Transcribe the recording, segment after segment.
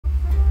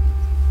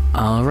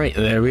Alright,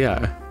 there we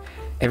are.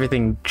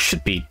 Everything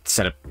should be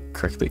set up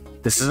correctly.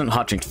 This isn't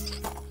hot drinks.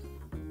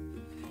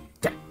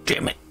 God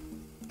damn it.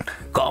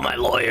 Call my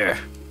lawyer.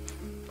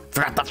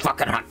 Forgot the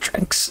fucking hot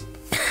drinks.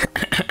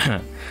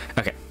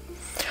 Okay.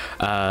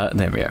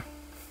 There we are.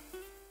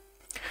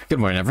 Good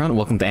morning, everyone.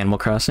 Welcome to Animal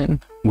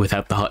Crossing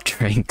without the hot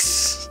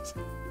drinks.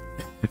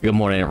 Good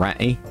morning,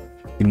 Ratty.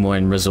 Good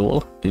morning,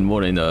 Razul. Good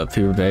morning,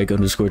 Feverbag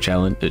underscore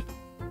challenge.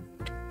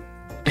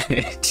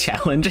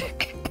 Challenge?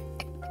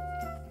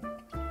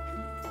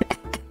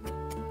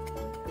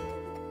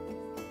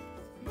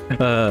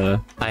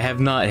 I have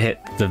not hit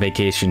the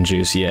vacation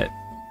juice yet.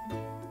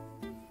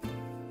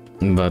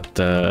 But,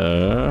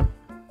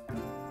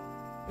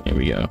 here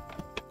we go.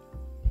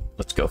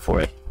 Let's go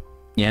for it.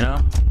 You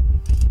know?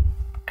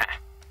 Ah,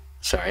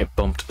 sorry, I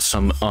bumped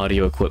some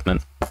audio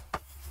equipment.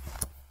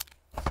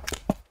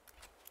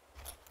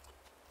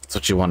 That's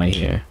what you want to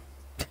hear.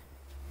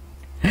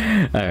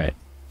 Alright.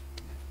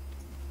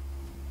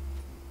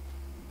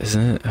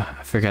 Isn't it?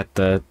 I forgot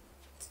the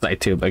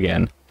side tube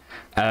again.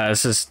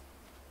 This is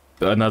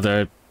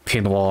another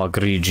Pinot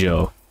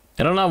Grigio.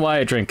 I don't know why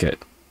I drink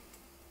it.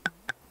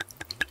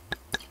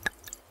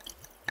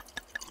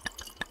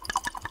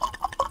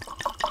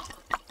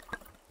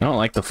 I don't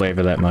like the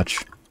flavor that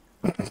much.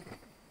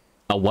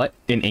 A what?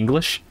 In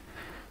English?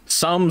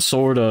 Some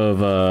sort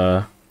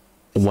of,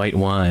 white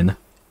wine.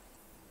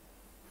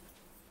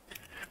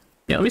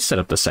 Yeah, let me set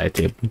up the side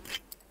tube.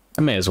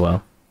 I may as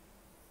well.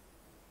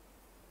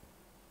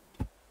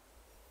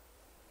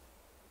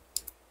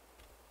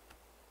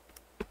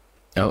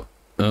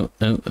 Oh,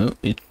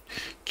 it's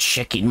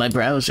checking my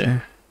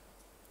browser.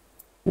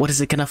 What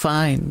is it gonna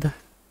find?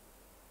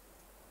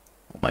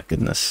 Oh my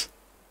goodness.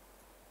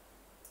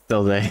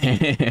 Still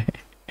there.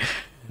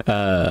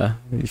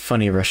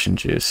 Funny Russian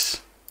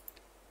juice.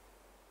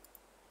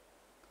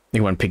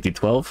 You want Piggy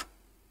 12?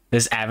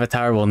 This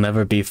avatar will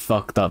never be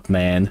fucked up,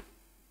 man.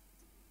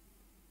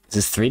 Is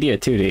this 3D or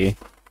 2D?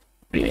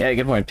 Yeah,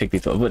 good morning, Piggy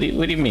 12. What do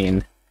you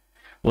mean?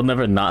 We'll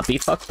never not be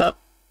fucked up?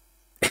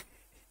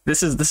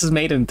 This is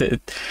made in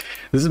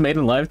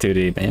live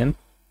 2D, man.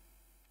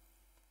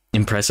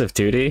 Impressive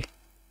 2D.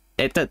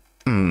 It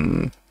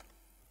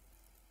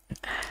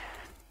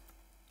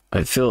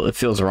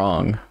feels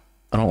wrong.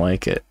 I don't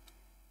like it.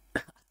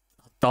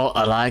 Don't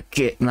I like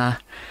it, nah.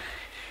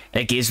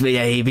 It gives me the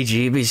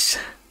heebie-jeebies.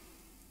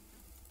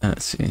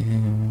 Let's see.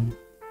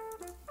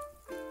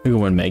 We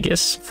won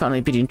Megas.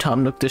 Finally beating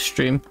Tom Nook this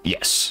stream.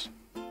 Yes.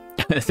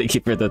 Thank you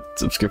for the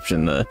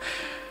subscription.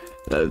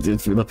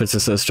 The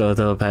Princess Astral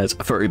has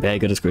a furry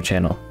bag on his good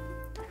channel.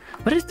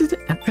 What is this?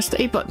 I pressed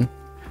the A button.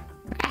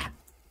 Ah.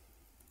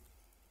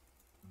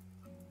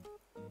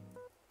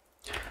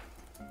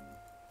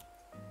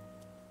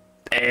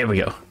 There we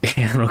go.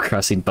 Animal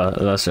Crossing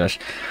Bus Rush.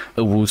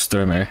 A Woo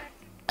Stormer.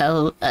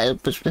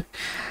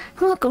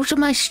 Welcome to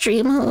my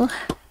stream. Oh,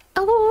 I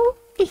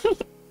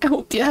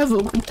hope you have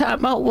a good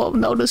time. I won't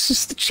notice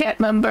it's the chat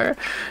member.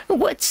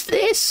 What's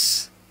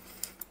this?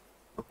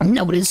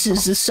 No, this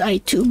is the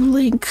SciTube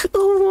link.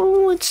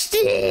 Oh, what's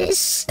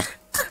this?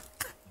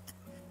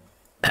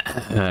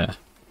 I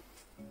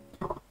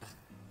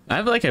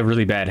have like a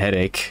really bad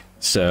headache,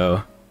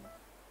 so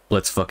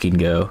let's fucking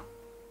go.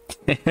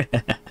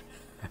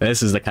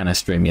 This is the kind of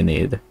stream you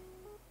need.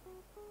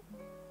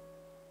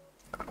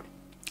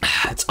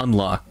 It's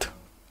unlocked.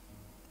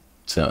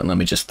 So let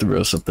me just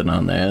throw something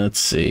on there. Let's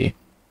see.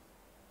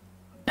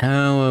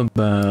 How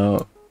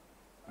about...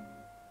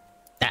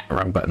 Ah,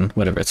 wrong button.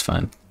 Whatever, it's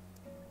fine.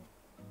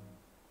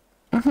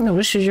 No,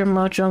 this is your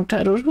Mahjong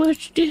titles.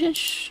 What's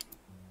this?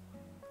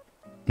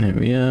 There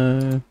we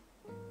are.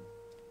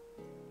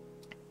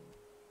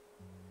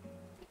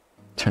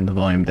 Turn the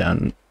volume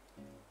down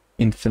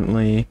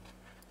infinitely.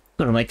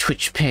 Go to my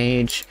Twitch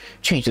page,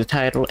 change the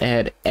title,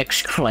 add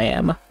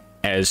exclam.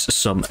 As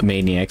some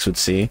maniacs would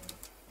see.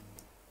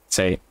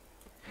 Say,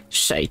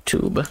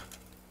 SciTube.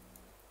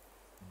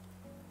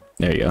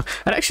 there you go.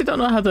 I actually don't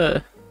know how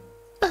the...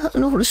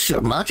 No, this is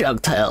your Mahjong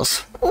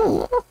tiles.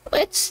 Oh,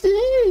 what's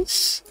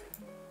this?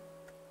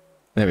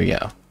 There we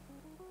go.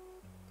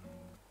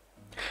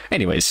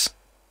 Anyways.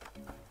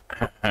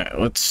 Alright,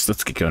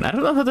 let's get going. I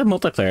don't know how the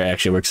multiplayer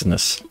actually works in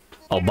this.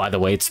 Oh, by the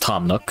way, it's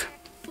Tom Nook.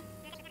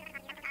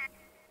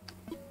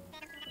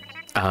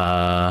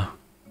 Good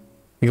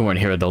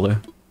morning,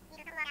 Hiradolu.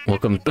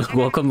 Welcome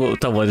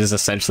to what is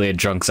essentially a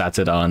drunk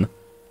Zatodon.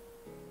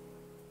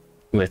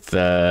 With,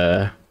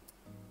 yeah,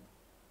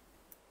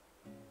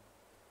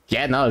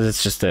 no,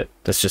 that's just it.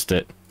 That's just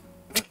it.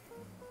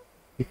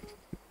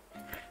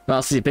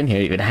 Well, since you've been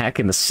here, you've been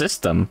hacking the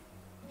system.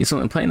 You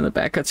something playing in the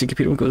background so your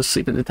computer won't go to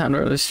sleep in the town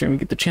early stream and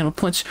get the channel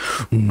points.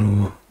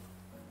 No.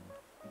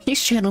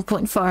 He's channel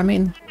point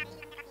farming.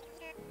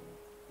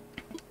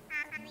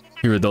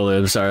 Hiradolu,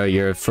 I'm sorry,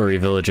 you're a furry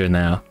villager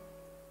now.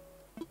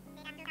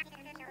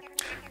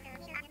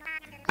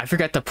 I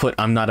forgot to put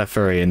I'm not a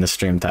furry in the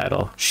stream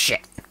title.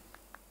 Shit.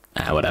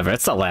 Ah, whatever.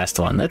 It's the last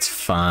one. That's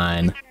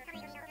fine.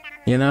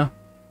 You know?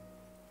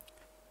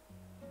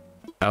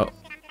 Oh.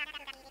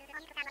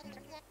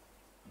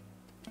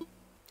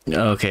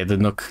 Okay, the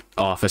Nook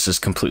office is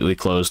completely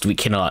closed. We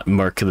cannot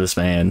murk this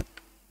man.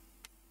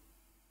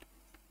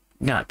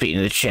 Not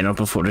beating the channel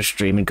before the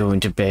stream and going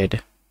to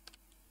bed.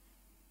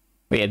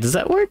 Wait, yeah, does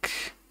that work?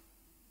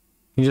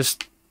 Can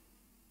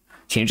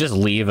you just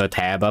leave a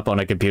tab up on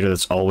a computer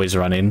that's always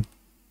running?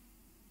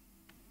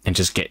 And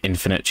just get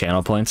infinite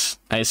channel points?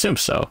 I assume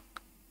so.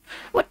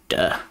 What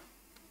the?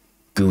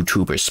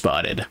 GooTuber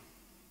spotted.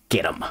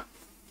 Get him.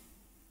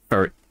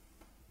 Or...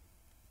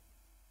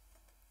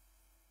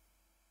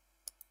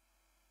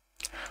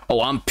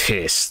 Oh, I'm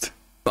pissed.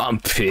 I'm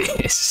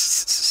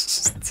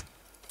pissed.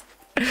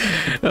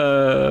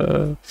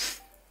 You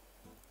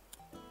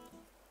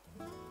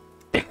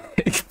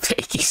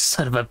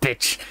son of a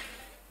bitch.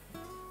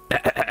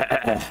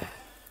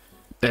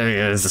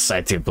 There's the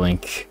side to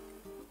blink.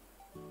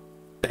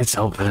 It's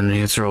open,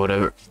 it's or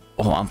whatever.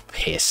 Oh, I'm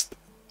pissed.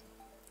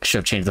 I should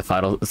have changed the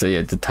title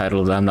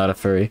to I'm Not a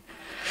Furry.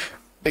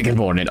 Good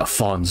morning,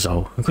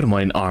 Afonso. Good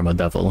morning,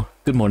 Armadevil.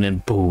 Good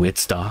morning, Boo,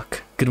 it's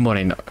Doc. Good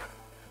morning,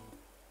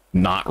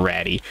 Not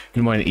Ratty.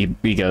 Good morning,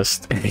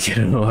 E-Ghost.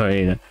 Good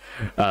morning,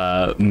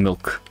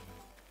 Milk.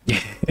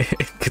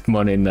 Good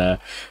morning,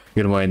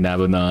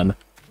 Nabunan.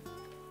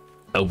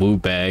 A woo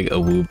bag, a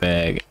woo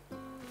bag.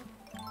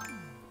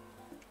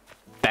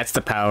 That's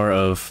the power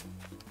of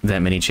that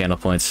many channel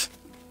points.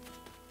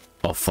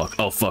 Oh fuck,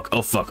 oh fuck,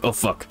 oh fuck, oh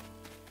fuck.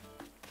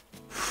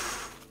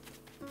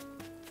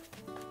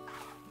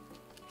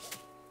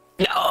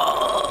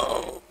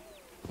 No!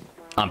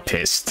 I'm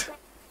pissed.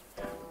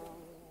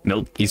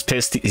 Milk, he's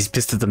pissed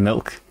at the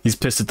milk. He's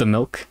pissed at the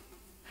milk.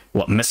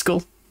 What,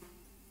 Miskel?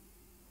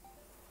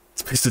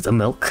 He's pissed at the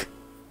milk.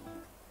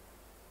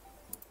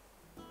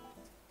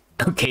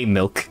 Okay,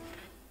 Milk.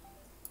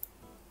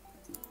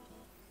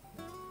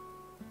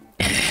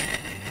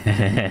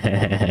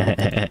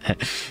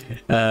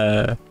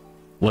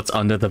 What's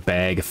under the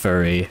bag,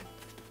 Furry?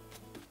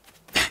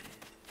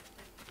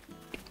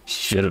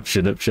 Shut up,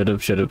 shut up, shut up,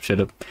 shut up,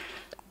 shut up.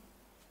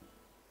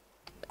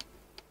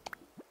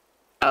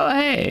 Oh,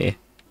 hey!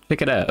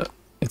 Check it out.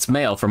 It's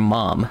mail from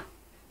Mom.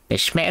 The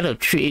smell of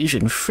trees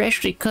and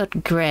freshly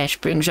cut grass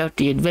brings out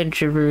the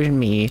adventurer in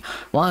me.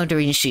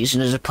 Wandering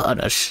season is upon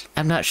us.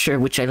 I'm not sure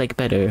which I like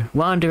better,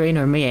 wandering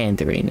or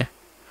meandering.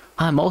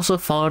 I'm also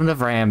fond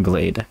of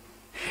rambling.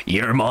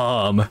 Your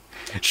mom!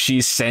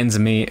 She sends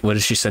me... What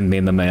does she send me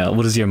in the mail?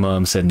 What does your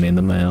mom send me in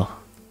the mail?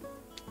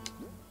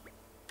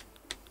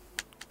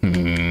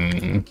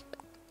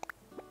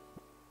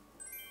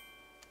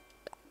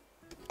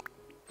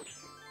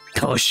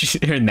 Oh,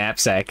 her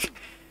knapsack.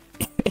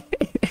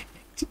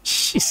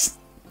 She's...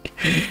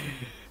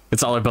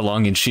 It's all her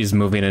belongings. She's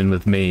moving in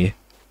with me.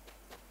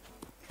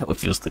 How it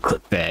feels the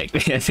clip bag.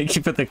 I think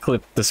you put the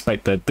clip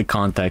despite the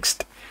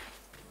context.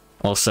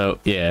 Also,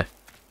 yeah.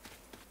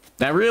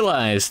 I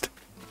realized...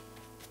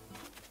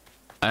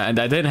 I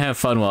didn't have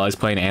fun while I was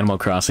playing Animal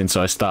Crossing,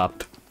 so I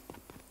stopped.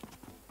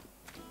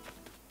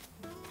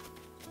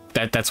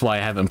 That's why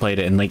I haven't played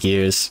it in, like,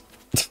 years.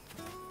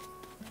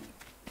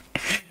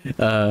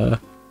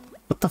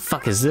 What the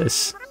fuck is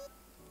this?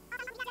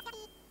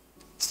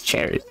 It's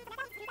Cherry.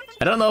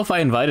 I don't know if I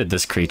invited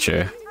this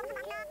creature.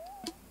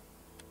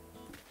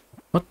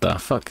 What the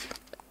fuck?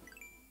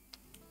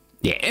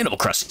 Yeah, Animal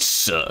Crossing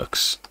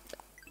sucks.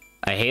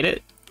 I hate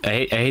it.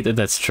 I hate that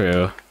that's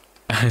true.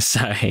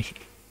 Sorry.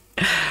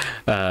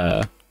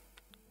 Oh,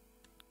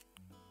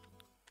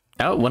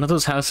 one of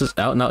those houses.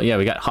 Oh, no, yeah,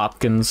 we got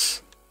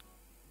Hopkins.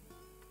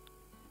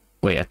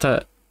 Wait, I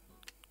thought...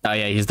 Oh,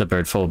 yeah, he's the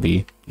bird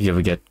phobie. You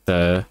ever get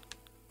the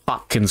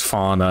Hopkins,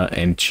 Fauna,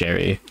 and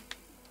Cherry.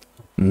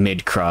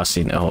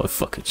 Mid-crossing. Oh, it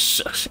fucking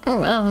sucks.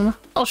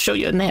 I'll show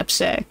you a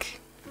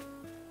knapsack.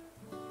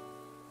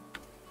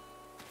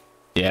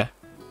 Yeah?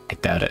 I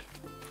doubt it.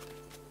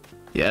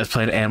 Yeah, I was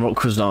playing Animal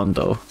Crossing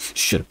though.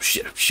 Shut up,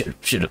 shut up, shut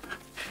up, shut up.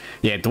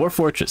 Yeah, Dwarf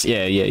Fortress.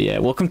 Yeah.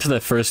 Welcome to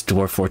the first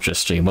Dwarf Fortress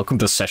stream. Welcome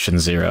to Session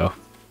 0.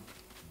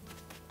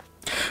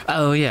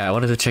 Oh yeah, I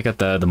wanted to check out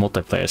the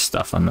multiplayer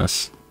stuff on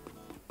this.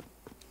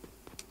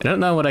 I don't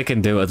know what I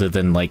can do other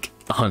than, like,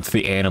 hunt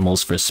the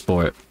animals for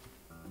sport.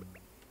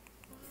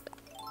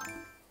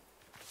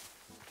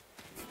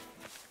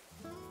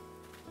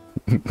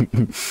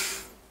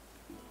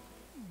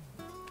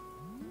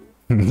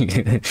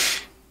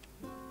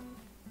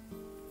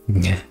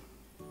 Yeah.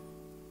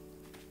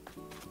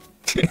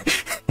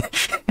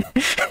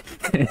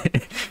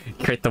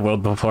 Create the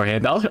world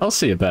beforehand. I'll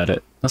see about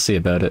it. I'll see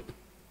about it.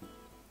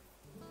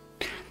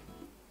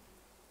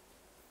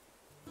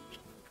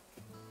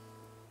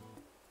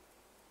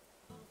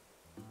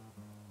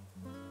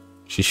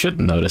 She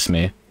shouldn't notice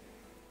me.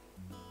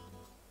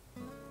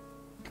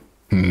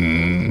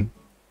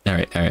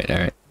 Alright.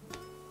 I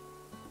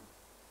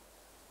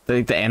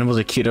think the animals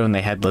are cuter when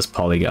they had less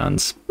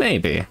polygons.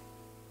 Maybe.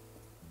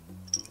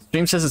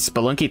 Stream says it's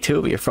Spelunky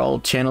 2, but your follow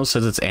channel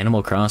says it's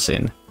Animal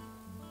Crossing.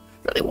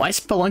 Really, why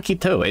Spelunky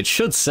 2? It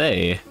should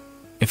say...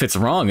 If it's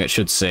wrong, it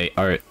should say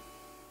art.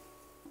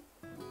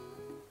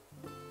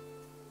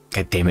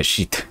 God damn it,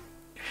 she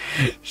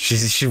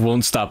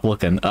won't stop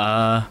looking.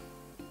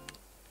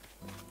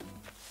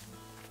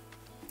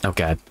 Oh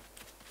god.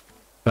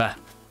 Ah.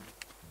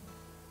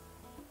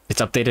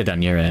 It's updated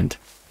on your end.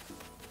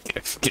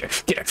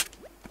 Get it.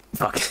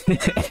 Fuck.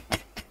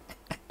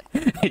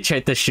 I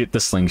tried to shoot the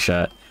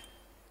slingshot.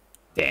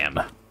 Damn.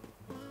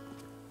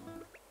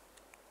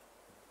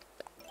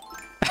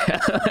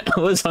 I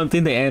was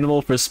hunting the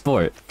animal for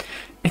sport.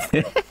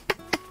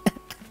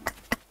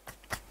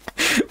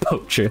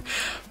 Poacher.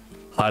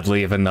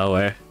 Oddly even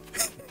nowhere.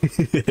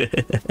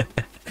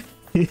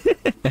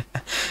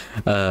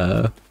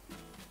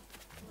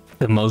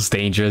 The most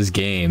dangerous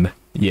game.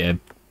 Yeah.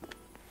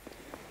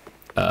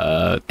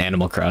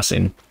 Animal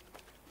Crossing.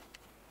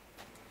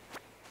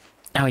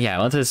 Oh yeah, I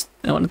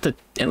wanted to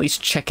at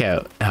least check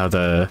out how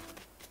the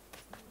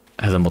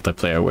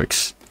multiplayer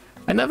works.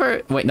 I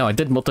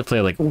did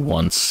multiplayer like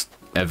once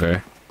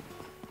ever.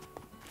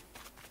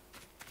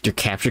 Your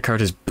capture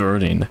card is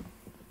burning.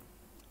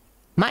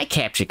 My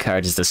capture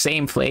card is the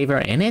same flavor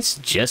and it's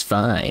just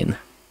fine.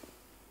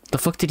 The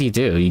fuck did you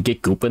do? You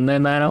get goop in there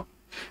now?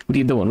 What are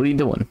you doing? What are you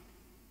doing?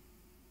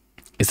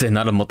 Is there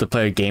not a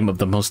multiplayer game of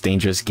the most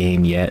dangerous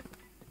game yet?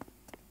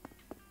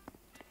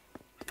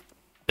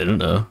 I don't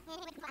know.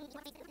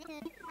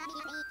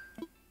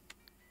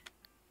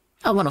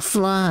 I wanna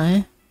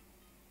fly.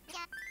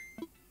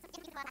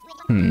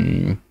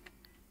 I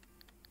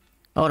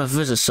wanna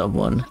visit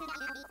someone.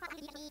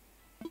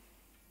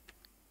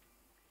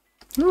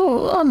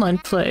 Oh, online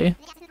play.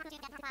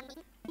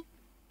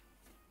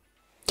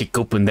 Get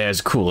goop in there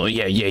is cool.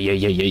 Yeah.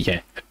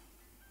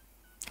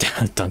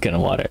 Dunking in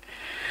water.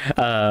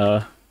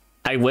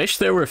 I wish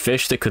there were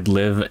fish that could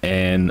live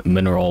in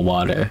mineral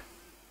water.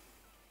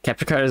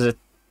 Capture card is a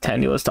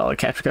 $10 US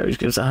capture card, which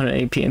gives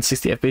 180p and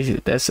 60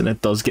 FPS, and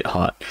it does get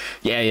hot.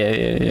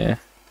 Yeah.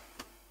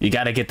 You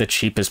gotta get the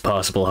cheapest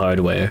possible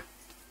hardware.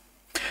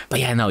 But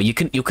yeah, no, you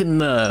can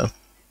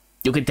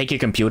take your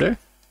computer,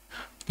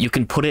 you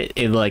can put it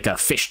in like a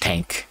fish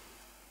tank,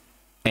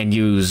 and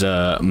use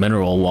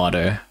mineral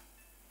water.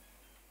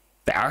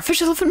 There are fish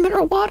that live in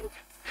mineral water?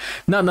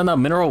 No.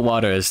 Mineral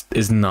water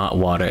is not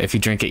water. If you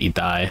drink it, you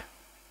die.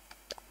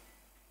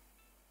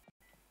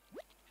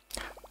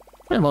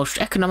 The most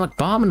economic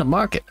bomb in the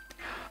market.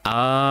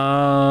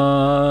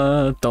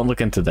 Don't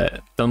look into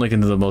that. Don't look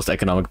into the most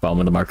economic bomb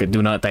in the market.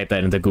 Do not type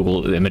that into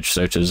Google image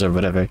searches or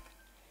whatever.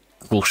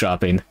 Google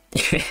shopping.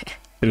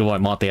 You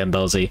want Monte and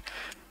Dozy.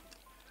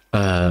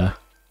 Yeah,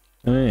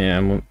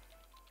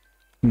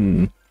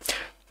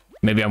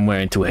 maybe I'm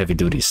wearing too heavy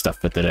duty stuff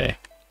for today.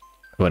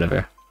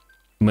 Whatever.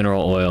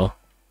 Mineral oil.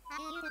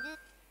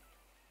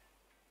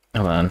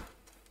 Hold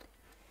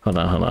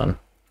on.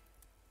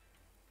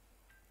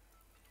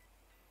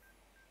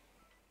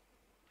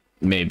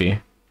 Maybe.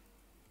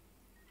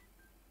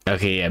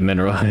 Okay, yeah,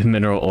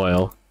 mineral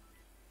oil.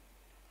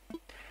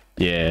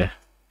 Yeah.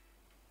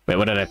 Wait,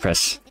 what did I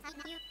press?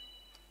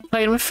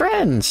 Playing with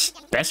friends.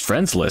 Best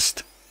friends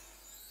list.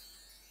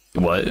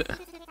 What?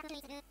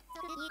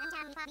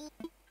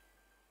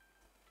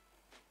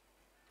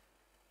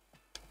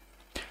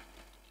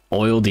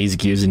 Oil these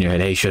gears in your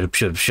head. Hey, shut up.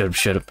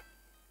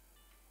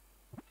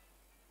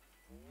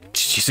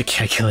 Just use a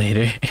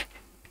calculator.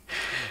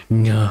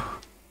 No.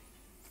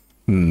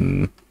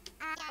 I'm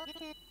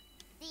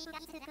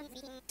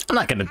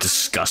not gonna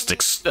discuss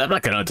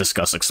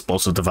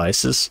explosive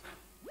devices.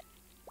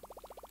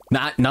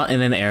 Not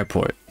in an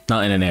airport.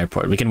 Not in an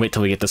airport. We can wait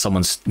till we get to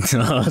someone's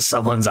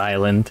someone's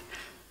island.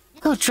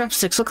 Oh,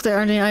 drumsticks. Look, there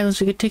are any islands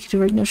we could take you to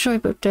right now. Sorry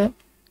about that.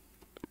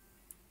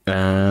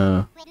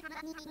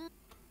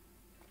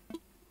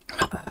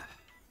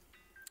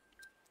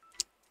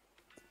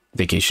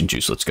 Vacation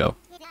juice, let's go.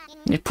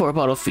 They pour a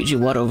bottle of Fiji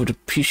water over to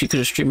Pishi because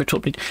a streamer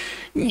told me.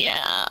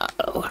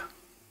 No.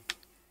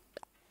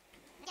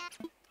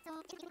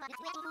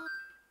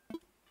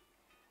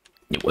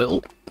 You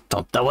will.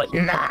 Don't do it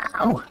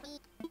now.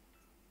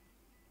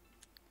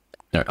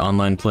 Alright,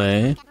 online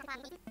play.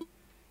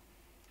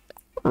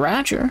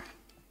 Roger.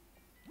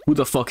 Who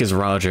the fuck is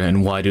Roger,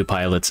 and why do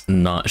pilots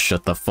not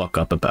shut the fuck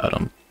up about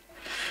him?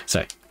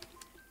 Sorry.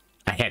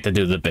 I had to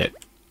do the bit.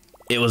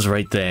 It was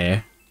right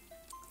there.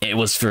 It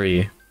was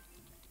free.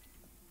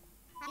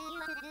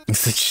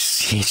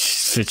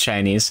 It's for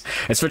Chinese.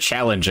 It's for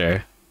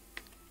Challenger.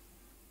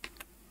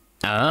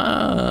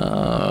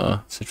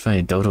 Ah,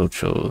 certified Dodo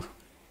Cho.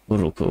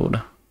 Little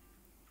code.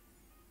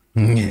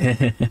 What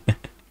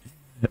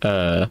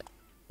if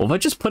I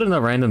just put in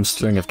a random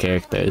string of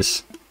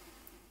characters?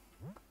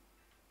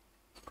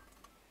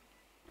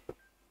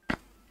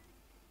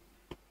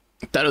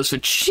 That was for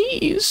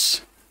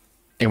cheese.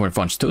 Anyone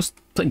French toast?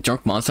 Playing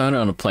Drunk Monster Hunter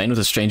on a plane with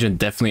a stranger and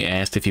definitely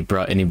asked if he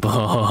brought any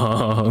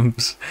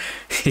bombs.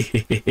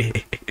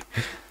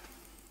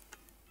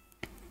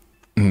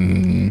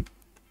 Me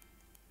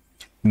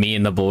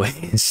and the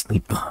boys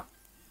sleep bomb.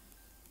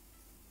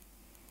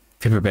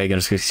 Paperbag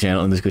underscore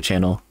channel underscore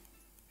channel.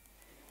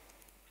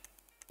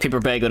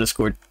 Paperbag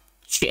underscore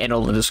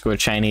channel underscore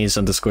Chinese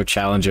underscore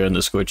challenger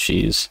underscore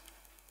cheese.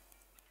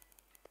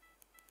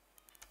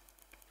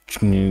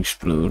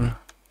 Explode.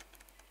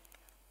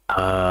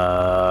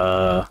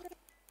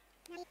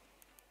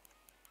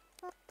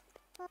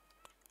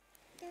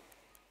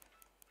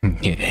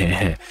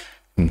 Yeah.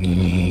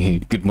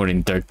 Good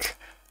morning, Dirk.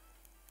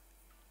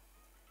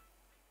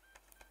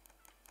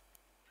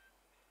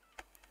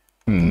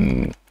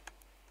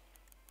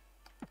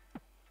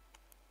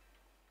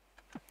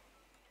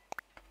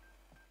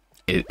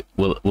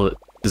 Will it,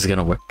 is it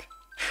gonna work?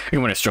 You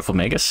want to Struffle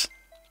Magus?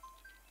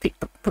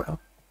 Paper, bro.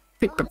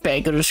 Paper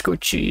bag underscore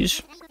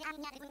cheese.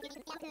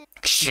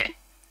 Shit.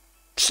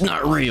 It's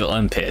not real.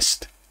 I'm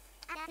pissed.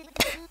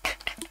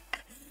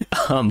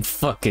 I'm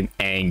fucking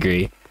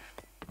angry.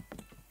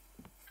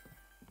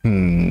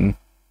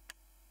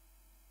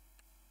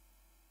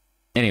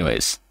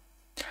 Anyways,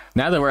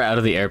 now that we're out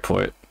of the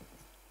airport,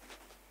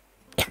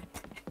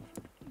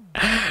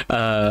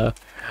 I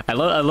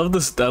love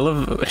this.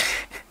 There's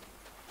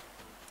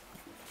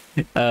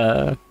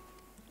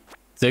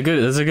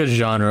a good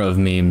genre of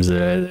memes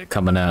that are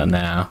coming out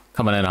now,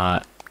 coming in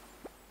hot.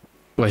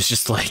 Where it's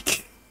just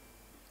like,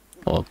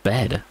 well,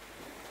 bed.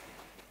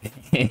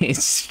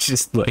 It's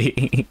just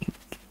like,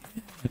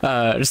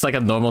 just like a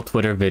normal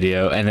Twitter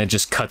video, and it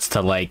just cuts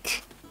to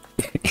like,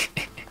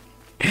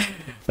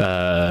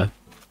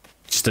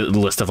 just a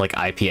list of like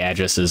IP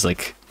addresses,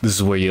 like this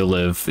is where you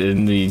live,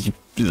 and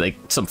like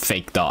some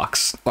fake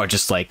docs, or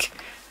just like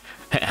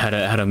how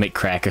to make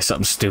crack or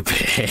something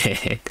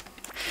stupid.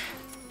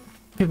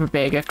 Paper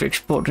bag after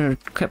exploding a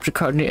capture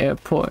card in the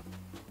airport.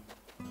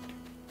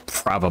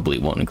 Probably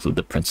won't include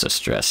the princess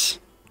dress.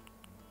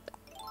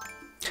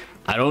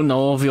 I don't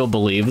know if you'll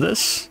believe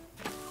this,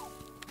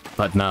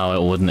 but no,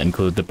 it wouldn't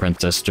include the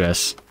princess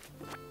dress.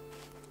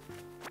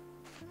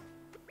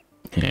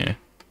 Yeah.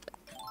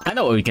 I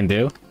know what we can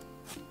do.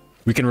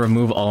 We can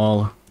remove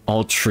all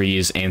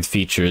trees and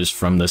features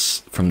from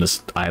this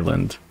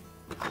island.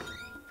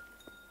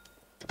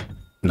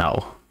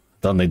 No,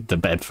 don't need the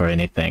bed for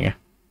anything.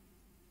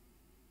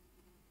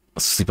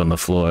 I'll sleep on the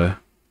floor.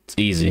 It's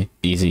easy,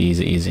 easy,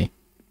 easy, easy.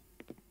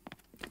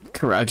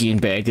 Karagi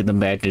and bag in the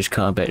Madness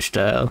combat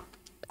style.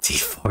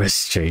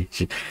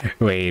 Deforestation.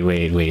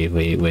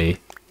 Wait.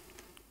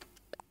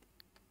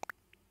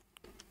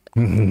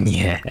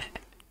 Yeah.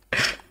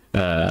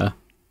 I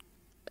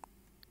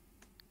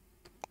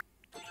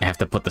have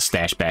to put the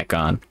stash back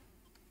on.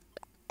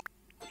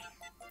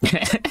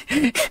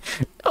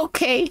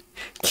 Okay,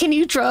 can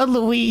you draw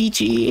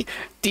Luigi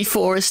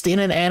deforesting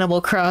an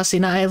Animal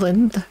Crossing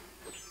island?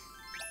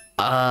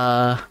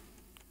 Hold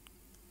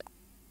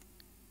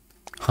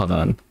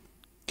on.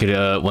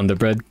 Get Wonder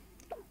Bread.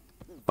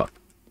 Fuck.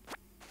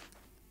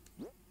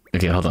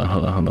 Okay, hold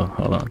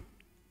on.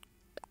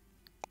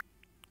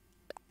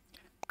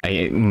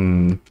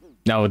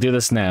 No, we'll do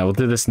this now.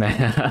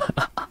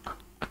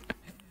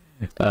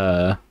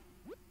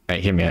 Right,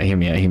 hear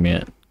me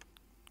out.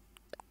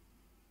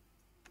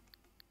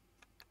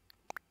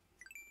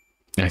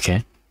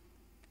 Okay.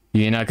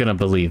 You're not gonna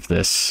believe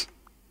this.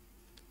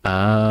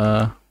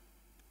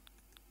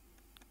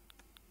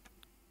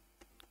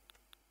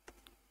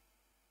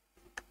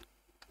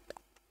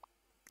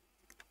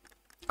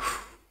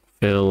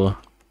 Phil.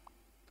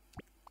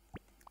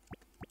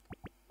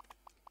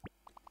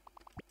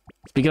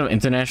 Speaking of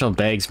international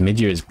bags,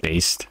 Midyear is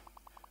based.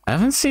 I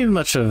haven't seen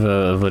much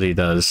of what he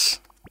does.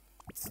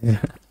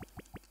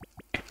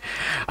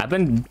 I've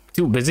been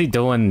too busy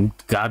doing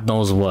God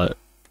knows what.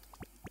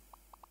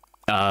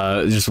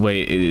 Just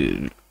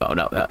wait. Oh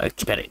no,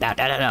 keep at it. No.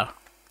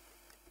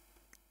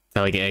 Not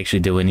like I actually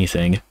do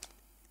anything.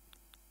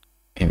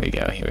 Here we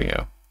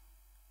go.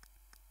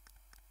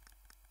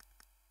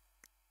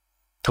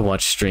 To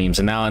watch streams,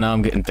 and now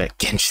I'm getting back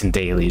Genshin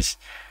dailies.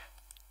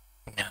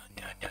 No.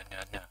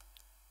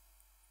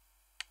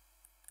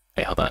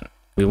 Hey, hold on.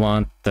 We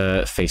want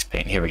the face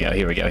paint. Here we go.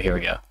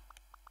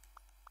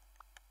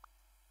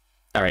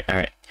 Alright.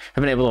 I've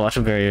been able to watch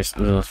them various.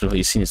 What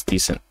you've seen is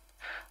decent.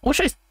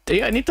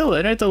 I need to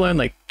learn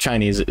like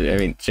Chinese.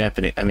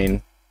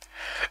 Japanese.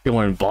 You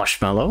learn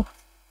Marshmallow.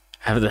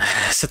 Have to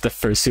set the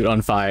fursuit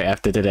on fire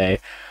after today.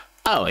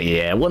 Oh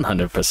yeah,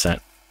 100%.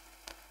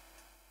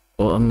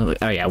 Well,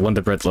 oh yeah,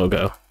 Wonder Bread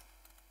logo.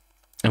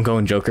 I'm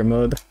going Joker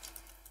mode.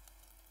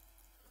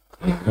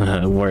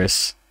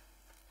 Worse.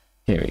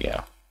 Here we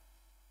go.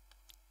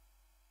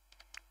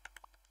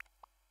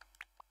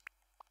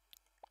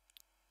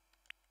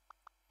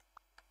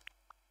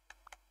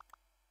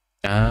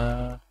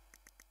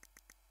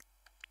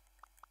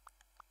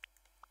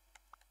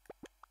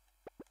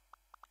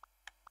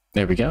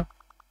 There we go.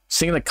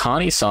 Sing the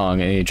Connie song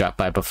and you dropped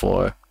by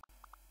before.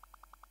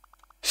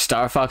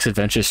 Star Fox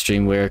Adventure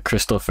Streamwear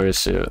Crystal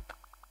Fursuit.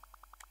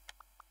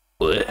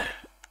 Ugh.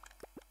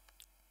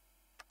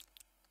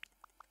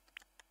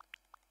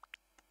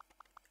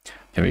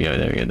 There we go.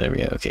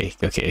 Okay.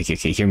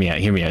 Hear me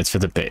out. It's for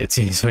the bit.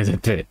 It's for the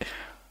bit.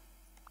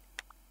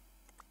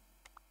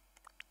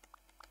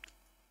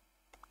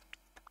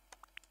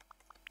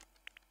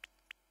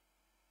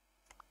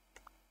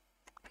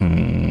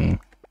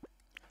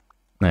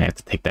 I have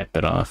to take that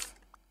bit off.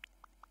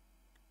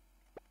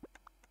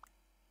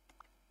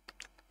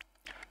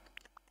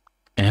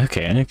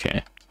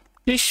 Okay.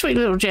 This sweet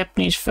little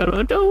Japanese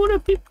fellow don't want to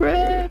be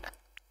bred.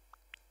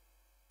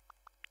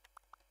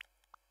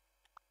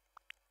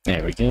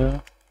 There we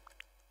go.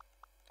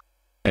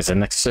 There's the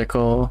next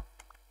circle.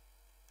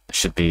 It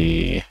should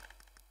be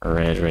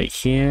red right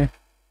here.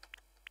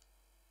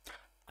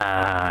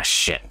 Ah,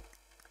 shit.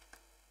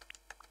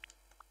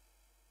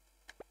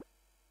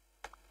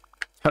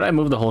 How do I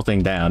move the whole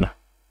thing down?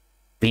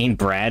 Being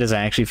Brad is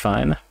actually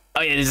fine.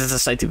 Oh yeah, this is a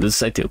side tube. This is a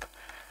side tube.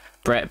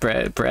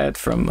 Brad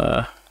from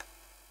I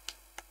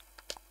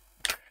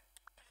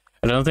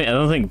don't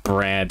think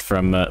Brad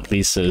from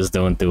Lisa is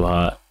doing too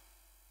hot.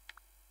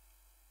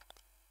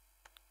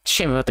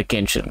 Shame about the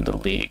Genshin in the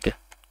league. At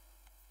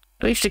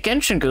least the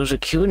Genshin goes a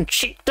queue and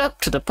cheeked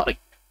up to the party.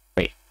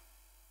 Wait.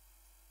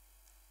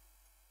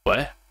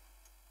 What?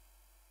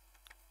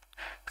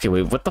 Okay,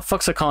 wait, what the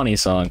fuck's a Connie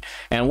song?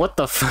 And what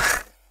the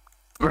fuck?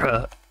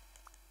 Bruh.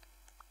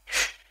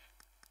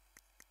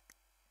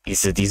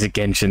 He's a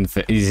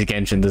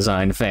Genshin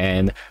design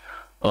fan.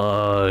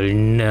 Oh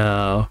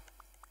no.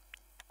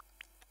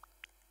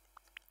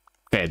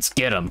 Feds,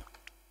 get him.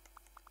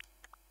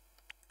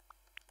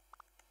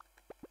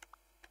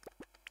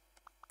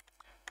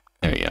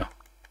 There we go.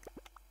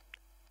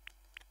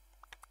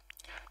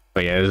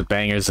 But yeah, there's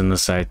bangers in the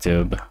side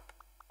tube.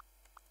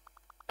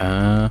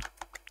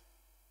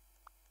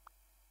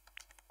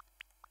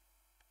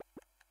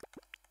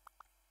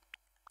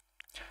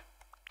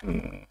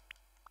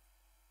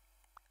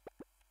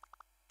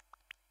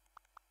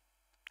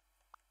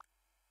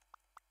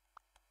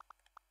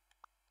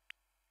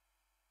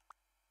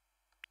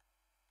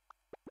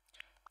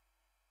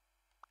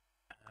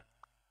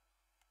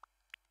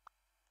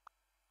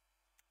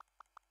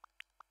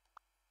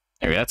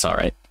 Maybe that's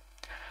alright.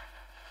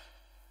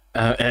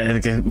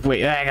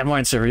 Wait, I got more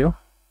in cereal.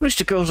 Wish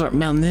the girls aren't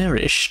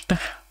malnourished.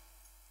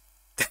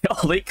 The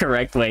only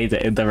correct way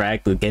to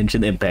interact with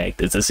Genshin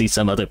Impact is to see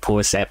some other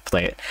poor sap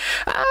play it.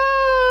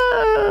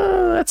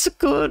 Ah, that's a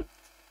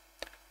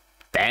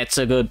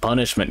good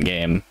punishment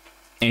game.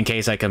 In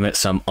case I commit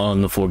some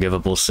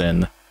unforgivable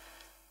sin.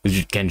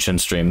 Genshin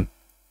stream.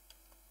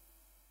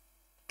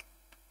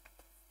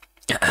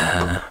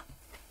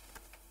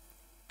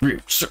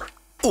 Sir.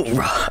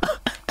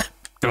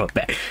 Throw it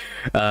back.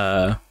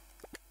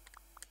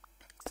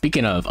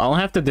 Speaking of, I'll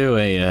have to do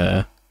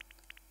a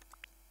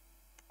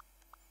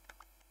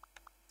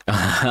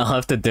I'll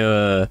have to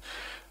do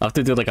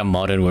like a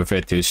Modern Warfare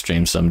 2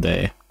 stream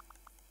someday.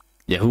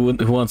 Yeah, who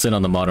wants in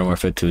on the Modern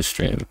Warfare 2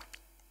 stream?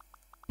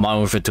 Modern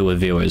Warfare 2 with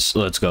viewers.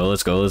 Let's go,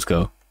 let's go, let's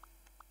go.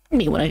 I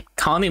mean, when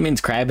Connie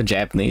means crab in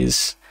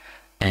Japanese.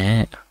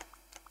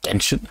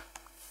 Genshin.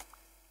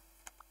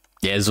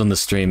 Yeah, it's when the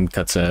stream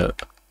cuts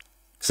out.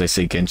 Because I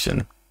say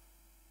Genshin.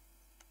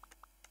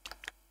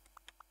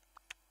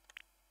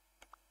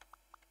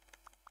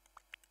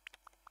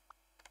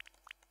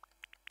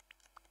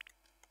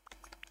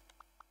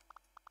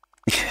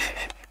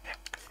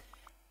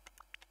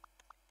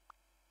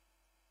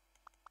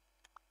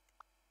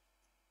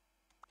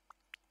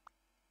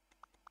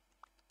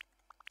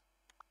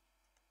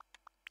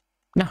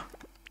 No.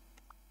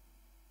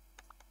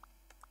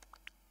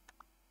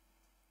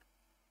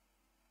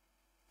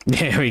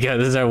 There we go.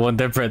 This is our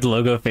Wonder Bread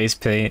logo face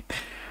paint.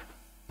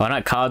 Why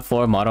not COD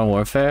 4 Modern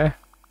Warfare?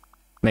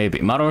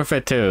 Maybe. Modern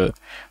Warfare 2.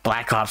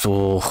 Black Ops.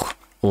 Ooh,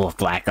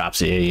 Black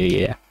Ops.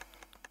 Yeah.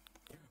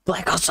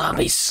 Black Ops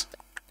Zombies.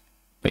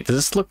 Wait, does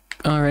this look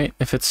alright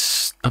if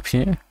it's up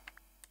here?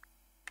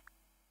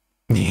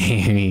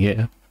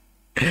 Yeah.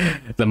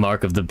 The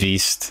mark of the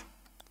beast.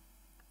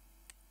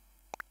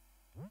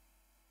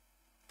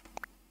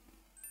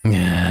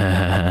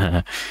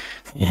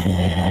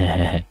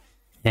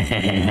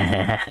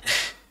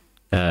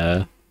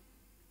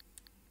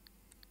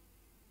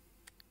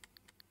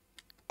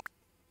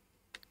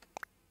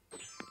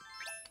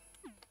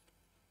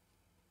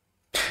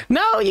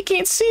 No, you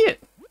can't see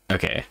it.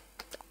 Okay.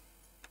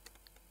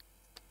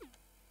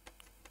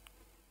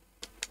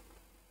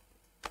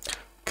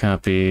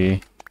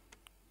 Copy.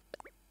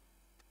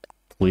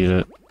 Delete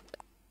it.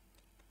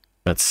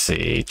 Let's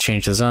see.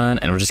 Change design,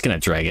 and we're just gonna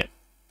drag it.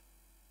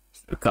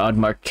 God,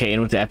 Mark Kane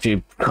with after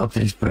you pop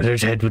his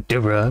brother's head with the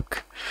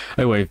rock.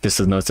 I worry if this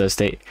is no such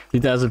state.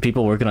 2,000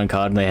 people working on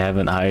COD and they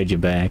haven't hired you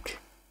back.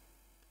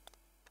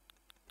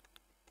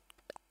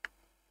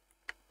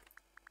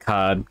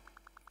 COD.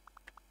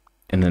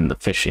 And then the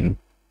fishing.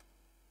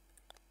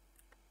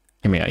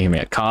 Hear me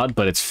out. COD,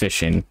 but it's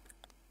fishing.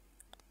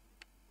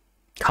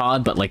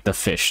 COD, but like the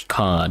fish.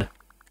 COD.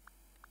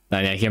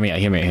 No, hear me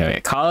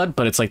out. COD,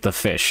 but it's like the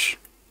fish.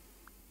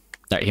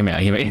 Alright, hear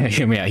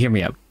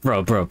me out.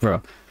 Bro.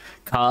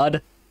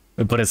 COD,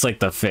 but it's like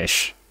the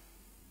fish.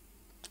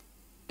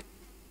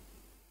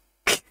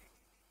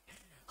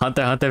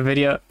 Hunter x Hunter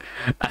video.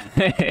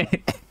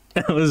 I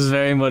was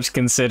very much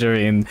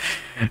considering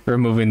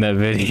removing that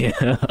video.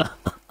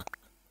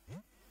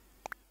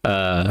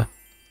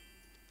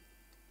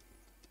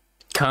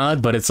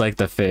 COD, but it's like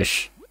the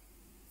fish.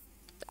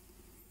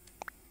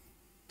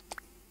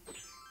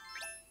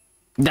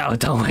 No,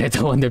 don't wear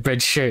the Wonder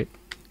Bread shirt.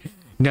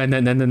 No.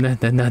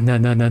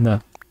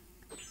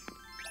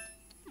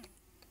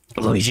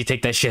 Luigi,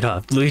 take that shit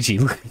off. Luigi.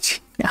 No.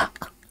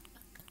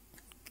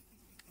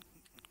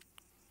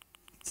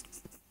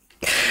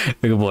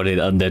 Look what it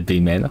undead bee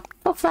man.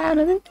 Oh,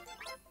 finally.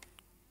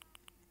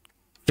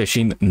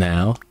 Fishing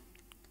now.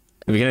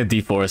 We're gonna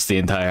deforest the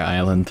entire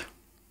island.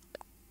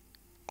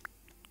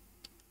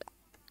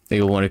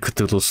 They want to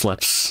Cthulhu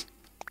sleps.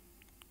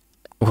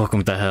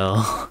 Welcome to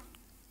hell.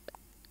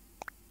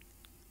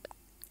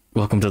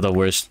 Welcome to the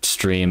worst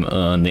stream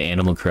on the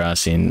Animal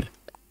Crossing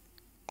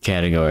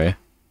category.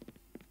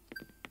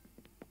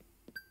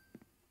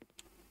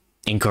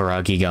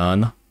 Inkaragi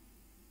gone.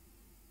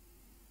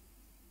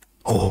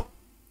 Oh.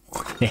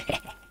 Yeah,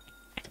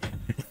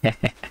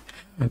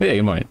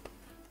 good morning.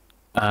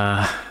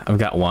 I've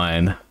got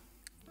wine.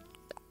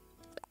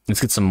 Let's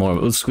get some more.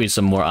 Let's squeeze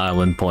some more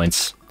island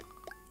points.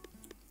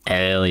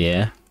 Hell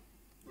yeah.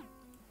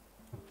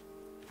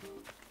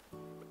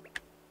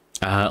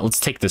 Let's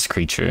take this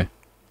creature.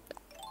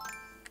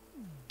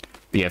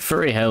 Yeah,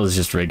 furry hell is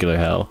just regular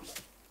hell.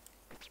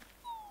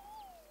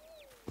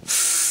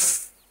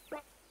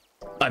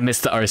 I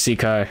missed the RC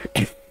car.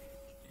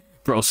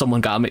 Bro, someone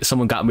got me the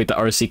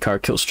RC car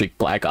kill streak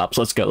Black Ops.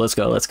 Let's go, let's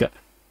go, let's go.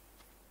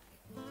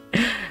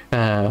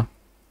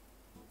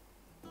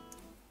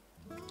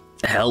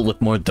 Hell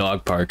with more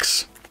dog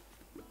parks.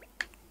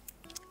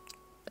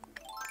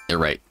 You're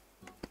right.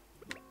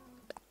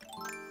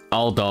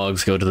 All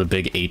dogs go to the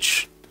big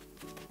H.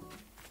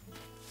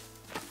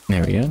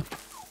 There we go.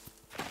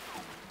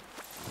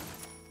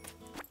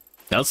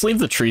 Now let's leave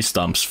the tree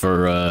stumps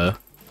for,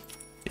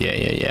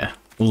 yeah.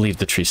 We'll leave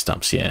the tree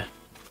stumps, yeah.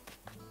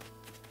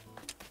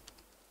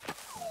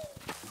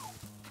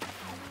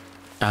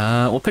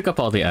 We'll pick up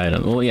all the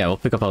items. Well, yeah, we'll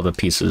pick up all the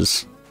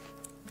pieces.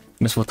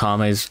 Miss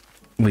Watame's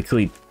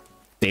weekly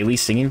daily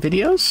singing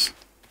videos?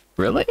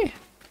 Really?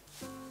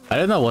 I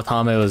didn't know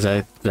Watame was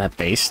that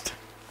based.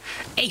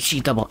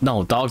 HE double...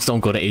 No, dogs don't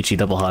go to HE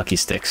double hockey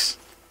sticks.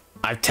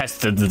 I've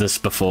tested this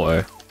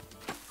before.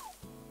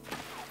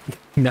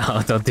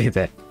 No, don't do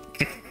that.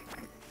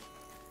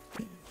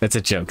 That's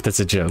a joke, that's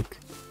a joke.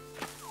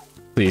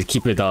 Please,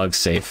 keep your dogs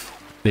safe.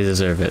 They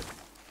deserve it.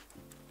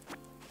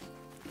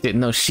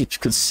 Didn't know sheep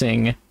could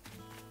sing.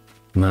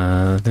 She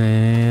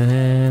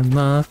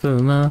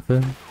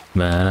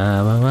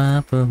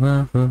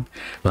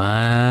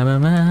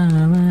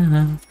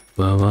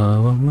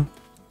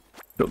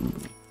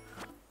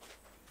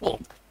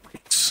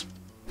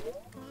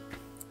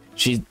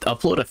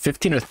uploaded a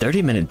 15 or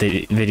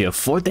 30-minute video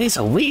 4 days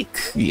a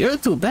week. You're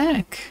too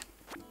back.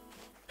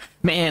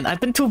 Man, I've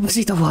been too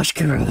busy to watch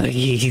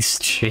karaoke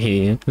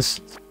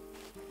streams.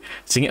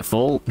 Sing it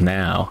full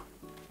now.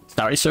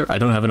 Sorry, sir, I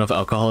don't have enough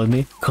alcohol in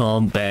me.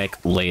 Come back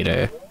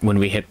later when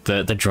we hit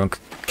the drunk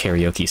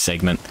karaoke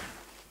segment.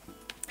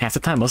 Half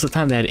the time, most of the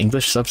time they had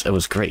English subs. It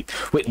was great.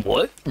 Wait,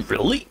 what?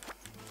 Really?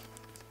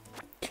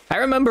 I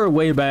remember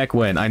way back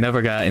when I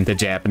never got into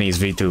Japanese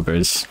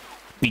VTubers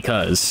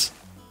because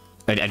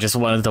I just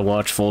wanted to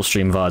watch full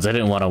stream VODs. I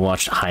didn't want to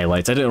watch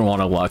highlights. I didn't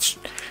want to watch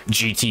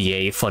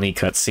GTA funny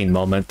cutscene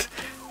moment.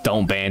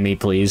 Don't ban me,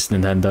 please,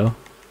 Nintendo.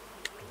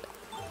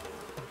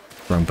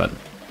 Wrong button.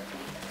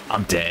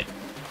 I'm dead.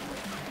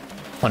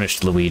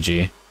 Punished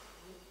Luigi.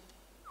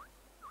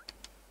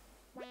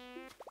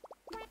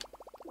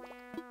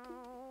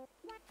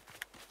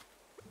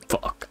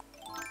 Fuck.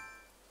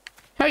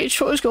 How are your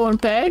chores going,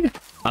 Peg?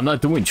 I'm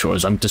not doing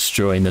chores. I'm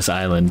destroying this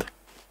island.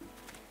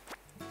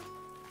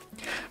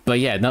 But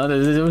yeah, no,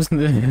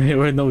 there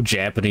were no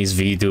Japanese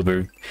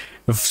VTuber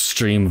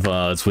stream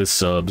VODs with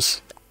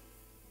subs.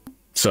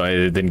 So I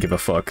didn't give a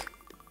fuck.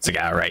 It's like,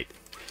 alright.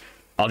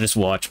 I'll just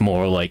watch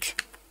more,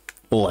 like,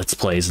 Let's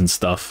Plays and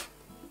stuff.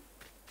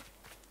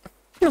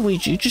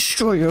 Luigi,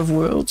 destroyer of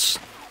worlds.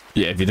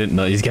 Yeah, if you didn't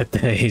know,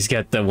 he's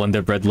got the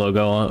Wonder Bread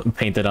logo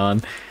painted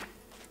on.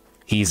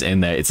 He's in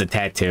there. It's a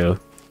tattoo.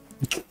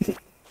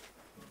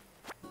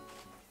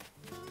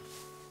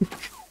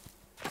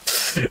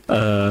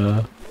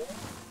 But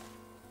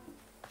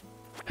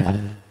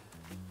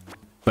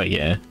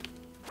yeah.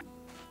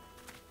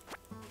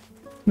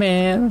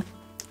 Man.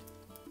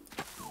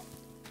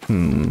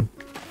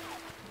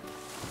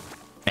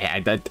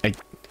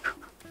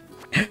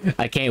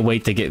 I can't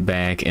wait to get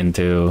back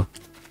into,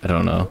 I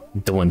don't know,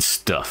 doing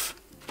stuff.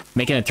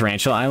 Making a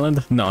tarantula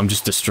island? No, I'm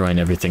just destroying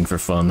everything for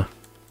fun.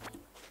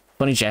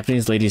 Funny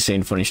Japanese ladies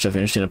saying funny stuff.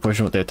 Interesting, a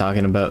portion of what they're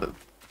talking about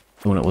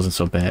when it wasn't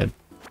so bad.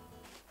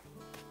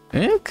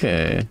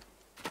 Okay.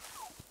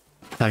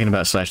 Talking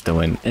about Slash the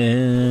Win.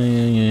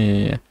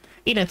 Yeah.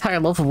 Eat an entire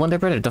loaf of Wonder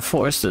Bread at the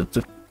forest,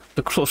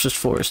 the closest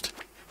forest.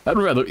 I'd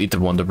rather eat the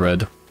Wonder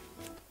Bread.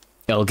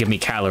 It'll give me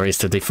calories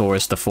to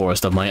deforest the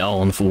forest of my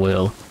own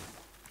will.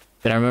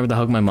 Did I remember to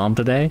hug my mom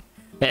today?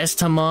 It's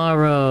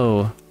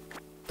tomorrow!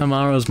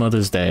 Tomorrow's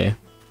Mother's Day.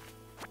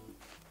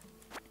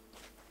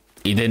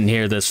 You didn't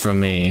hear this from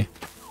me.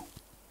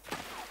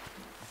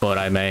 But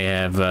I may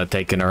have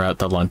taken her out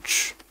to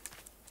lunch.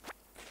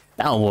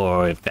 Don't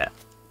worry about that.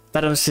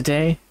 Thought it was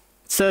today?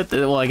 It's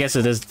well, I guess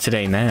it is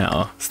today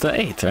now. It's the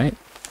 8th, right?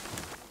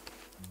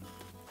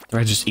 Or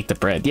I just eat the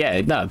bread.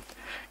 Yeah, no.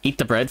 Eat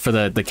the bread for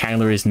the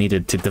calories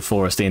needed to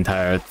deforest the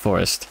entire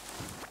forest.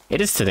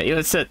 It is today.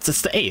 It's the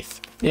 8th.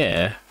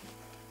 Yeah.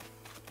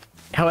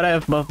 How would I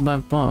have my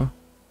bomb?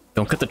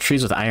 Don't cut the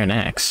trees with iron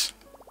axe.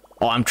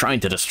 Oh, I'm trying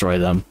to destroy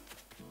them.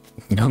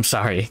 I'm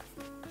sorry.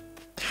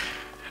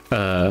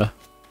 I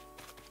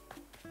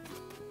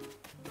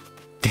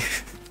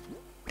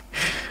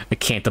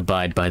can't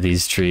abide by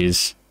these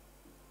trees.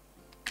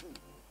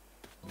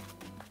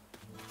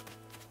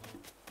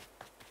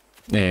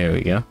 There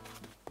we go.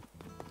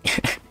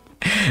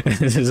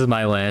 This is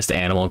my last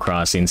Animal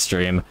Crossing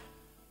stream.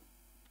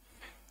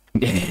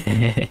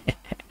 It's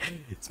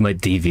my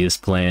devious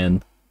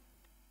plan.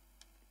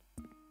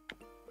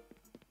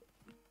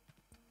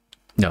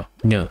 No,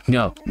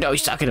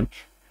 he's talking to him.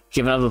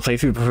 Giving up the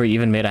playthrough before he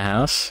even made a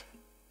house?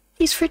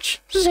 He's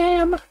rich.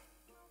 Zam.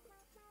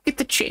 Get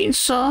the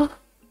chainsaw.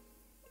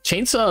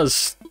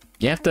 Chainsaws,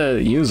 you have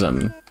to use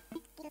them.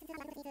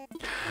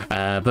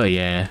 But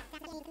yeah.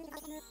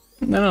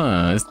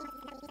 No.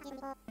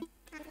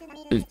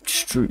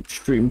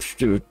 Stream.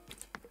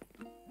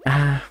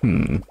 I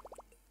don't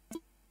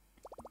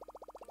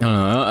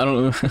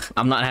know.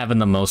 I'm not having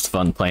the most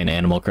fun playing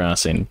Animal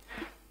Crossing.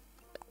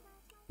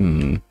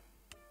 I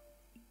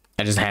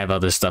just have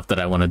other stuff that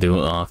I want to do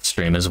off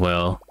stream as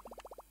well.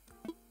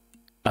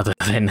 Other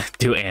than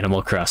do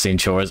Animal Crossing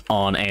chores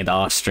on and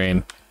off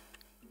stream.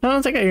 I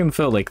don't think I can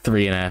fill like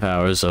 3.5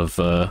 hours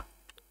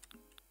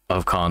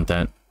of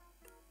content.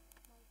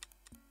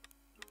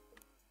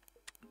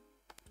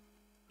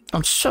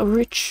 I'm so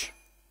rich.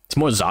 It's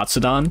more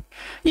Zotsudon.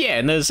 Yeah,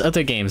 and there's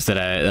other games that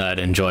I'd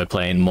enjoy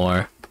playing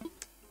more.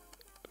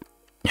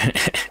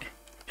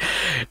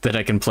 That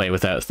I can play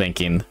without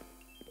thinking.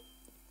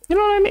 You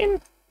know what I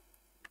mean?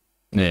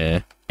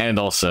 Yeah. And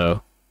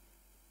also,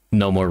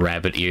 no more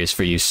rabbit ears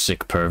for you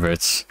sick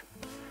perverts.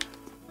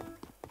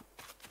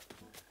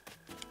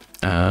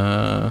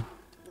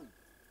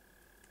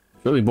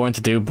 Really boring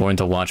to do, boring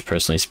to watch,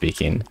 personally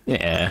speaking.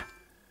 Yeah.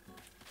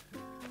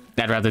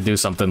 I'd rather do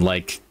something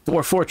like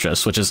Dwarf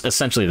Fortress, which is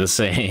essentially the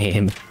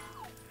same.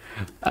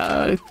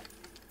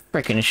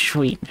 Freaking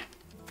sweet.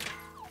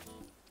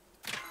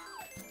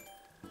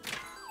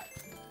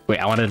 Wait,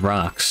 I wanted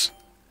rocks.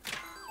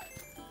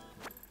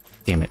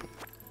 Damn it.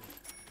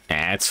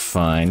 That's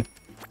fine.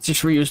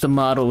 Just reuse the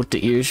model with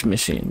the ears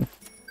missing.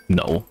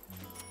 No.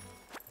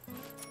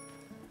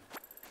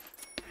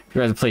 I'd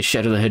rather play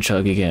Shadow the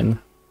Hedgehog again.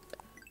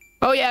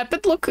 Oh yeah,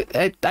 but look,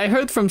 I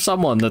heard from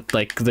someone that,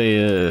 like,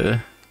 they,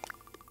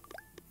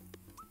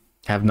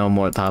 have no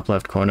more top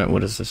left corner.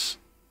 What is this?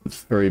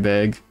 Furry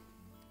bag?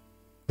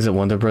 Is it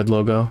Wonder Bread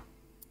logo?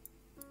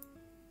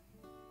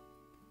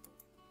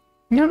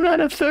 I'm not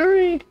a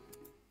furry.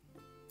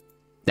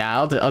 Yeah,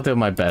 I'll do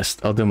my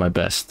best. I'll do my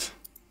best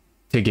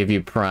to give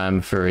you prime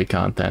furry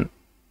content.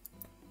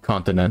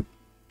 Content.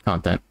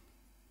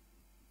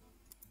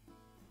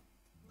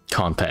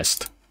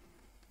 Contest.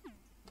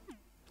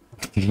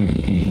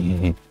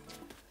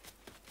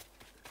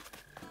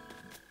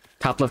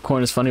 Top left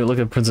corner is funny. Look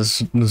at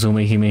Princess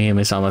Nozumi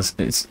Hime-sama.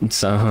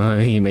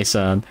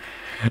 Hime-san.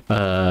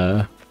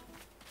 I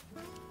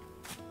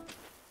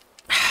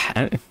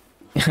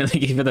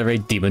gave it a very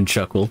demon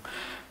chuckle.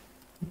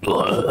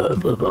 How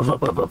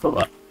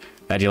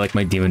do you like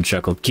my demon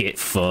chuckle? Get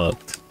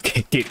fucked.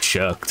 Get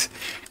chucked.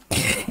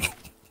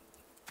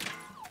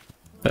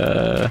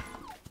 Why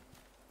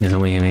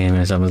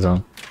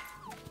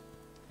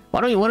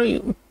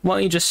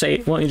don't you just say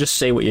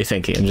what you're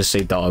thinking and just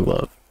say dog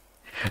love?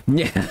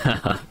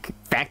 Yeah.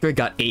 Factory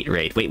got 8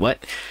 rate. Wait,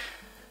 what?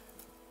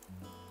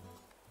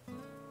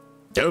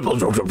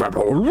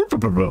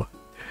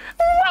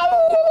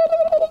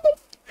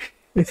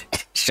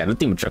 Shadow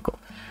Demon Chuckle.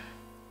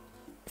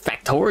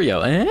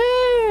 Factorio.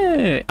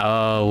 Eh.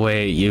 Oh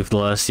wait, you've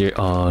lost your.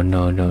 Oh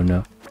no.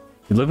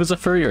 You live as a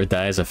furry or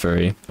die as a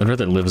furry? I'd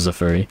rather live as a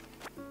furry.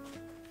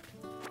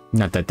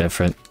 Not that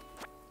different.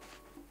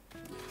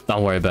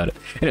 Don't worry about it.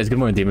 Anyways, good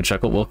morning, Demon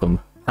Chuckle. Welcome.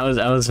 How's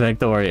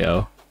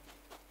Factorio?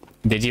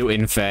 Did you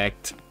in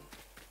fact?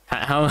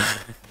 How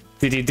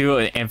did you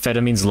do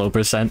amphetamines low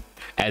percent?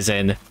 As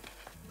in,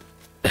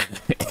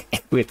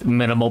 with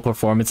minimal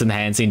performance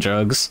enhancing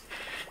drugs?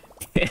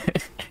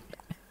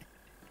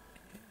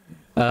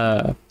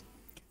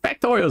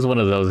 Factorio is one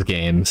of those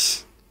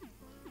games.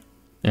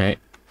 Alright.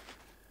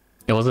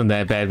 It wasn't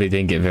that bad, but it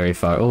didn't get very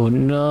far. Oh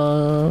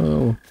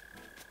no.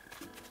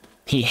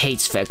 He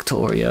hates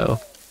Factorio.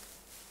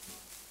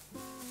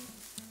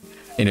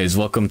 Anyways,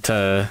 welcome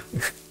to...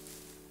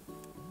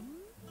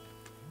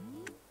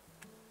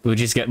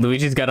 Luigi's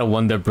got a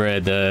Wonder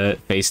Bread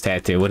face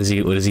tattoo. What is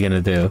he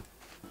gonna do?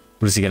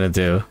 What is he gonna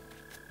do?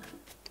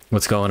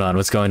 What's going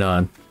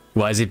on?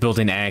 Why is he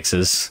building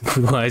axes?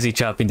 Why is he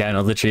chopping down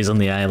all the trees on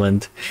the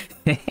island?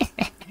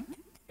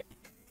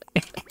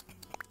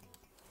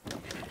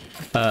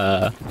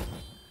 There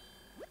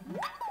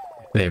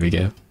we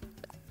go.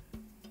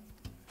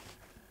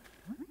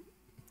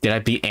 Did I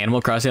beat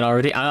Animal Crossing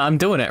already? I'm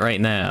doing it right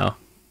now.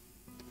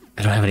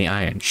 I don't have any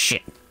iron.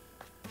 Shit.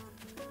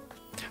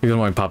 Even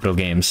more popular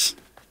games.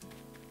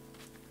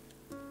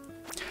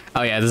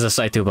 Oh yeah, there's a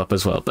SciTube up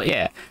as well. But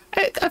yeah,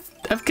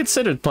 I've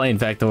considered playing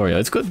Factorio.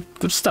 It's good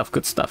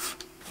stuff.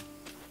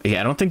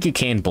 Yeah, I don't think you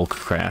can bulk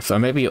craft, or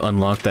maybe you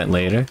unlock that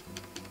later.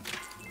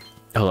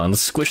 Hold on,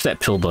 let's squish that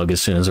pill bug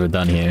as soon as we're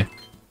done here.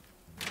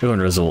 We're going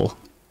to Rizul.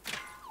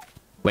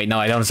 Wait, no,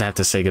 I don't have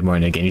to say good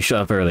morning again. You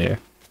showed up earlier.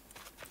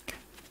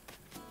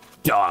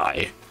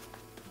 Die!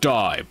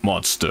 Die,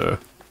 monster!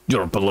 You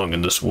don't belong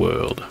in this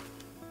world.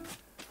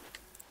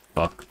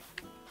 Fuck.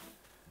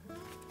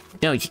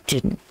 No, you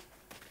didn't.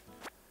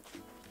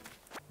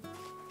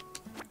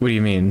 What do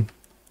you mean?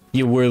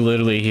 You were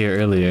literally here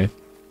earlier.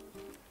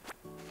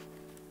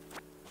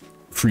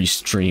 Free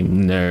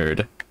stream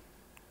nerd.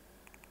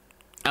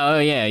 Oh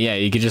yeah, yeah,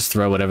 you could just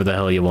throw whatever the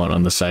hell you want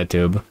on the side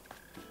tube.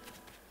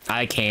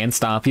 I can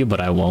stop you,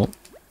 but I won't.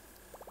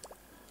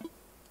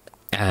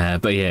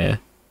 But yeah.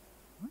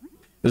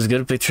 It was good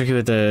to be tricky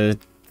with the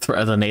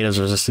natives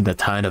resisting the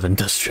tide of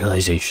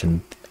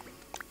industrialization.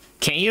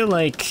 Can't you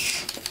like...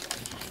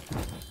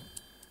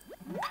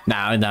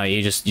 No,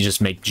 you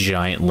just make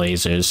giant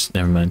lasers.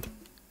 Never mind.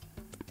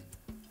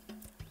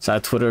 Saw a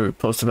Twitter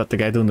post about the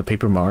guy doing the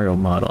Paper Mario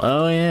model.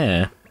 Oh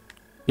yeah.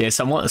 Yeah,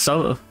 someone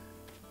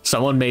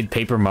made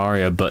Paper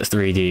Mario but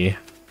 3D.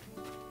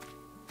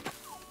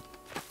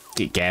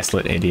 Get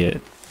gaslit,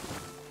 idiot.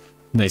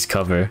 Nice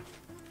cover.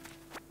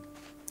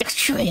 A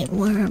giant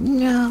worm,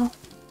 no.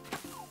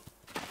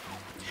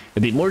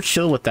 It'd be more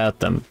chill without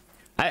them.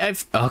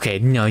 Okay,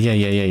 no,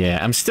 yeah.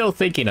 I'm still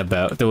thinking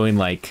about doing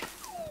like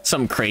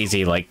some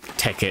crazy like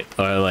Tekkit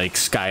or like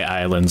Sky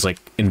Islands, like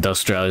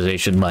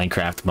industrialization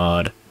Minecraft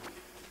mod,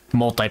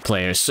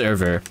 multiplayer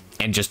server,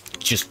 and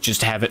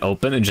just have it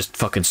open and just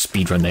fucking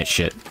speedrun that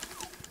shit.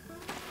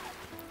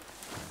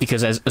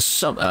 Because as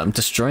I'm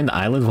destroying the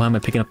island, why am I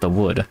picking up the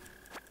wood?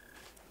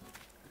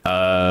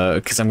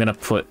 Because I'm gonna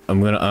put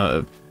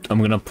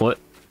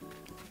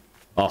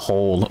a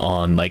hole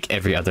on like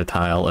every other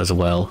tile as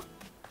well.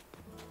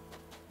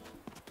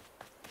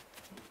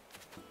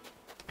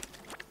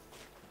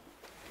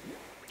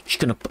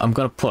 I'm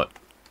gonna put.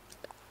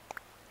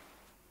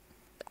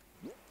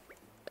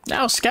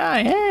 Now,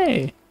 Sky,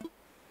 hey!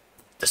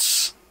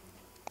 This.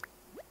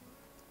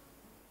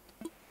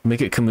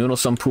 Make it communal,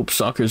 some poop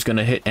soccer's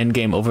gonna hit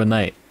endgame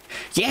overnight.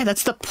 Yeah,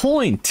 that's the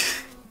point!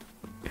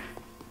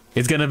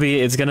 It's gonna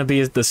be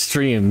the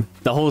stream.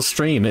 The whole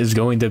stream is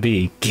going to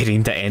be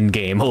getting to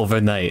endgame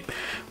overnight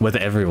with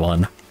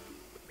everyone.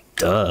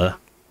 Duh.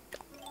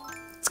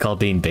 It's called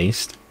being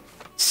based.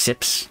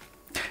 Sips.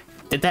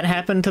 Did that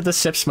happen to the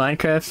Sips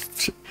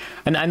Minecraft?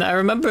 And I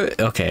remember,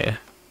 okay.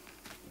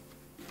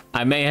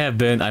 I may have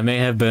been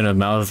a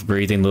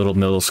mouth-breathing little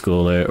middle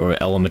schooler or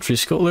elementary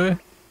schooler,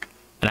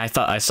 and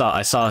I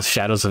saw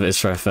Shadows of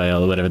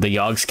Israfel or whatever, the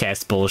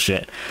Yogscast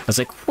bullshit. I was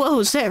like, whoa,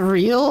 is that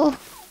real?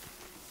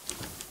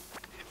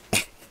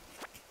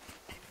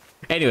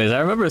 Anyways, I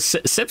remember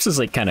Sips is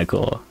like kind of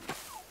cool,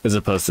 as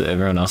opposed to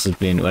everyone else's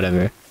being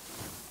whatever.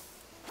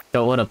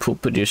 Don't want to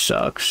poop with your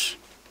socks.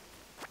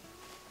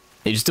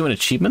 Are you just doing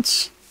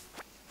achievements?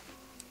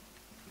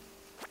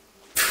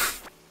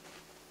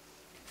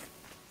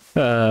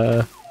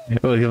 Well,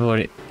 good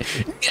morning.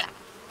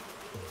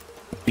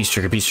 Beast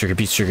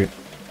trigger.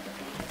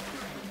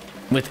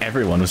 With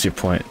everyone was your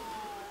point.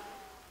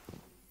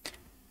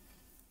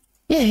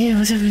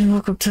 Yeah,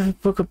 welcome to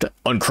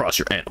Uncross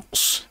Your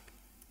Animals.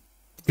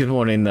 Good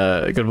morning,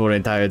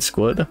 Tired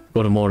Squid.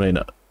 Good morning,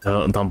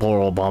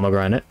 Temporal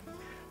Pomegranate.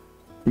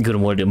 Good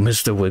morning,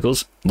 Mr.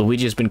 Wiggles.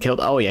 Luigi has been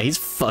killed. Oh yeah, he's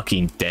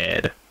fucking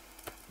dead.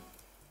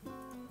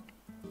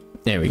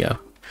 There we go.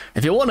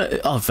 If you want to...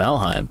 Oh,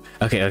 Valheim.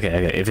 Okay.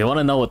 If you want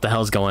to know what the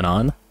hell's going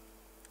on...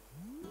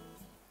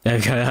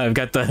 Okay, I've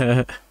got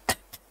the...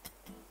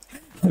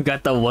 I've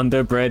got the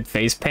Wonder Bread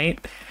face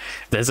paint.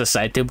 There's a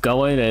side tube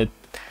going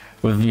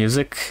with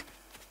music.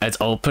 It's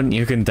open.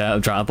 You can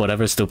drop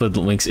whatever stupid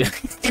links.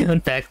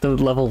 Back to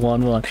level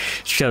 1-1.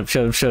 Shut.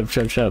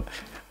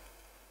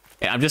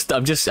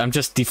 I'm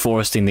just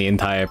deforesting the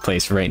entire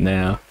place right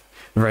now.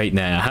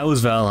 How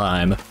is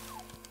Valheim?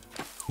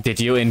 Did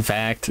you in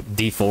fact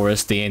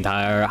deforest the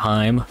entire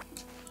Heim?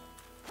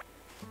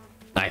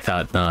 I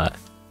thought not.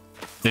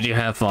 Did you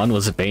have fun?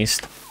 Was it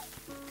based?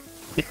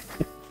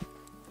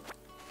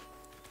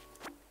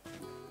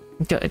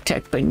 Got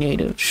attacked by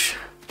natives.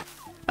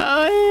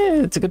 Oh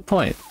yeah, it's a good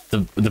point.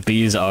 The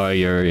bees are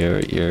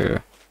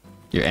your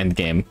end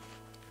game.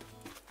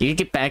 You can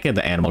get back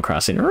into Animal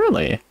Crossing,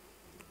 really?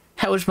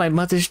 How was my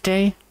Mother's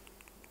Day?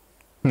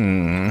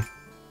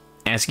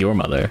 Ask your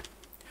mother.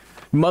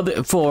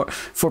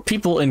 For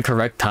people in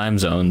correct time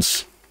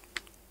zones,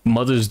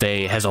 Mother's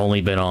Day has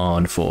only been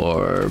on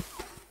for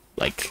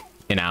like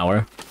an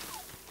hour.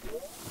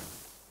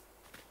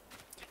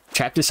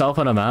 Trapped yourself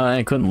on a mountain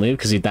and couldn't leave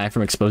because you died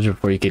from exposure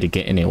before you could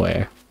get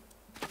anywhere.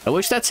 I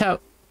wish that's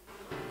how...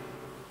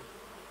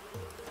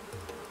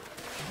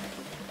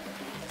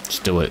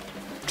 Just do it.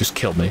 Just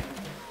kill me.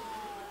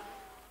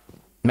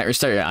 Might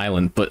restart your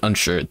island, but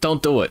unsure.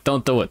 Don't do it.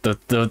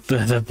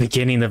 The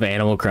beginning of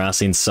Animal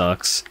Crossing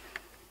sucks.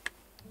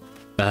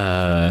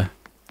 Don't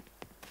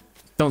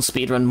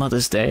speedrun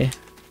Mother's Day.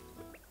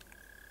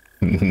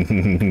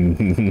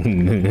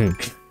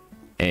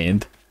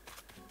 And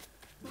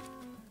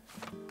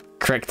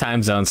Correct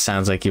time zone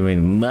sounds like you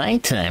mean my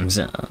time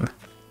zone.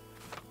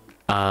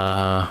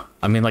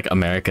 I mean like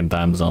American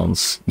time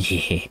zones.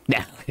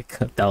 Yeah.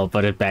 I'll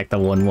put it back to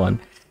 1-1.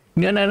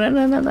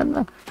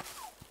 No.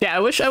 Yeah, I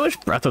wish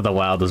Breath of the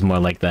Wild was more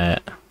like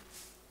that.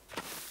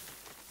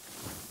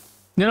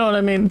 You know what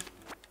I mean?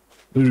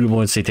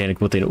 One satanic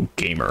potato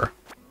gamer.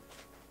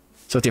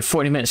 So with your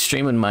 40-minute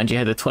stream in mind, you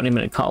had a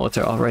 20-minute call with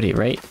her already,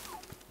 right?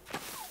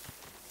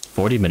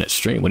 40-minute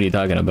stream? What are you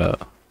talking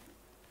about?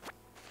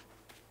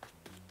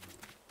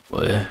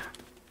 What?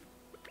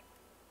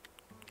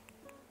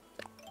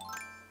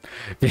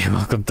 Yeah,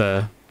 welcome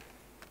to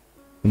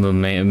the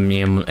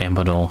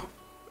Amadol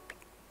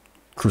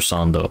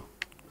Cruzando.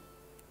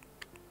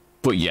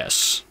 But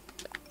yes,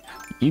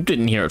 you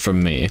didn't hear it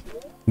from me,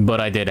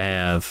 but I did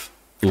have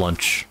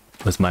lunch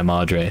with my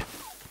madre.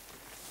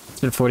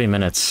 It's been 40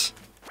 minutes.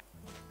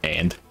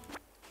 And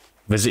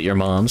visit your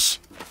moms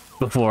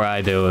before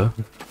I do.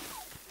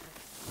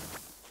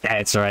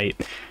 That's right.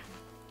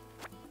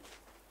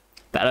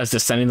 That I was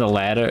descending the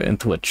ladder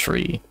into a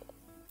tree.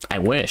 I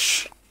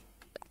wish.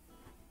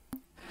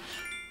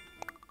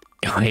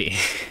 Wait.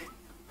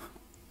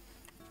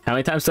 How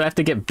many times do I have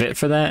to get bit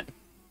for that?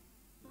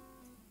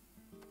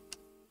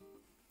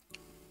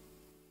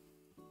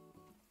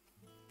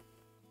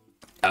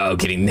 Oh,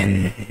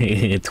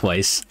 getting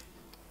twice.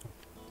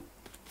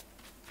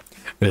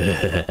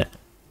 There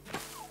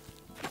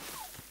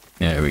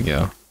we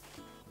go.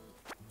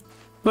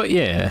 But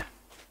yeah.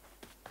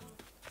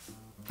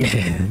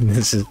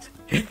 This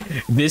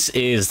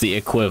is the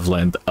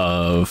equivalent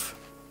of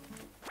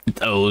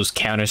those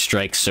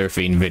Counter-Strike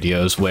surfing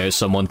videos where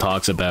someone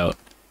talks about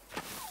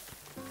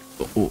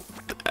the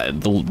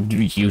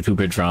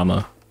YouTuber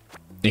drama.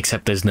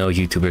 Except there's no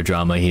YouTuber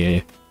drama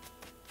here.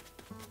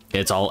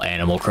 It's all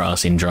Animal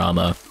Crossing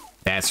drama.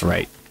 That's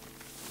right.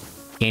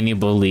 Can you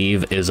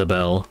believe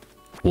Isabelle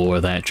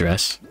wore that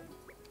dress?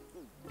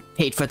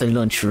 Paid for the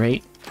lunch,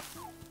 right?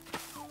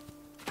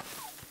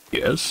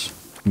 Yes,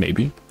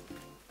 maybe.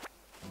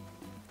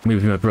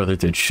 Maybe my brother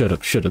did. Shut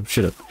up.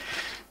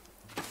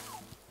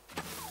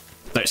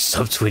 They're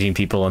subtweeting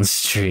people on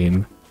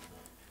stream.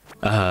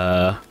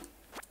 I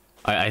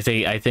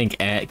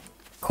think at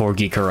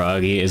Corgi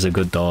Karagi is a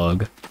good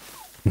dog.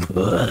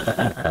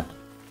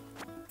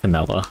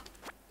 Vanilla.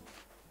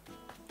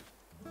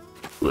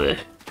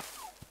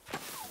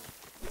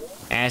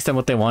 Ask them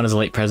what they want as a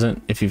late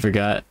present if you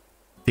forgot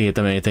to get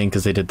them anything,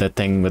 because they did that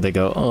thing where they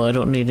go, oh, I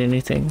don't need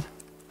anything.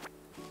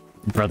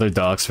 Brother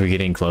dogs for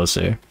getting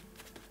closer.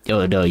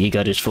 Oh no, you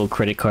got his full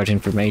credit card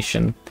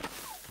information.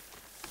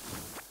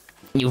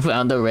 You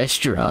found the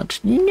restaurant.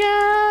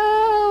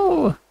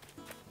 No!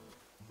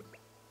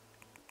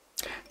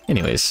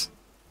 Anyways.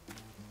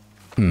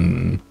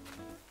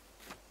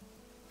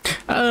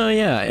 Oh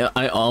yeah,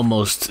 I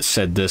almost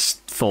said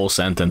this full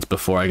sentence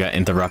before I got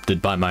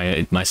interrupted by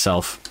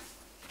myself.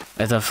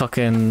 At a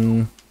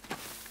fucking...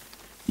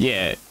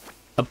 Yeah.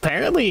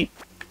 Apparently,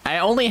 I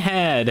never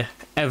had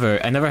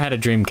a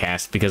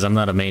Dreamcast because I'm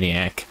not a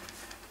maniac.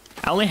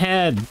 I only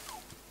had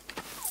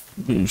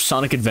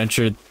Sonic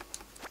Adventure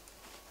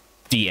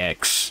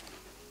DX.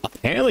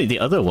 Apparently the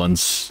other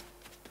ones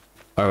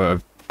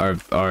are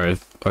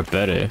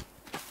better.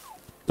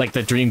 Like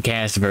the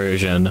Dreamcast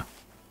version.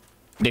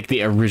 Like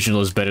the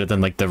original is better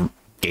than like the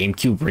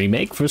GameCube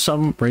remake for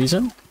some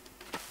reason.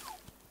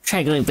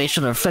 Triangling based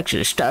on the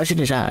reflection of stars in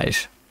his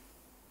eyes.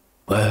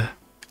 What?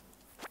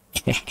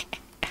 You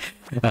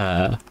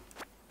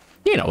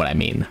know what I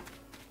mean.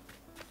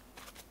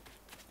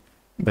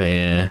 But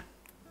yeah.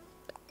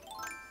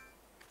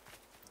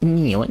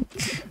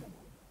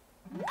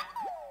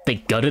 They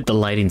gutted the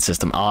lighting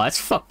system. Oh, that's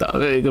fucked up.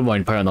 Good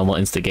morning, Paranormal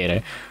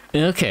Instigator.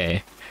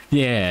 Okay.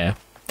 Yeah.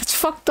 That's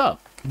fucked up.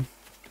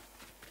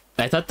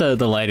 I thought the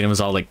lighting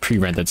was all like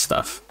pre-rendered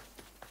stuff.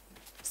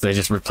 So they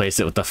just replaced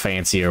it with the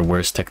fancier,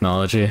 worse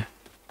technology.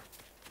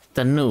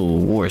 The new,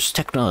 worse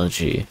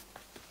technology.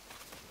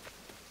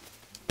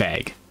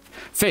 Bag.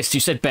 Fist,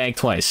 you said bag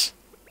twice.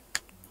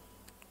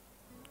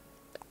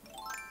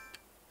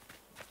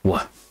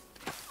 What?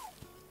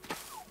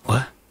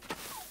 What?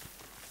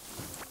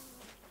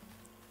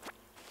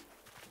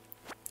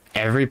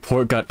 Every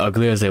port got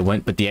uglier as they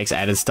went, but DX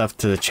added stuff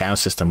to the channel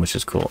system, which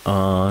is cool.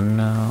 Oh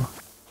no.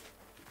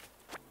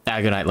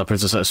 Good night, La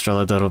Princesa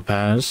Estrella Dodo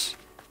Paz.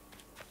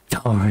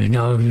 Oh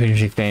no,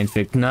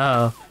 fanfic,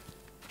 no.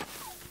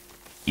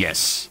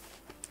 Yes.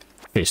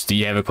 Fist, do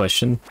you have a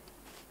question?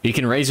 You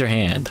can raise your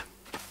hand.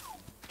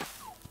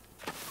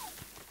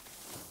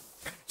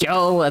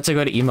 Yo, that's a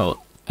good emote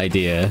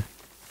idea.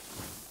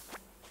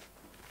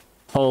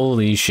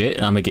 Holy shit,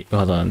 I'm gonna get...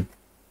 Hold on.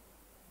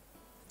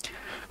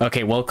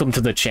 Okay, welcome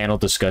to the channel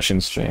discussion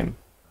stream.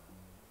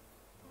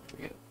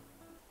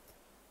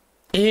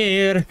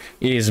 Here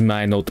is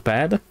my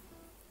notepad.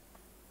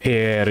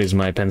 Here is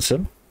my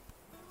pencil.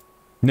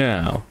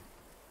 Now,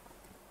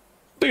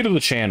 state of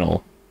the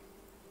channel.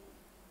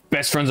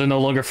 Best friends are no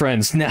longer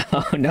friends. No.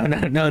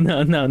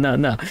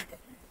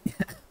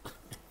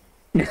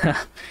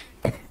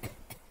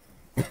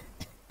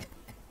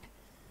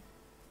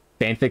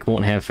 Fanfic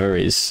won't have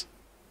furries.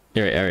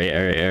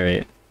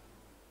 Alright.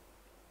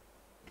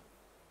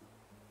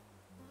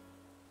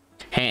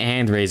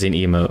 Hand raising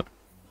emote.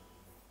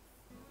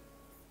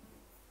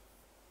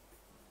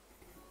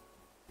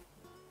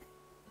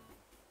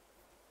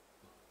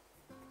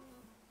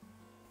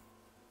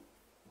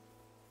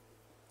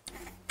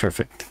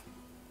 Perfect.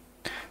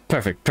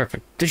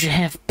 Does you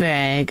have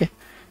bag?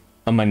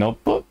 On my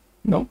notebook?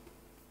 Nope.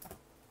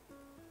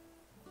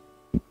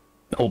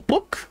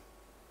 Notebook?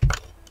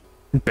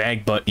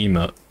 Bag butt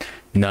emote.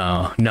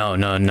 No.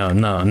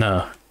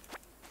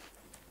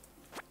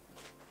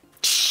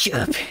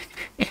 Shove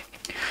it.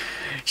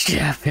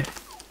 Shove it.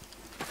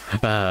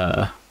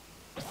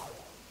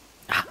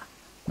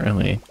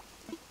 Really?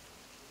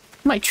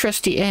 My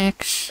trusty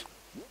axe.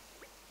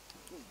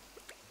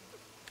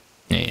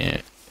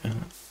 Yeah.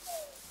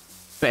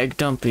 Bag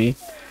dumpy.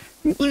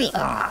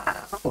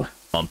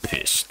 I'm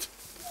pissed.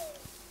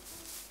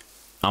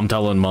 I'm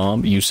telling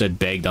mom, you said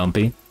bag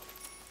dumpy.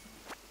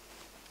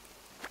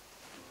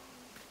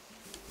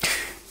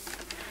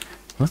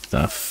 What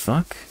the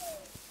fuck?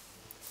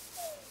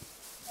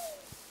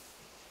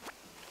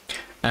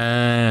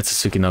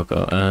 It's a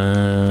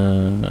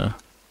Tsukinoko.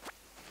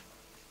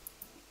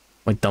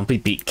 Wait, Dumpy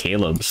beat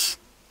Caleb's.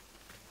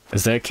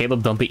 Is there a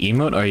Caleb Dumpy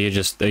emote, or are you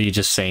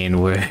just saying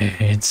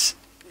words?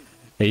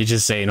 Are you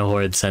just saying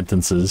horrid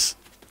sentences?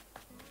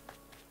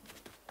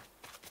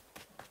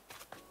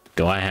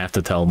 Do I have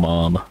to tell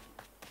mom?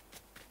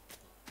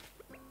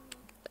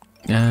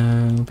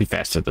 It'll be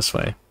faster this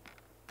way.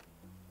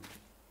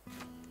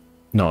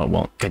 No, it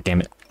won't. God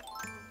damn it.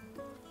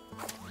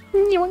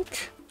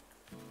 Yoink.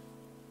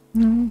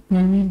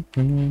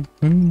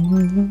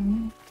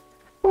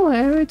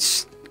 Where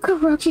it's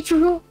Karaki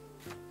drool.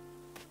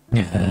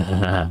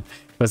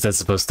 What's that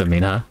supposed to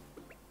mean, huh?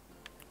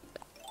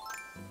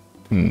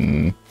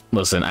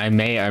 Listen, I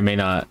may or may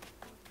not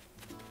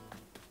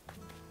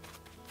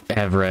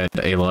have read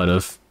a lot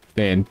of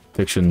fan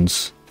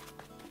fictions.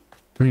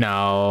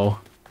 No,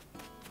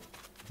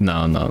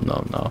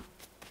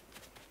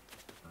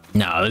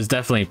 there's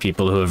definitely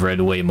people who have read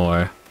way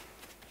more.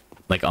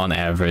 Like, on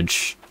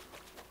average.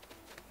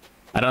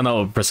 I don't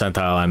know what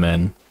percentile I'm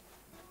in.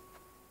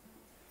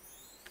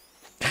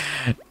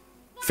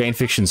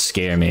 Fanfictions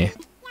scare me.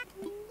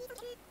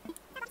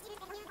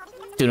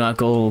 Do not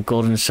go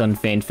Golden Sun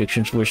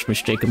fanfictions, worst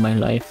mistake of my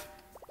life.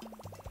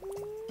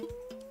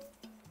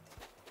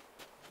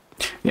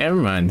 Never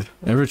mind.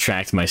 I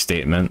retract my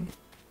statement.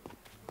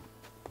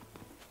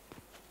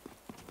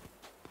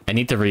 I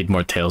need to read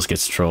more Tales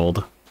Gets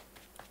Trolled.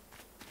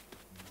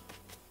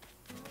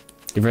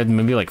 You've read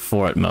maybe like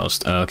 4 at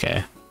most. Oh,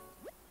 okay.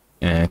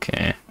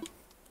 Okay.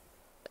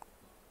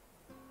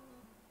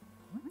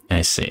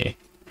 I see.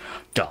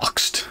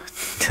 Doxed.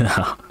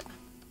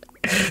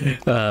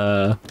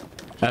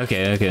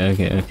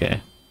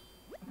 Okay.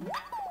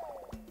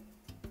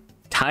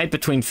 Tied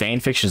between fan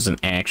fictions and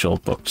actual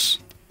books.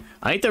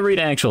 I need to read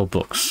actual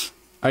books.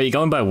 Are you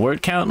going by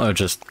word count or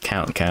just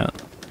count?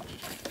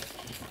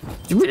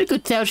 It's a really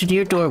good Thousand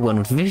Year Door one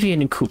with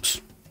Vivian and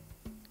Coops.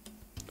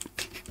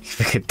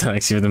 It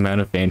talks you with the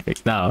amount of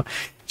fanfics. No,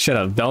 shut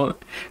up. Don't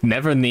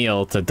never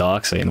kneel to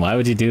doxing. Why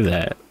would you do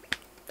that?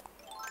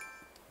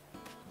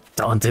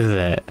 Don't do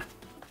that.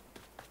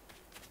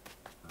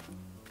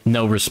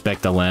 No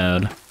respect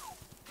allowed.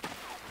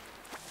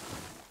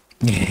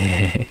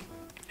 Yeah,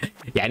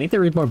 I need to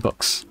read more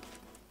books.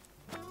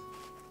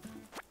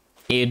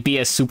 It'd be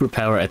a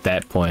superpower at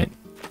that point.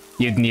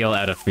 You'd kneel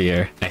out of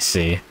fear. I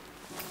see.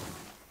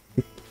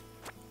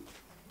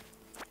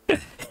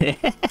 Is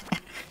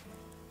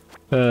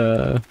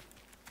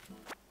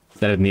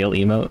that a kneel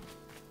emote?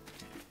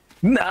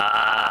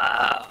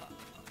 No!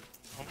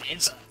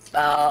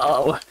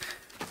 No!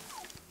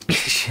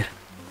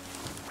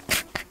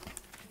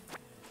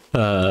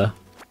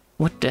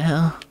 What the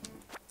hell?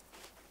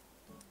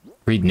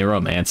 Read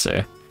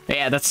Neuromancer.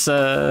 Yeah, that's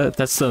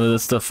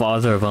the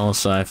father of all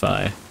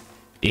sci-fi.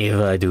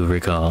 If I do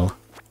recall.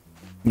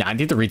 Nah, I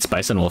need to read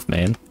Spice and Wolf,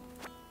 man.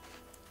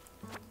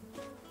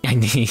 I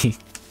need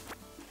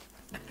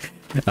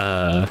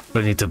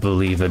to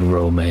believe in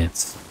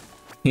romance.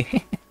 There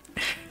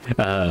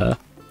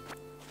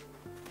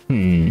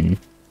we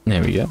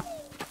go.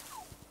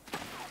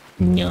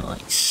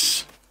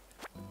 Nice.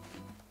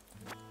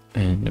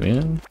 And there we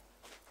go.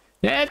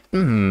 Yeah,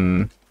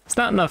 it's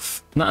not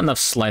enough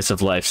slice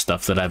of life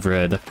stuff that I've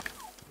read.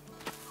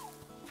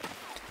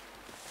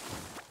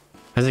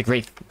 Has a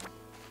great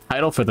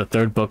title for the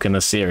 3rd book in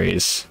the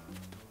series.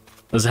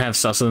 Does it have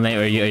sus in the name?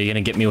 Or are you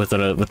gonna get me with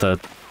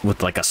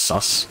like a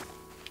sus?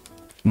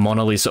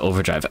 Mona Lisa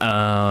Overdrive.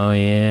 Oh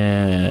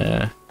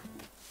yeah,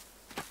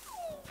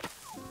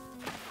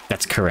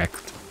 that's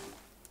correct.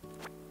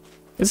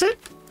 Is it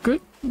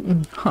good?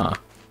 Huh.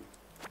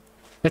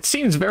 It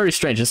seems very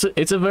strange.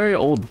 It's a very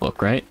old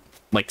book, right?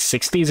 Like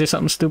 60s or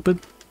something stupid?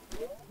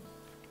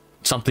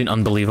 Something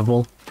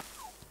unbelievable?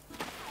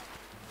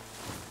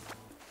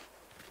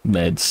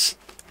 Meds.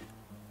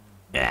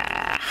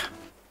 Yeah.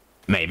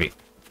 Maybe.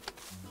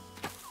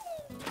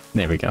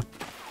 There we go.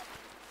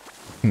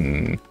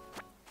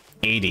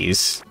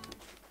 80s.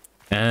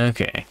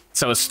 Okay,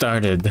 so it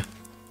started.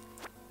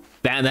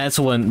 That's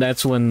when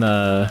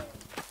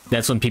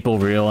people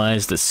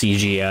realized that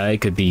CGI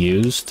could be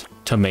used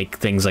to make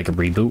things like a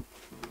Reboot.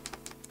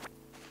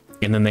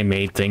 And then they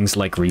made things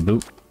like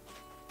Reboot.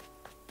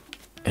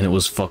 And it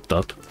was fucked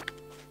up.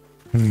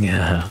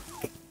 Yeah.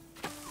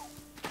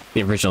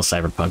 The original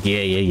Cyberpunk.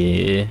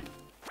 Yeah.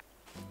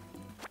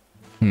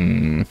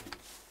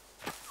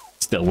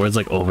 Still, words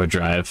like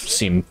overdrive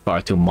seem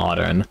far too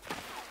modern.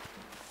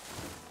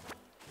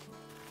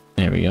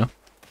 There we go.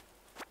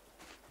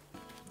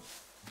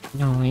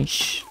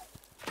 Nice.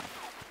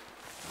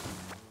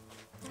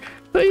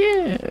 But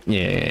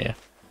yeah.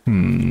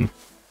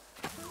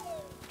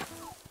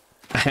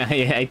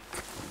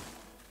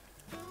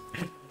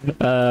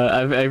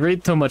 I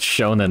read too much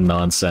shonen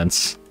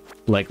nonsense,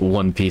 like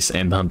One Piece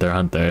and Hunter x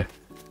Hunter,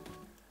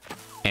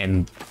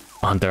 and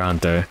Hunter x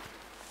Hunter,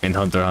 and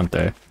Hunter x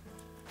Hunter.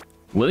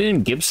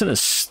 William Gibson is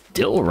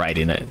still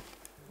writing it.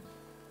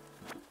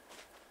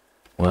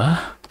 What?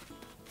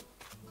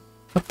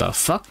 What the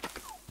fuck?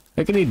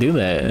 How can he do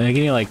that? How can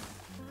he like...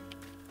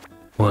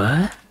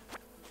 What?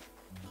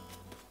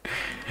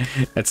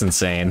 That's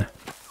insane.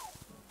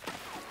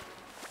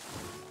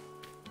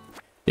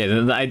 Yeah,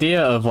 the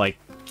idea of like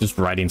just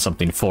writing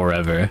something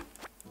forever.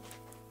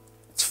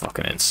 It's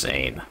fucking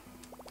insane.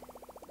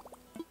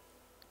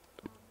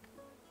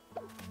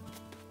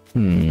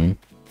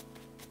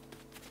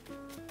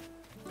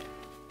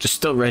 Just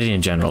still ready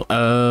in general.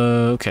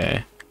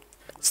 Okay.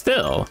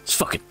 Still, it's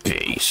fucking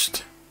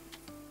beast.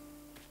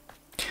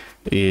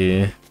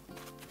 Yeah.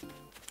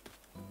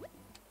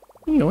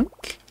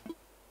 Yoink.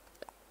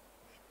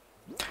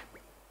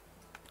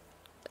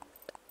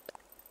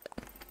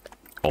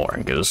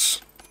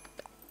 Oranges.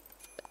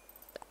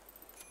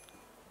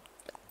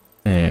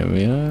 There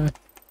we are.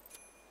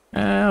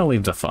 I'll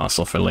leave the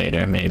fossil for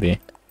later, maybe.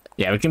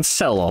 Yeah, we can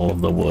sell all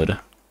of the wood.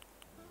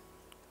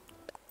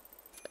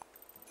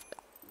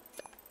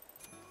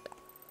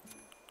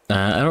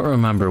 I don't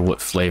remember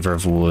what flavor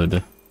of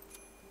wood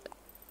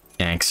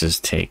axes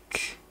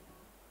take.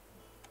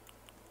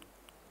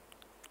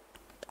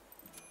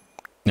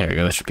 There we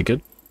go, that should be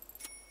good.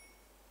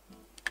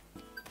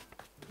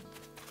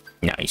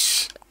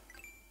 Nice.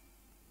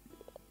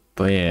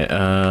 But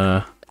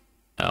yeah,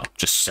 oh,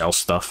 just sell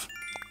stuff.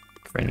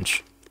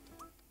 Cringe.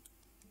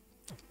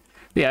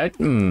 Yeah,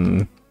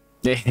 the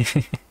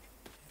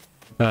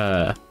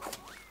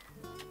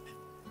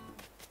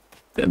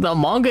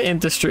manga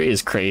industry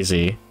is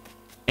crazy.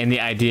 And the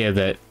idea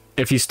that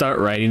if you start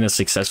writing a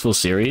successful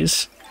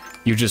series,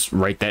 you just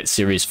write that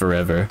series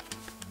forever.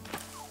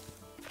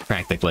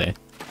 Practically.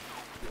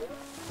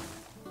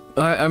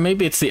 Or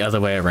maybe it's the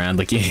other way around,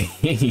 like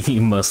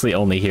you mostly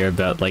only hear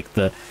about like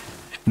the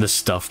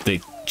stuff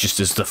that just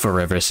is the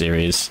forever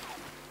series.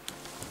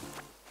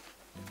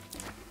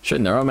 Sure,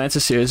 Neuromancer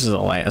series is the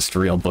last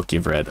real book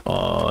you've read.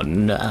 Oh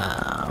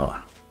no.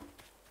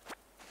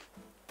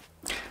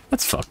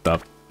 That's fucked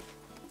up.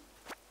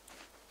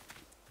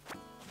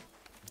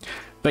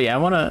 But yeah, I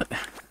wanna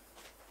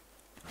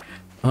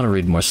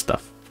read more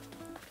stuff.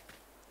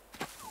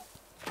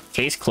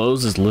 Case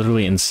closed is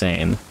literally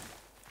insane.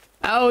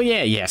 Oh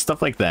yeah,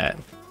 stuff like that.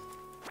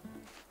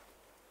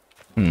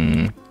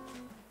 He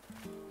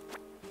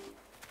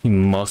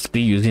must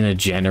be using a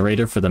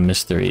generator for the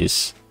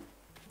mysteries.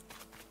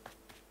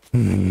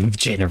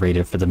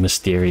 Generator for the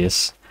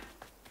mysterious.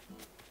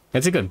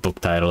 That's a good book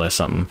title or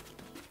something.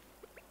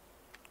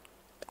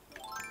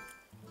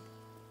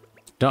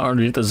 Don't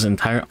read this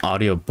entire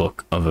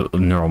audiobook of a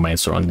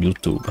Neuromancer on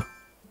YouTube.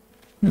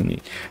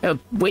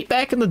 Way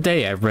back in the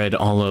day, I read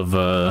all of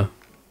the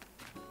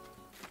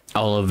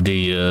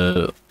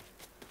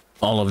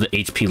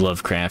H.P.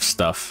 Lovecraft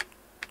stuff,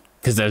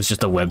 because that was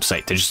just a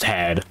website that just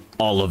had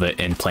all of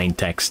it in plain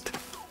text.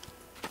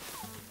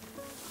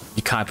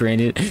 You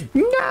copyrighted it?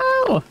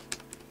 No!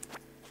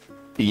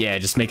 Yeah,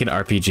 just make an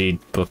RPG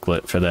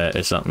booklet for that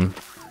or something.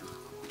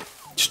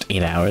 Just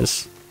 8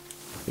 hours.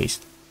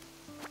 Waste.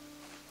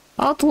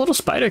 Oh, the little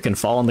spider can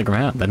fall on the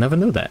ground. I never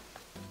knew that.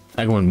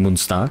 I go in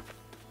Moonstar.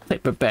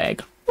 Paper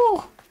bag.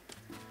 Oh.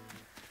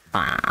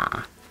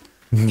 Ah.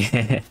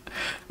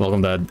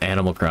 Welcome to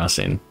Animal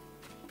Crossing.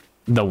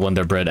 The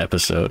Wonder Bread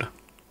episode.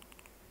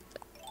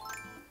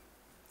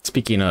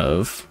 Speaking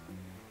of...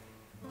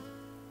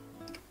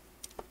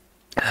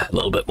 a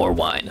little bit more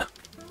wine.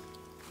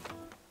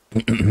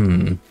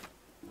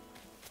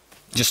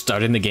 Just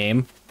starting the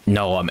game?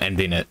 No, I'm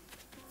ending it.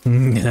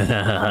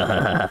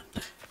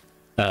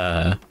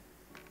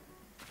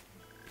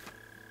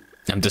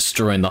 I'm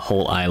destroying the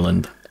whole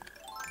island.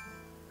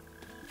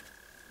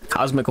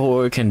 Cosmic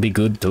Horror can be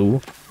good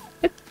too.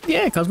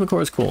 Yeah, Cosmic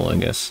Horror is cool, I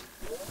guess.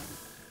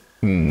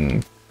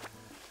 I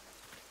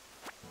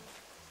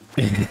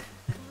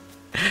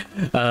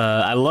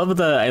love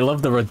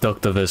the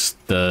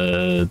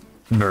reductivist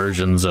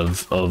versions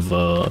of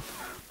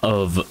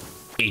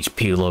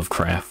H.P.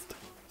 Lovecraft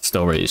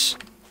stories.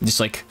 Just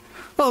like,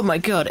 oh my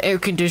god, air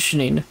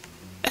conditioning.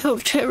 How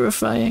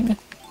terrifying.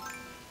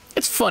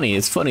 It's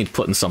funny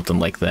putting something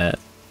like that.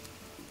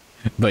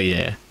 But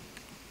yeah.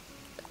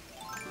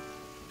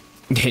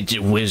 It's a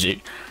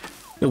wizard.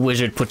 The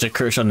wizard puts a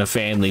curse on the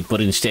family, but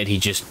instead he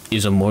just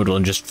is immortal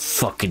and just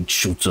fucking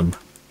shoots them.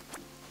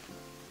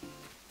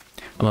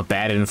 I'm a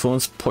bad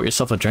influence. Pour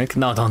yourself a drink?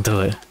 No, don't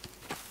do it.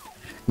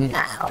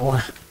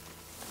 No.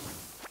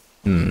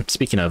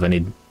 Speaking of, I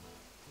need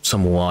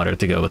some water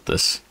to go with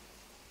this.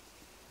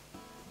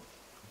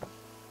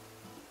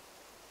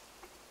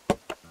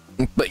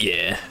 But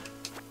yeah.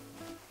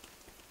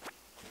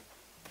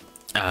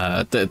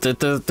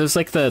 There's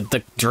like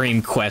the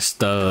dream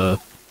quest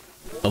of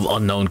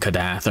Unknown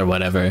Kadath or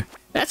whatever.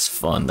 That's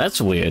fun.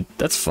 That's weird.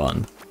 That's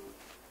fun.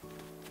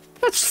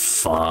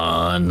 That's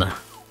fun.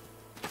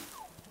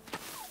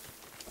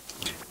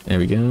 There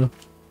we go.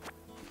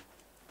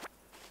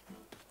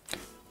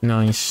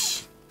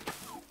 Nice.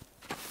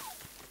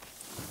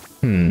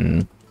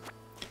 Yeah,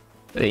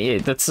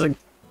 that's like...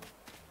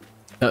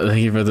 thank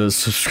you for the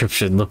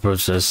subscription, the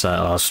process,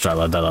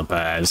 Australia de la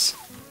Paz.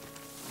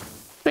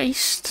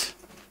 Based.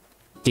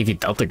 Give you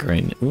Delta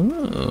Green.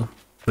 Ooh.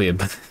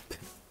 Wait,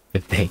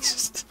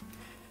 based.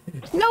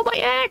 No,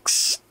 my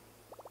ex!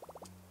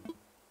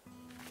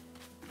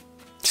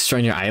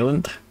 Destroying your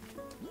island?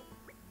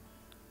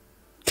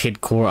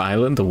 Kid Core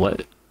Island?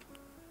 What?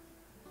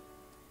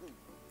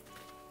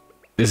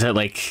 Is that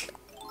like...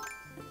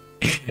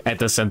 at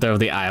the center of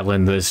the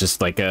island, there's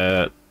just like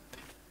a...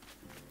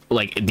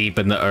 like deep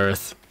in the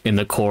earth, in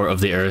the core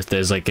of the earth,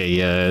 there's like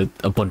a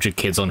bunch of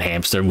kids on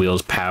hamster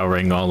wheels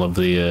powering all of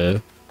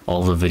the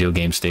video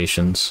game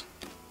stations.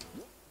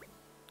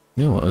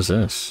 Yeah, what was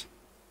this?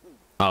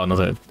 Oh,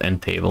 another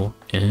end table.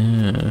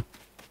 Yeah.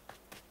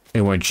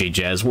 Hey, we're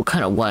J-Jazz. What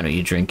kind of wine are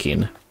you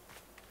drinking?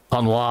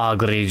 Pinot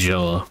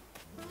Grigio.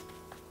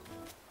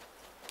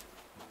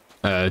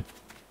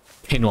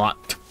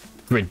 Pinot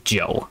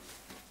Grigio.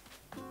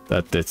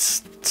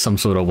 That's some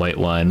sort of white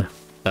wine.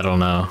 I don't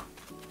know.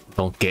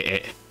 Don't get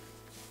it.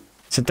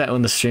 Isn't that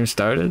when the stream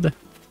started?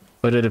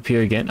 Would it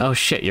appear again? Oh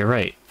shit, you're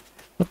right.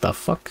 What the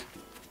fuck?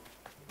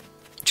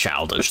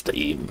 Childish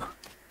theme.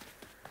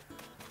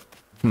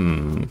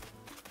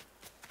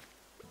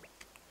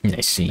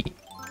 I see.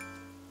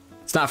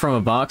 It's not from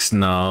a box?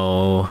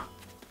 No.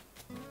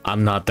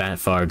 I'm not that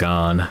far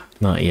gone.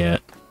 Not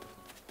yet.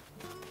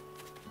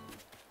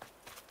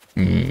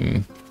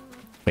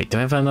 Wait, do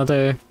I have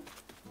another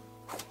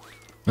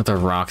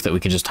rock that we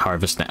can just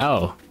harvest now?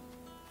 Oh.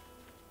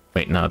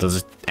 Wait, no,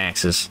 those are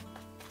axes.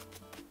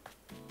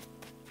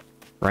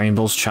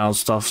 Rainbows, child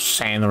stuff,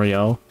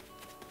 Sanrio.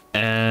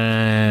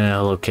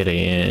 Hello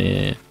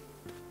Kitty.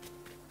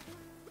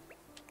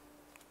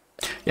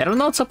 Yeah, I don't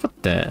know what's up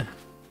with that.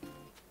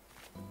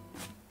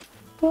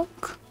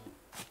 Bonk.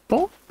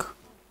 Bonk.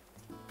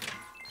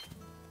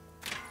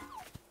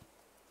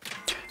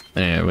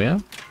 There we are.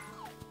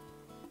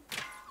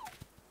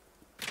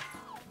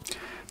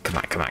 Come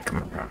on, come on, come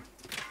on.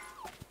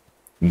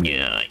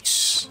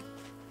 Nice.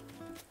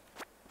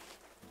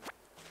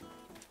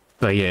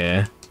 But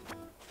yeah.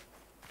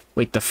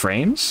 Wait, the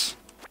frames?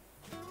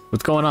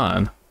 What's going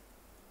on?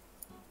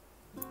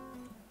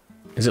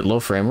 Is it low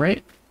frame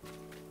rate?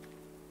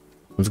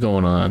 What's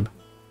going on?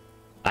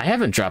 I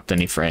haven't dropped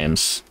any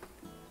frames.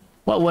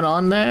 What went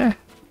on there?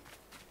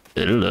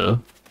 I don't know.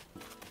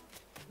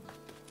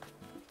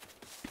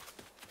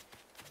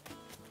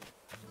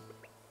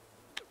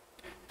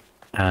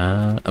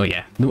 Oh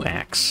yeah, new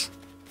axe.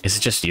 Is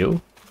it just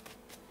you?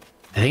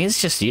 I think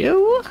it's just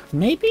you?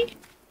 Maybe?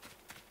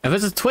 If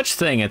it's a Twitch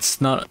thing, it's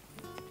not...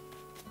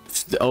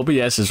 The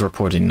OBS is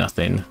reporting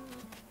nothing.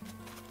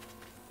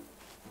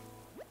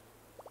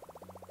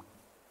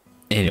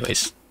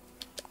 Anyways.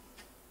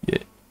 Yeah.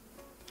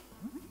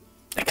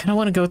 I kinda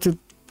wanna go through...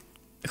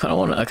 I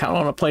kinda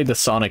wanna play the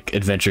Sonic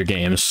adventure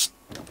games.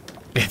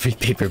 Every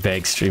paper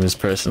bag stream is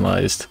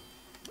personalized.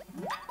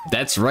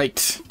 That's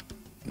right.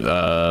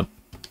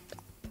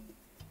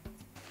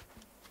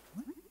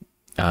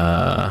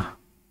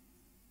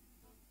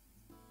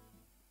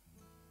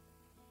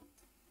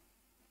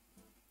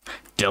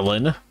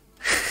 Dylan.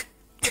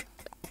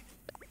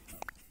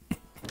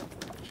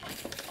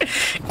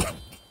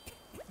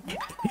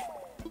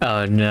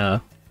 Oh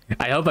no.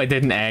 I hope I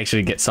didn't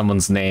actually get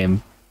someone's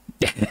name.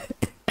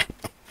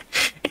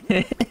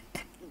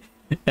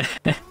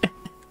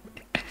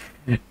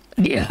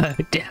 Yeah.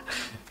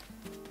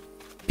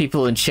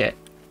 People in chat.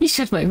 You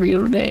said my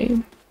real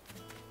name.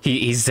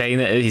 He's saying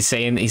that he's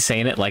saying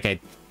it like I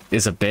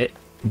is a bit,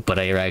 but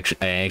I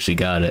actually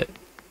got it.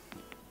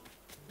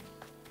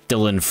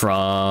 Dylan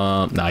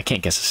from... No, I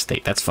can't guess a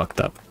state. That's fucked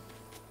up.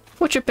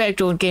 What's your bag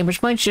doing,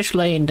 gamers? Mine's just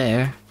laying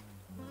there.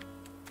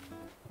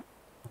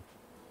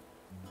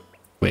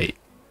 Wait.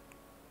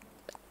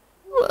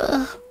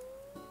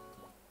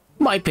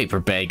 My paper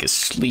bag is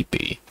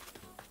sleepy.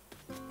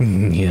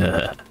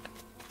 Yeah.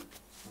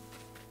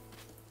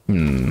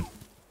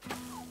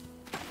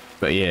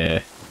 But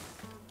yeah.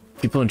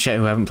 People in chat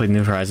who haven't played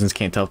New Horizons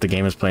can't tell if the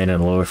game is playing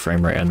at a lower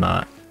frame rate or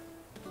not.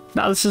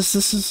 No, this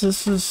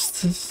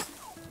is...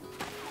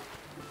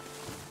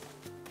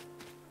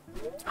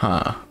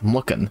 Huh, I'm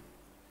looking,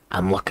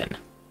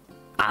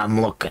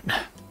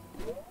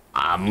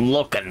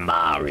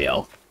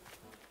 Mario.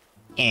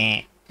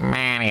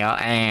 Mario,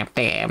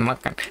 damn,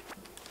 look at...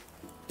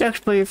 Duck's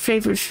by your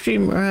favorite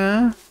streamer,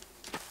 huh?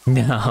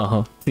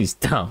 No, please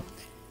don't.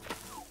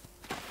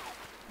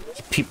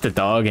 He peeped the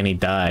dog and he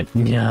died.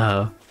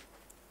 No.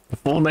 The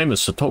full name is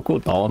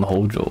Satoko Dan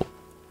Hojo.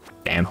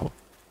 Dan.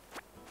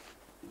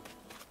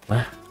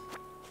 What?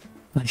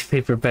 My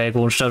paper bag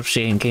won't stop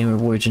saying gamer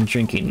words and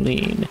drinking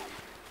lean.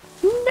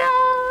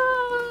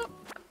 No!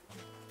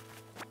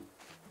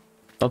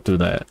 Don't do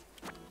that.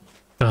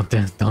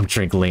 Don't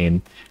drink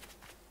lean.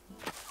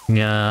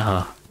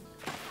 No.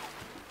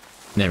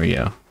 There we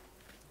go.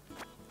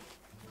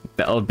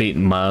 That'll beat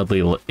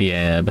mildly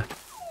yab.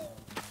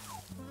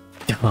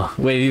 Oh,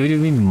 wait, what do you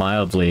mean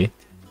mildly?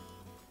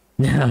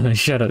 No,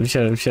 shut up,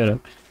 shut up, shut up.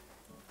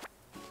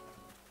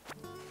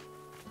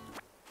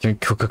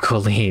 Drink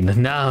Coca-Cola.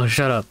 No,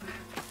 shut up.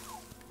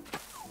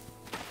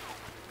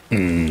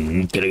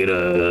 Gonna get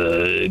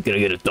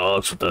a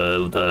dogs with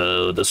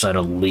the side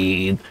of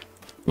lead.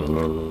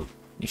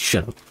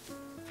 Shut up.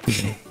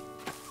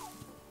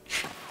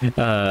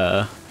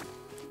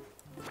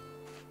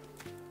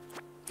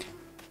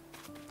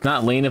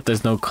 Not lean if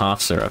there's no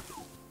cough syrup.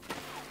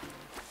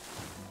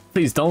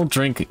 Please don't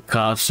drink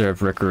cough syrup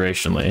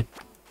recreationally.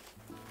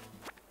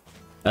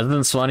 Other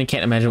than Swanee,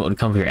 can't imagine what would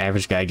come for your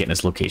average guy getting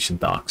his location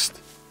doxed.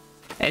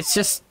 It's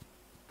just...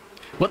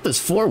 What, there's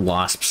 4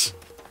 wasps?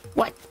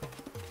 What?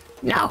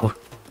 No.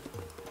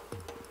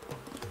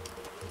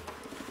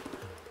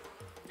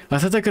 I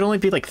thought there could only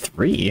be like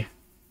 3.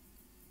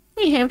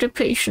 You have the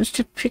patience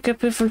to pick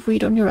up every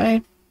weed on your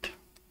eye.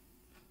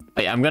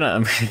 Hey, I'm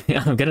gonna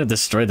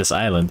destroy this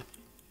island.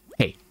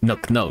 Hey,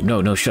 Nook,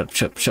 no,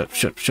 shut up.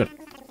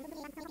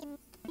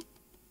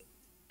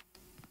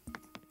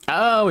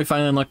 Oh, we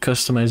finally unlocked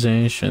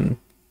customization.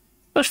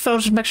 Those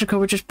fellas in Mexico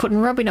were just putting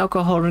rubbing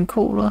alcohol in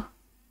cola.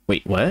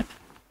 Wait, what?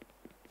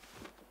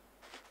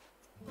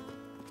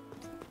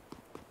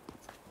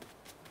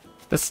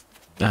 That's...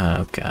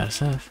 Oh, God, is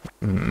that...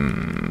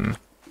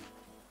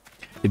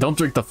 You don't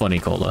drink the funny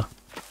cola.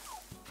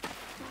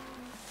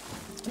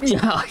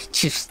 Yeah,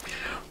 just...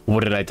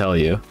 What did I tell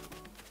you?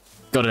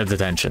 Go to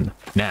detention.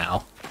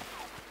 Now.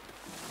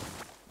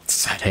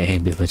 Side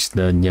ambulance.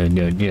 No.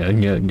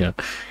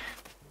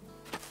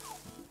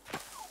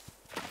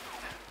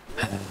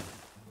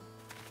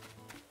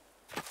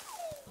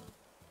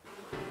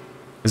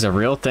 Is a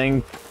real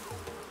thing?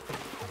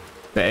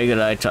 The egg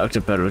that I talked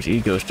about with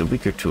Egos a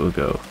week or 2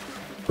 ago.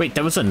 Wait,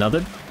 that was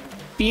another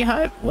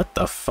beehive? What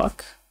the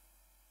fuck?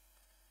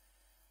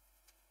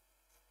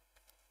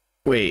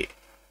 Wait.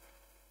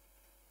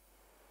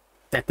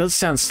 That does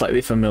sound slightly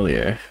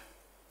familiar.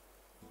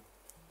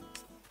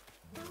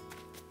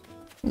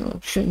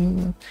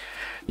 Okay.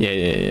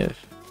 Yeah.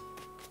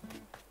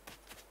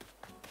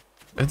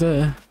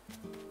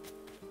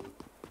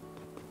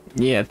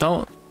 Yeah,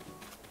 don't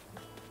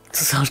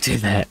do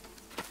that.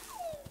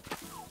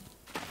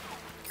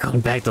 Going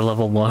back to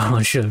level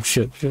 1. Shut.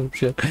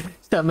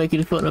 Stop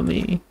making fun of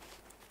me.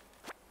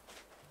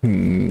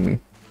 In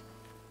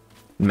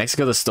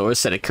Mexico, the stores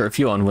set a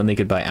curfew on when they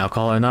could buy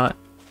alcohol or not.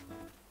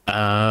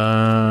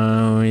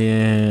 Oh,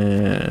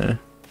 yeah.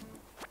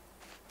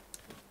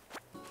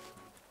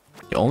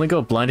 You only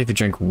go blind if you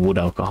drink wood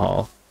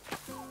alcohol.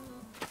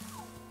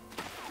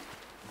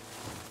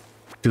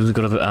 Dudes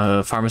go to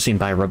the pharmacy and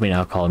buy rubbing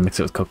alcohol and mix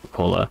it with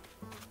Coca-Cola.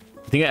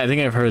 I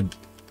think I've heard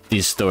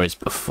these stories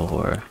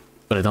before,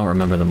 but I don't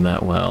remember them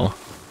that well.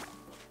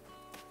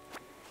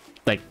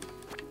 Like,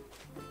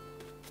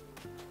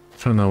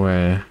 I don't know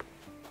where.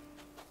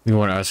 You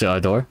want to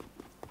RCI door?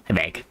 Hey,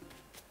 bag.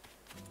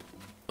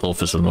 Little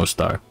Fist of the North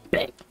Star.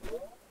 Bag.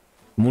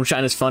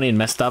 Moonshine is funny and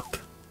messed up.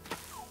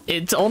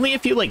 It's only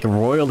if you like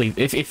royally,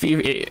 if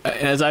you,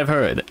 as I've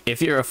heard,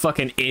 if you're a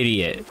fucking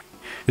idiot,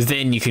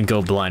 then you can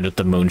go blind with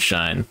the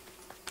moonshine.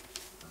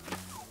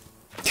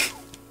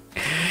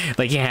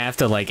 Like you have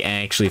to like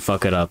actually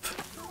fuck it up,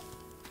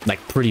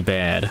 like pretty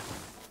bad.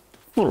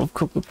 Full of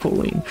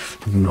Coca-Cola.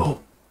 No.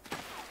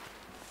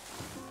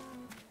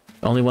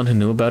 The only one who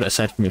knew about it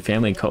aside from your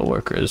family and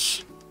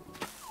co-workers.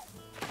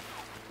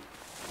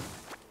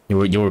 You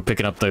were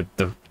picking up the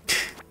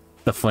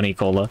the funny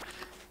cola.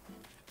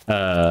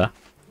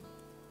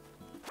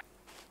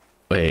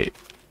 Wait.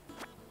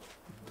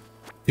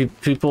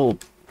 People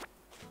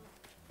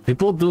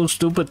do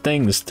stupid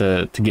things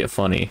to get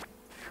funny.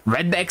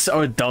 Rednecks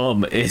are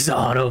dumb is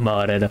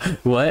automated.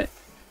 What?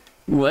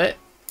 What?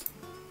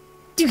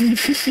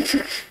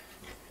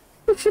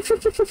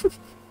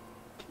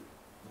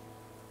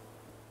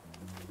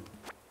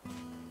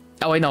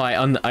 Oh wait, no, I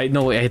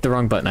hit the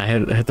wrong button. I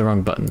hit the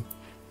wrong button.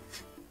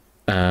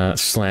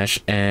 Slash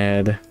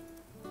add.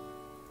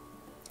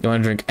 You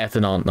want to drink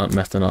ethanol, not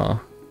methanol.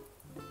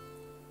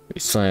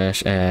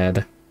 Slash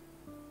add.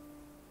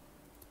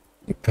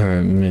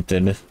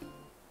 Permitted.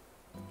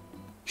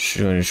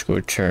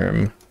 Underscore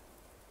term.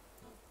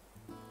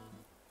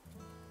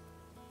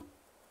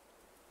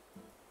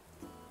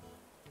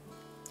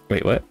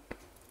 Wait, what?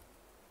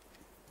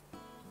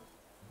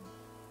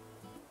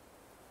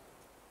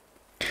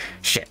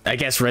 Shit, I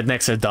guess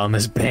rednecks are dumb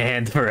is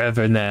banned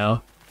forever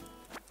now.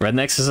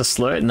 Rednecks is a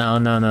slur? No,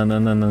 no, no, no,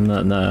 no, no,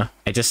 no, no.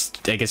 I guess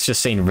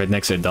just saying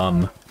rednecks are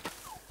dumb.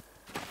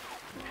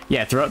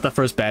 Yeah, throughout the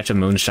first batch of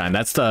moonshine,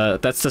 that's the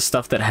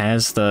stuff that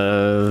has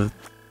the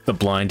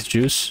blind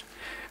juice.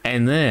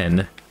 And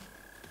then,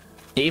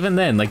 even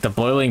then, like the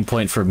boiling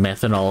point for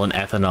methanol and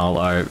ethanol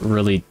are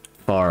really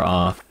far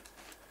off.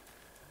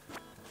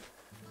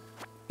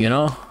 You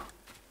know?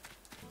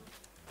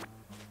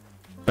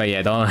 But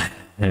yeah, don't...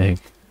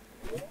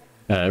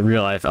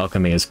 real life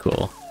alchemy is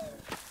cool.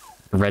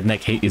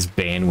 Redneck hate is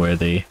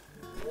ban-worthy.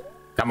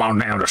 Come on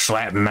down to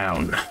Slap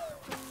Mountain.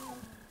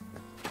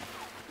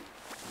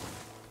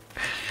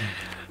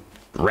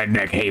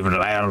 Redneck Haven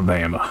of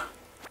Alabama.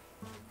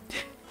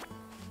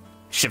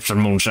 Sip some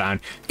moonshine,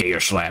 get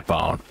your slap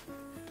on.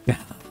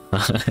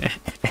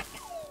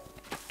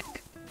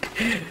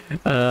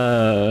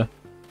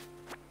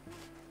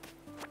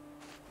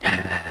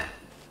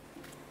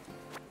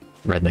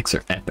 Rednecks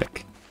are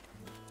epic.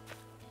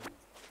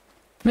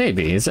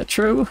 Maybe, is that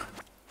true?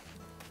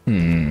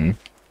 Hmm.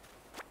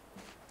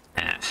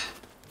 Ah.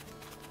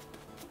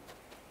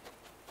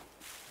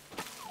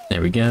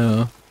 There we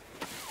go.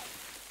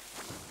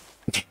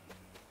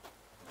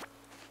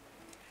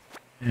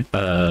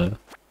 I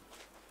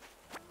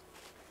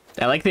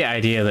like the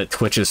idea that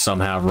Twitch is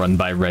somehow run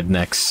by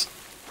rednecks.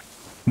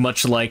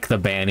 Much like the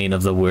banning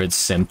of the word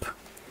simp.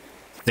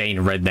 Saying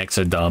rednecks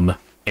are dumb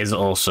is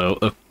also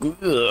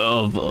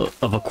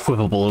of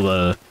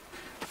equivocal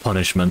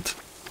punishment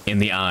in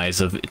the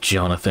eyes of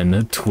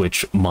Jonathan,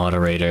 Twitch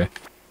moderator.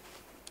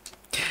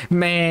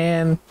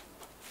 Man.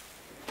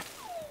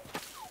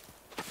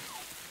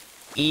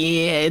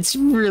 Yeah, it's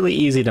really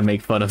easy to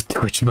make fun of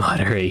Twitch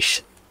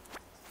moderation.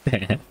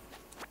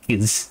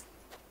 Because,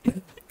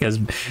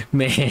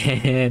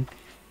 man.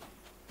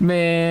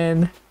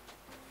 Meh.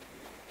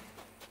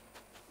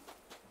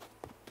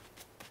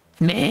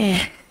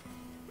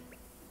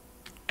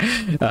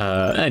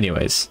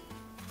 Anyways.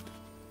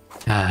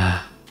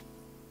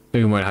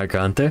 Maybe more Hunter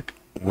Hunter?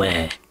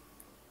 Meh.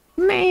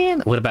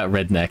 Man. What about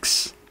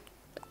rednecks?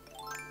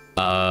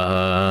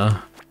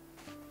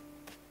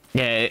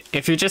 Yeah,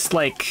 if you're just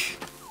like...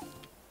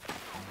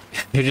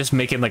 You're just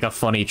making like a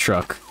funny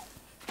truck.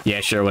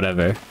 Yeah, sure,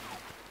 whatever.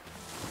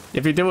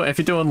 If you're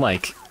doing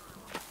like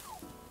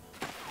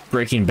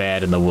Breaking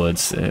Bad in the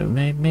woods,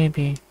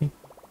 maybe.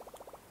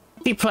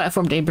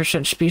 Deplatformed 8%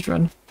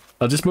 speedrun.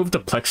 I'll just move to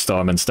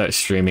Plexstorm and start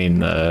streaming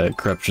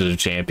Corruption of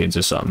Champions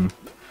or something.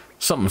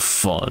 Something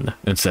fun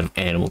instead of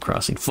Animal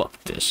Crossing.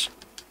 Fuck this.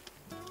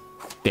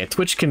 Yeah,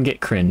 Twitch can get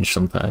cringe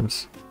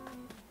sometimes.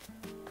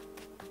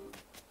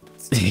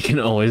 You can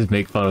always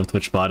make fun of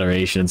Twitch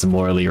moderation, it's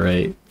morally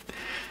right.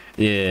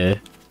 Yeah.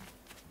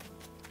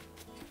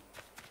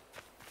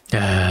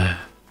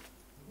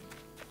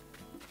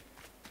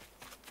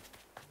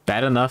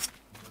 Bad enough.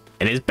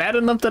 It is bad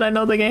enough that I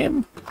know the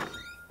game?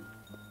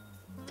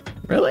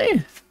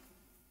 Really?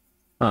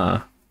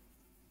 Huh.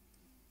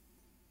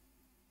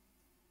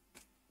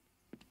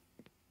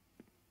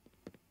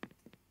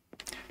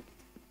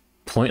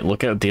 Point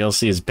Lookout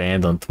DLC is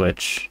banned on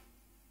Twitch.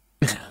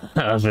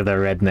 Those are the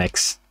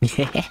rednecks.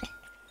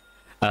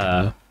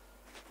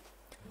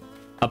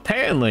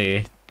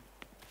 Apparently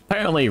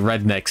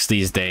rednecks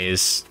these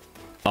days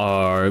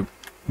are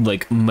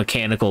like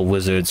mechanical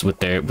wizards with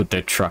their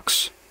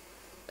trucks.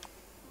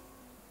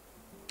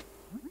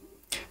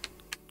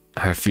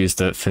 I refuse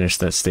to finish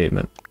that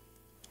statement.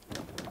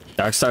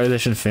 Darkstar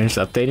Edition finished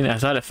updating? I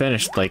thought it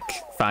finished like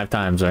 5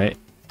 times, right?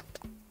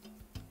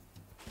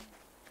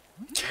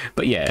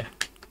 But yeah.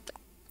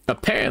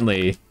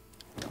 Apparently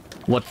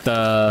what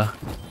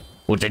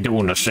they do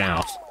in the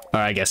south, or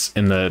I guess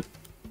in the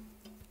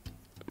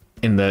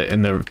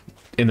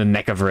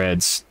neck of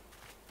reds.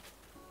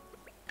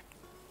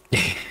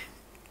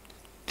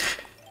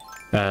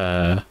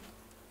 No,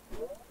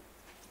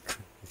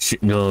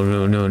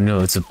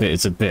 it's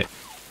a bit.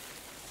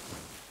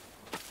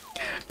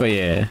 But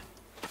yeah,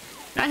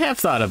 I have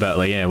thought about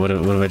like, yeah, what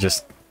if I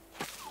just,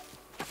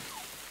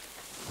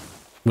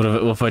 what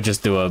if I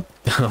just do a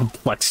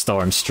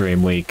Plexstorm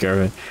stream week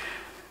or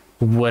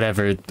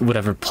whatever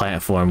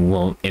platform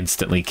won't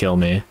instantly kill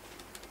me.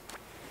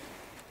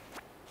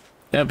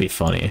 That'd be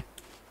funny.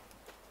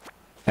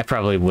 I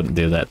probably wouldn't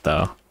do that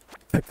though.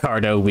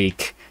 Picardo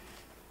week.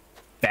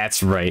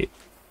 That's right.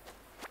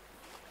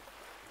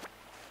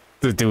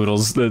 The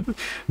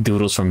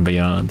doodles from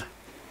beyond.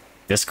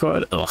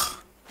 Discord? Ugh.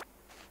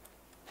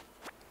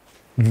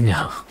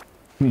 No.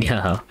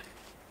 No.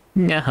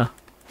 No.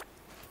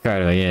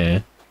 Picardo,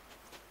 yeah.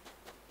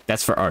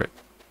 That's for art.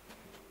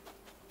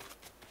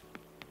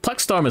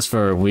 Plexstorm is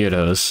for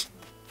weirdos.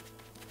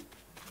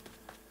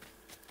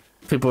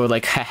 People were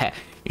like, haha,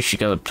 you should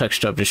go to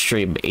Plexstorm to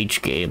stream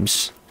H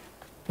games.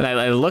 And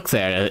I looked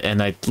there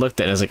and I looked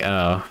at it and I was like,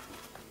 oh.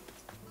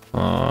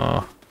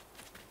 Oh.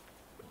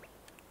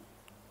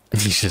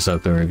 He's just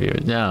open review.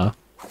 No.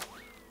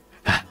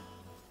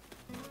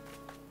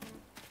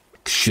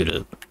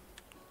 Should've.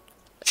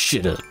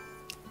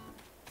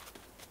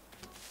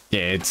 Yeah,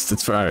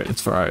 it's for art.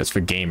 It's for art. It's for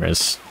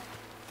gamers.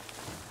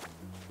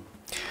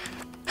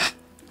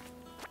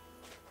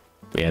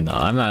 Yeah, no,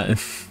 I'm not.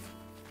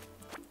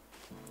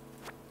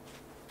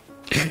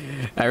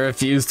 I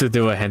refuse to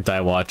do a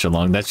hentai watch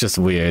along. That's just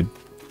weird.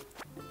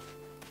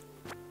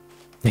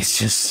 It's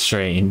just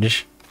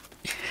strange.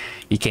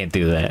 You can't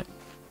do that.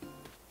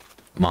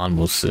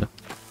 Monmusu.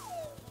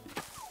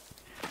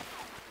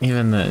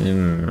 Even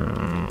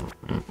then.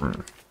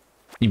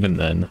 Even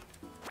then.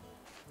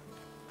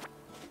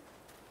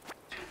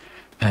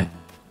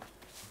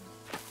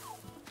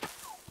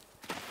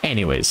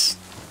 Anyways.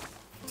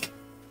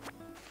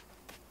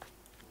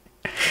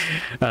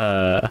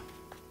 Oh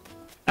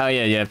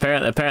yeah.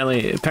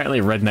 Apparently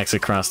rednecks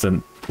across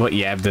the. What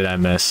yab did I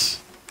miss?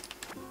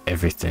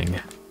 Everything.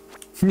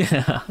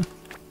 Yeah.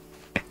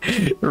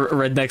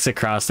 Rednecks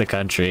across the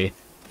country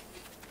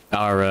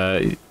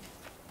are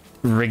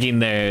rigging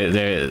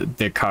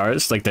their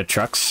cars, like their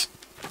trucks,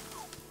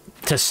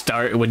 to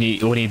start when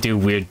you do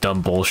weird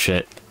dumb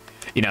bullshit.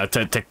 You know,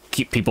 to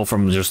keep people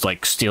from just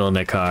like stealing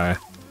their car.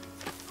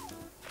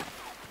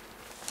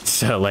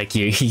 So like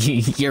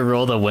you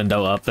roll the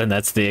window up and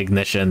that's the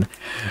ignition,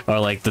 or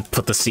like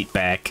put the seat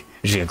back.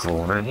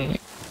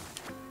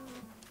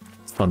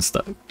 Fun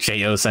stuff.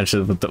 J.O.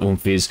 essentially with the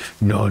oomfies.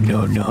 No.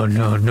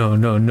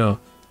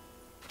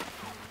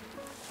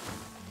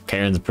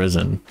 Karen's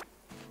prison.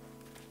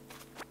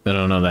 I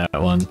don't know that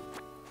one.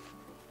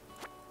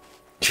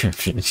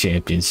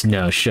 Champions.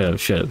 No, shut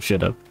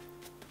up.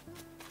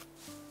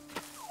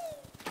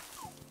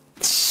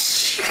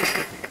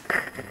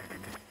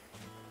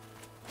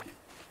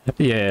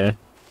 Yeah.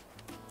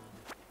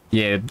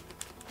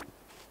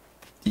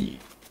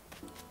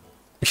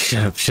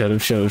 Shut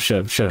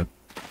up.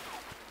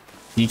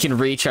 You can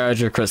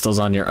recharge your crystals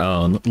on your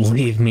own.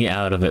 Leave me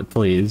out of it,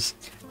 please.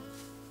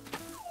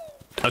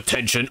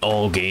 Attention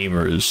all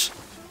gamers.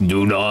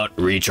 Do not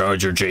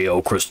recharge your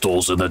JO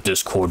crystals in the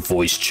Discord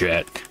voice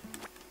chat.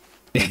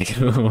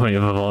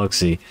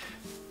 Voxy.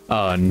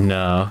 Oh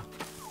no.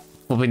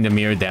 Flipping the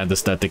mirror down to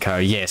start the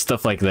car. Yeah,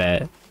 stuff like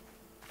that.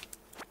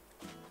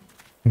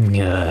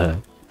 Yeah.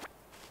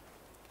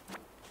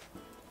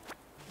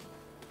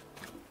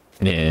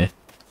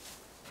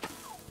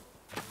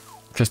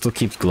 Crystal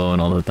keeps glowing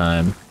all the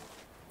time.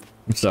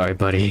 I'm sorry,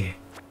 buddy.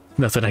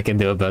 Nothing I can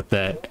do about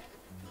that.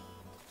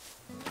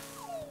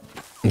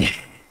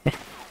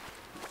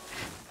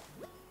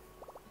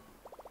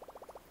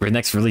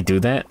 Rednecks really do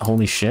that?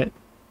 Holy shit.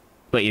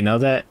 Wait, you know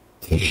that?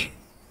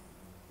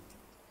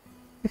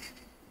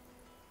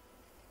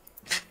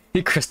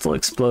 Your crystal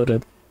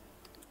exploded.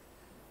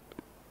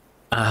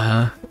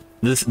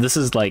 This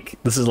is like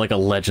a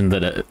legend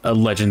a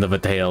legend of a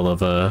tale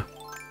of a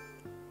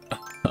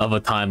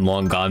time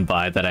long gone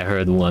by that I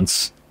heard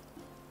once.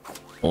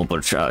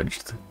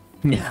 Overcharged.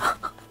 Yeah.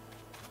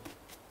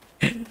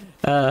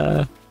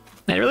 I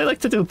really like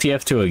to do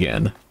TF2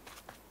 again.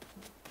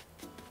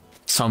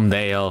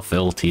 Someday I'll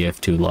fill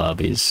TF2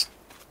 lobbies.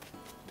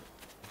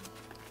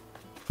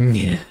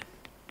 Yeah.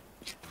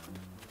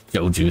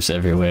 Joe juice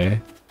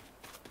everywhere.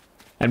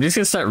 I'm just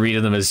gonna start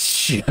reading them as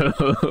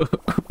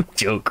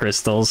Joe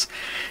crystals.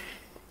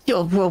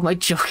 Yo, bro, my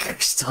Joe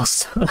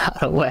crystals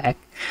out of whack.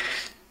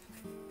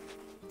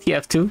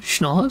 TF2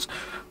 schnoz?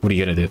 What are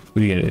you gonna do?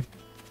 What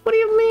do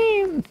you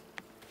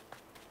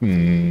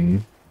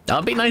mean?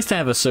 It'll be nice to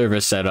have a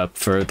server set up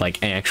for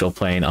like actual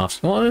playing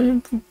off.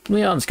 Well,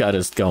 Leon's got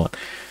us going.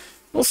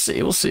 We'll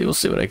see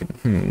what I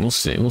can. We'll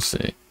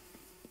see.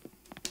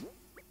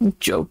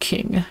 Joe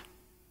King.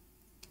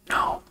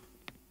 No.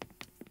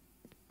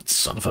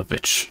 Son of a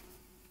bitch.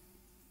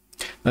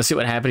 Let's see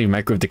what happened. He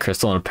microwaved the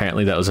crystal, and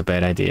apparently that was a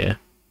bad idea.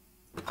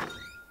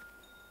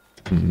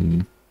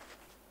 I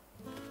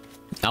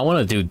want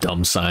to do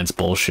dumb science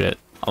bullshit.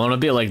 I want to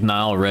be like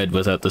Nile Red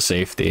without the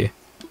safety.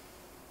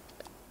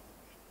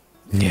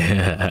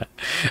 Yeah.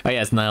 Oh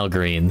yeah, it's Nile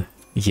Green.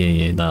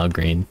 Yeah, Nile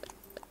Green.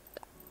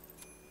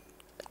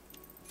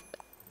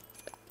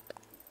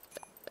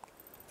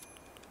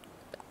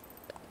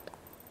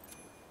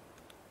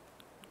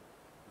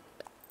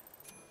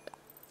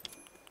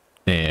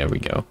 There we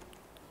go.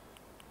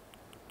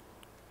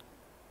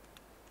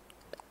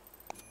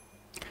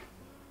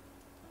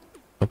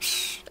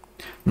 Oops.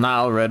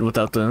 Nile Red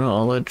without the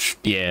knowledge.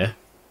 Yeah.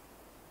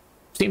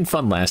 Seemed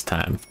fun last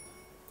time.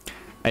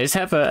 I just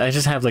have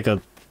like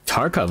a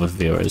Tarkov of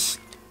viewers.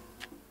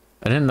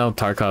 I didn't know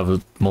Tarkov was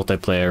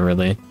multiplayer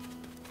really.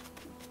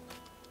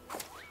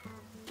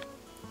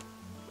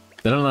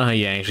 I don't know how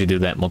you actually do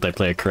that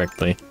multiplayer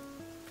correctly.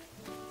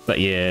 But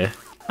yeah.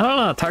 I don't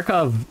know,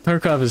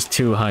 Tarkov is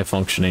too high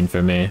functioning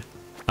for me.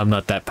 I'm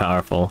not that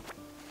powerful.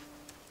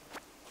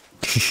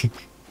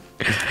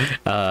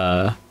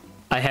 I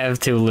have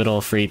too little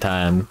free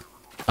time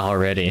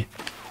already.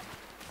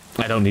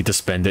 I don't need to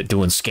spend it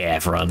doing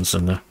scav runs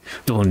and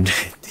doing...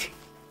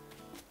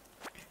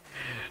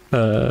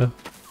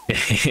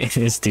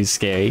 it's too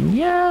scary.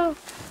 Yeah.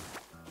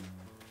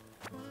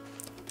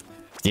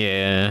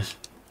 Yeah.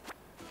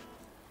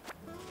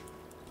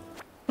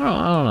 I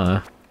don't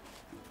know.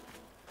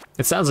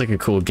 It sounds like a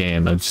cool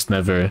game. I've just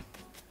never...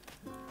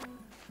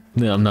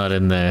 I'm not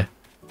in there.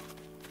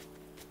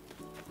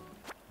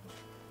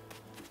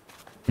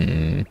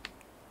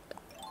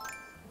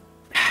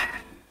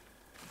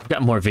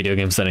 Got more video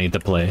games that I need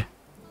to play.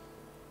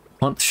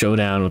 Hunt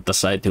Showdown with the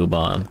side tube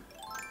on.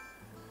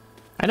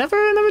 I never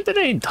did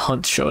any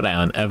Hunt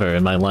Showdown ever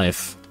in my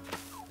life.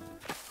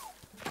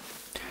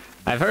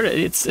 I've heard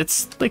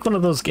it's like one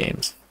of those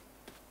games.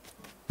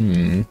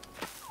 I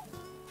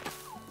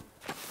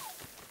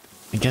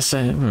guess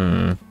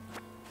I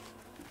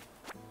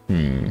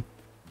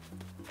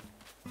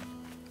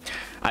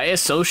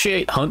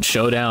associate Hunt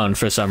Showdown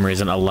for some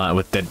reason a lot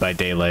with Dead by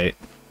Daylight.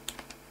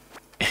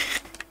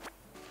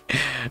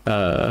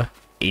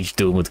 Each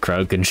doing with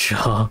crowd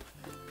control.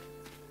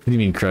 What do you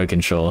mean crowd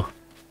control?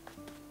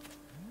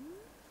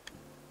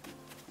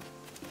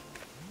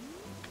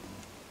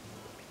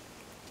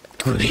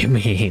 What do you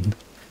mean?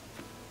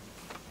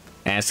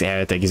 Ask the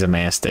heretic he's a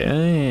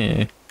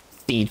master.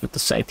 Siege with the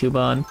sight tube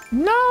on.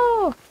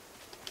 No!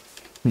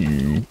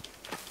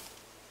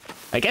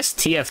 I guess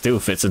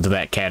TF2 fits into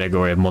that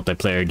category of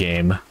multiplayer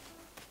game.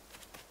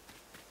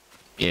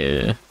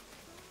 Yeah.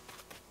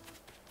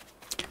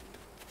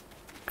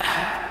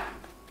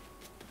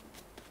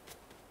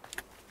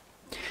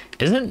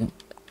 Isn't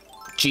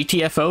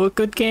GTFO a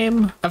good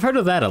game? I've heard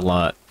of that a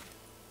lot.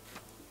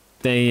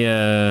 They,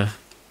 I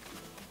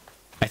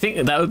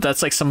think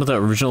that's like some of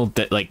the original,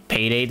 like,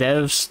 Payday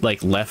devs,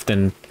 like, left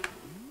and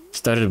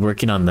started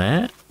working on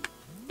that?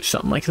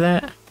 Something like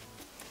that?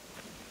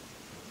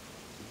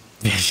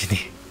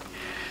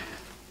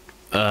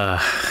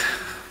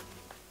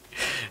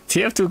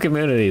 TF2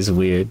 community is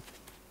weird.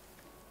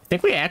 I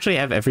think we actually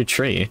have every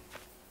tree.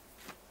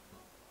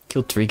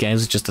 Killed 3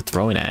 guys with just a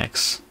throwing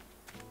axe.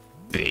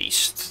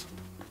 Beast.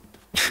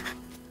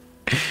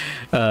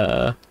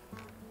 Man,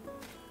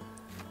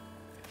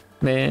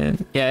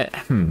 yeah,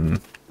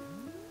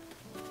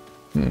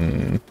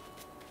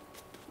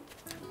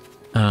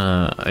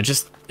 I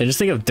just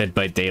think of Dead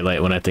by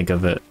Daylight when I think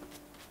of it.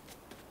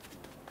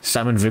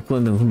 Simon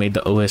Viklund, who made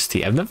the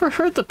OST. I've never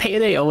heard the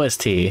Payday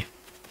OST.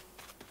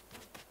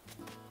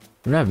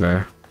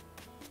 Never.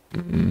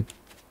 Is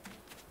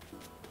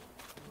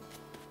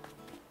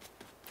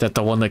that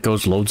the one that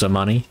goes loads of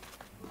money?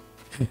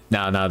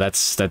 No,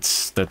 that's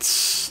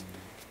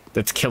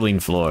Killing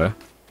Floor.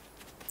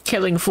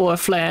 Killing Floor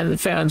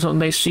fans when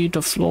they see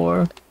the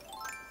floor.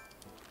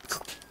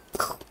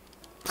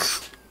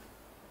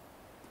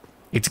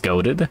 It's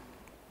goated.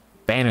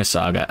 Banner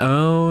Saga.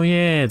 Oh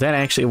yeah, that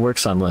actually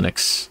works on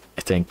Linux,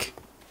 I think.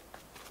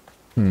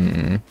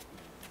 Alright,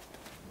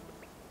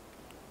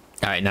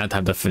 now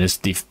time to finish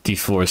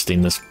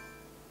deforesting this.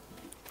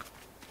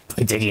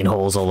 By digging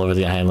holes all over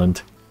the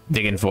island.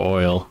 Digging for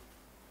oil.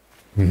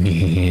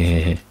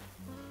 Banner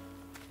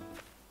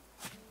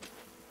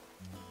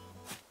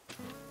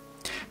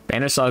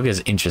Saga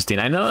is interesting.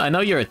 I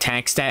know your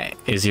attack stat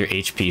is your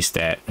HP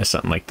stat or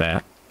something like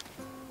that.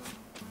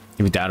 If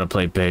you down to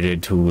play Payday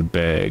 2 would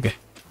beg.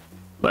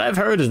 What I've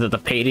heard is that the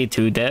Payday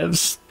 2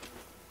 devs,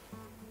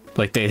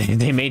 like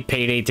they made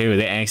Payday 2,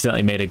 they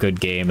accidentally made a good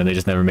game and they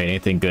just never made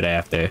anything good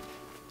after.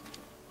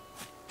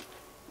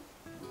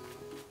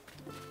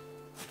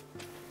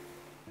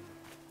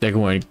 They're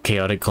going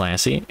chaotic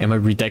classy. Am I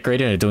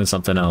redecorating or doing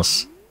something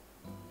else?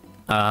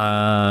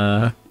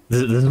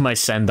 This is my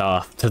send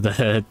off to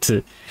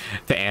the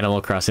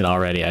Animal Crossing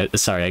already.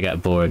 Sorry, I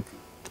got bored.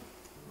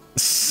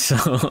 So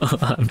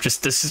I'm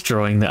just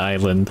destroying the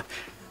island.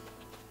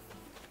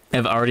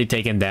 I've already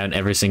taken down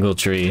every single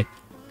tree.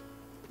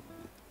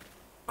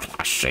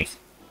 Classy.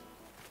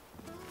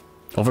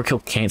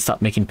 Overkill can't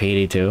stop making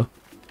Payday 2.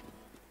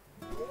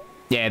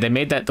 Yeah, they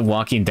made that The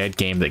Walking Dead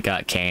game that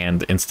got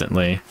canned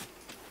instantly.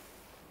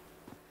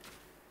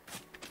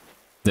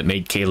 That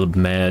made Caleb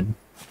mad.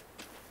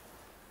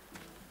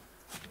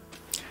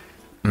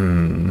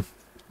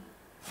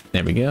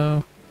 There we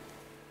go.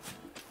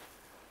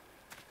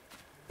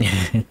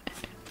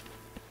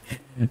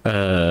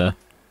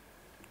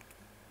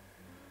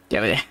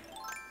 Yeah,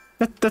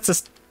 but that's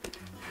just...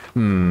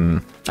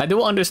 I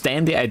do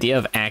understand the idea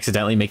of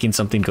accidentally making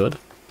something good.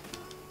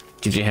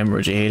 Gives you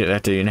hemorrhage, you hate it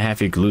after a year and a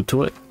half, you're glued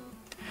to it.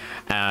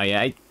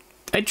 Yeah,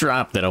 I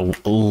dropped it a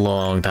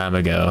long time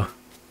ago.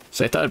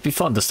 So I thought it'd be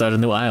fun to start a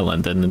new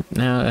island, and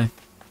now...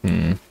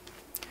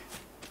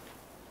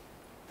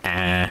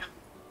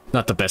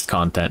 not the best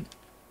content.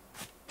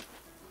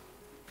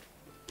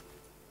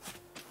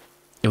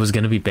 It was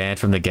gonna be bad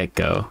from the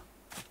get-go.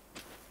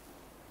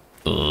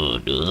 Oh,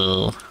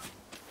 no.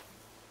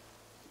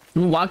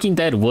 Walking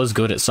Dead was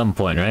good at some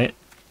point, right?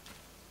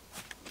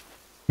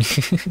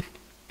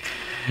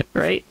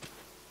 Right?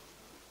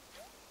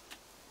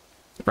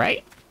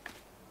 Right?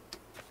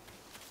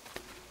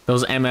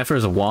 Those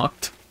MFers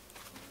walked?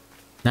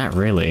 Not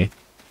really.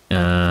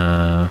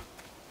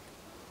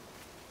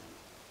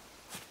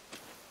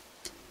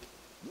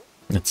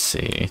 Let's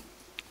see.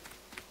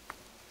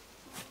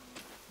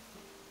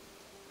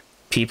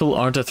 People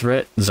aren't a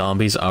threat,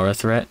 zombies are a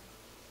threat.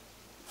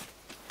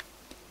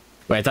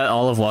 Wait, I thought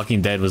all of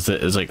Walking Dead was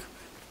like,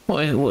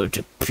 what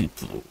do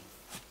people?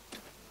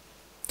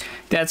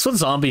 That's what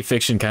zombie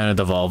fiction kind of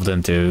devolved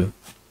into.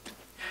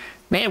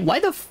 Man, why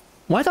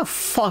the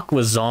fuck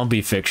was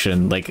zombie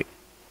fiction like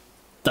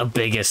the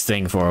biggest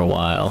thing for a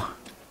while.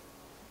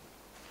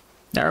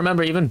 I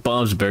remember even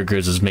Bob's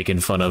Burgers was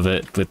making fun of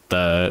it with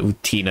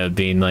Tina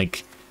being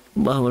like,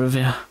 "Well, what if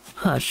you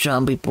hot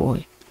zombie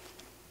boy?"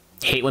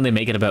 Hate when they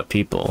make it about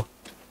people.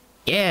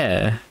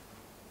 Yeah.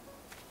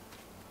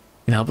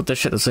 Can you help with this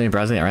shit that's so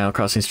browsing Animal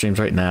Crossing streams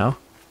right now?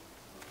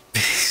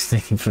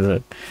 Thinking for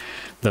the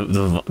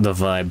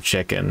vibe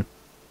chicken.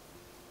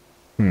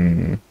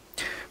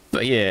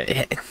 But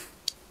yeah, I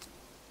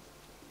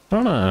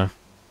don't know.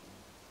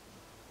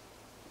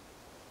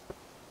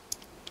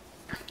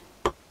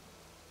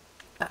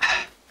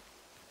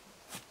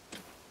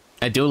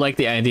 I do like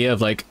the idea of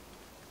like,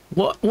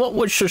 what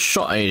would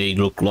society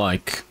look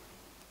like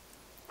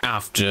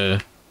after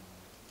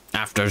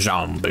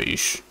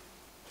zombies?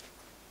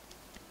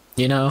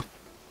 You know,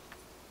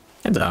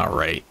 it's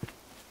alright.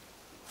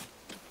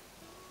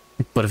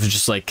 But if it's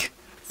just like,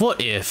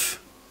 what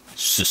if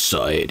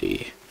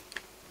society?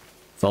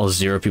 If all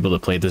 0 people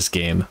that played this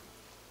game,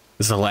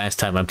 this is the last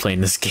time I'm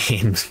playing this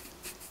game.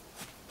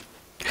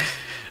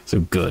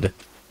 So good.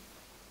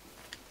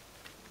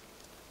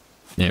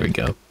 There we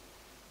go.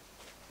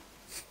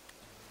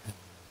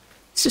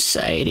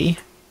 Society.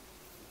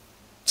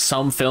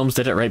 Some films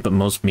did it right, but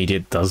most media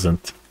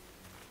doesn't.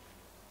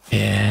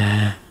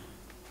 Yeah.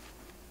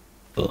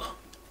 Ugh.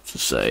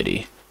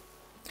 Society.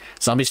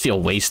 Zombies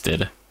feel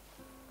wasted.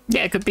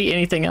 Yeah, it could be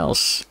anything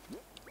else.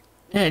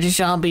 Yeah, the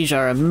zombies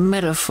are a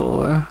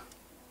metaphor.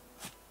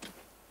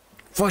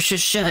 For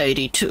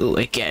society too,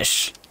 I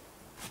guess.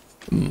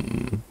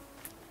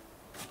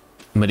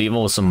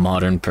 Medieval with some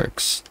modern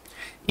perks.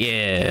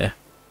 Yeah.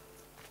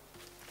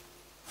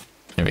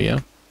 There we go.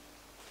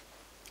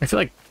 I feel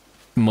like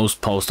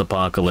most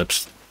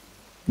post-apocalypse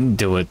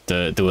do it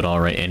all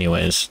right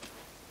anyways.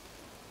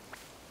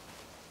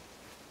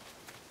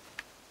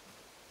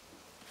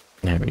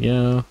 There we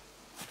go.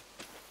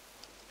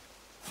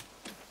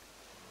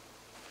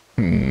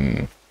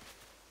 No.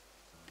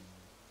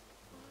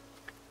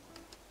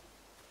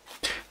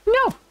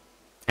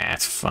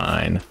 That's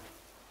fine.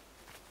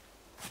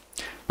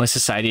 What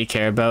society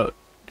care about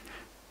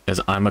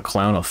is I'm a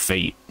clown of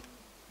fate.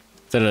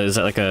 Is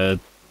that like a... Is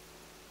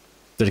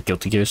that a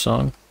Guilty Gear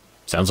song?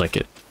 Sounds like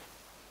it.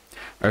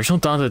 Original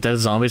Dawn of the Dead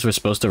zombies were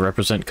supposed to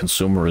represent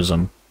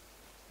consumerism.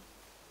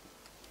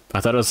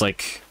 I thought it was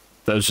like...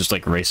 That was just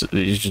like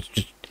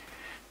racist.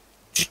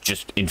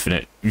 Just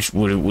infinite.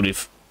 What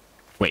if...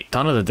 Wait,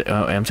 Dawn of the Dead...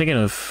 I'm thinking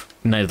of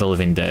Night of the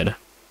Living Dead.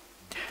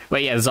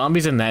 Wait, yeah,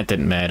 zombies in that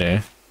didn't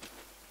matter.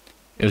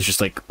 It was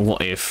just like,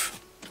 what if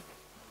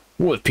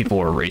people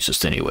were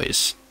racist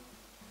anyways?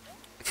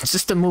 Is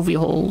this the movie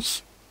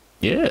holes?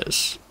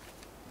 Yes.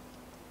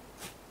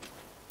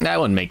 That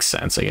one makes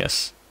sense, I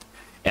guess.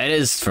 It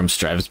is from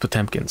Travis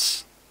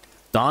Potemkins.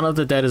 Dawn of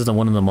the Dead is the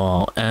one in the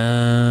mall.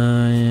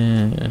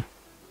 Yeah.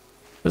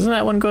 Isn't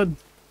that one good?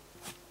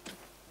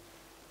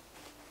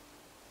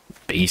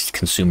 Based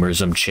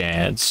consumerism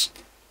chads.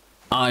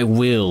 I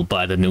will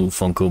buy the new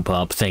Funko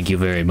Pop, thank you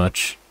very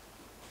much.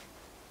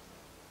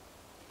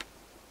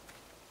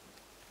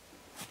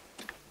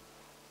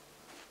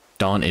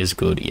 Dawn is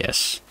good,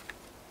 yes.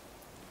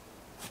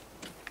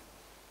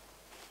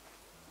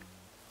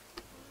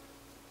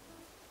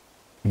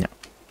 No.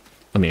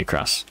 Let me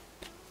across.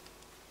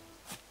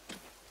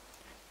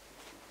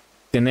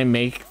 Then they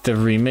make the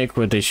remake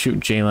where they shoot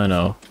Jay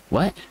Leno.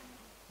 What?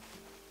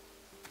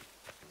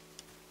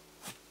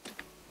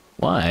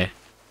 Why?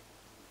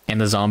 And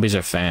the zombies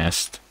are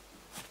fast.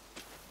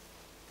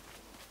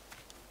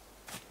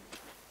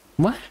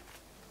 What?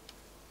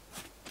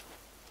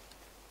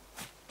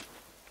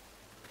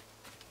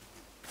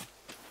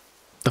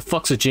 The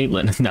fuck's a Jay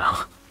Leno?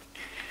 No.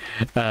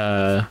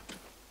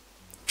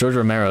 George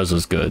Romero's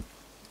was good.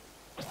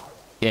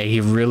 Yeah,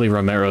 he really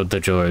Romero'd the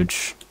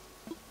George.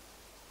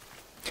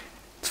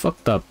 It's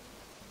fucked up.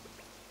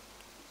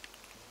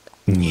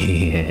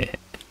 Yeah.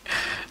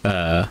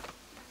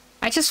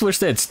 I just wish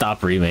they'd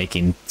stop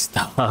remaking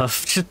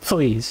stuff. Just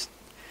please.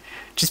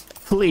 Just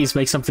please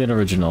make something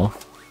original.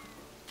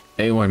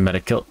 A1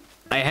 Medikill.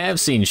 I have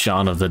seen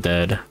Shaun of the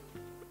Dead.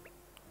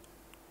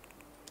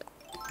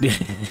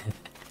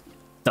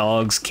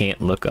 Dogs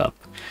can't look up.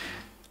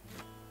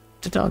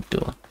 What's the dog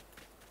doing?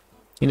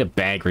 Need a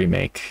bag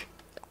remake.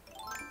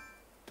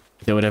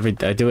 I do it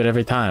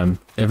every time.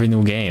 Every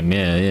new game.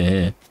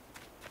 Yeah.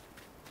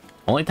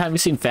 Only time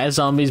you've seen fast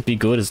zombies be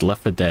good is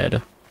Left 4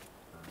 Dead.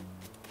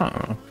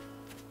 Oh.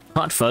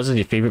 Hot Fuzz is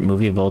your favorite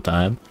movie of all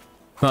time?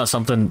 Not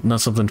something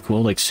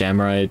cool like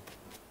Seven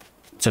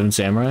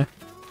Samurai?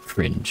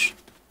 Cringe.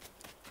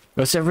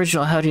 It's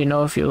original, how do you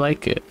know if you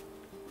like it?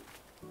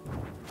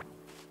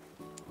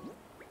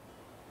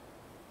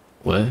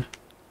 What?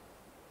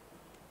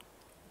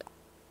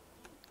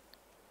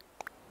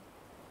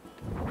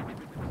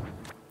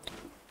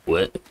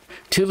 What?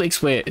 2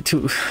 weeks wait.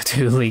 2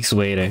 weeks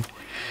later.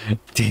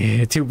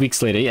 2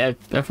 weeks later. Yeah,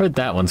 I've heard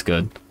that one's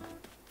good.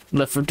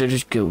 Left 4 Dead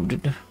is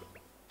good.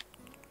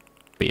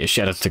 But yeah,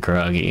 shout outs to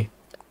Kuragi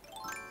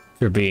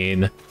for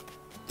being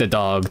the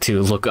dog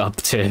to look up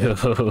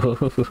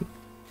to.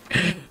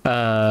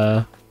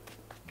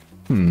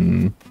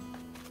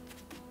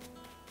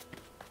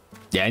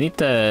 Yeah, I need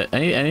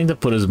to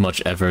put as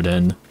much effort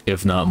in,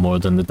 if not more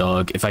than the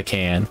dog, if I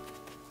can.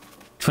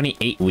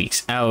 28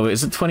 weeks. Oh,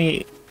 is it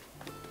 28?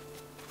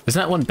 Isn't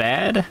that one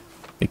bad?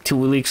 Like 2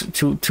 weeks,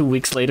 two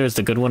weeks later is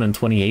the good one and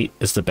 28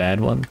 is the bad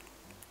one?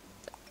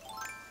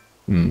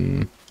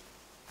 I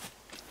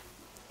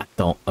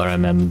don't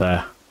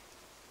remember.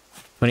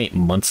 28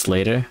 months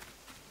later?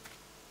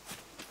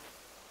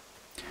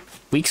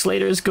 Weeks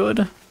later is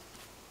good?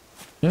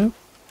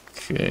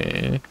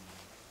 Okay.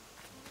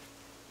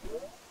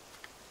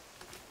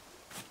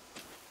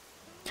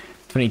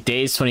 28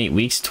 days, 28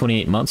 weeks,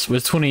 28 months.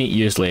 We're 28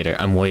 years later.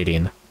 I'm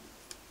waiting.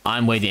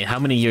 I'm waiting. How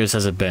many years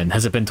has it been?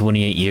 Has it been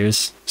 28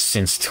 years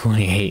since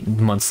 28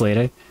 months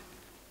later?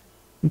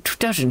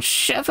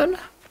 2007?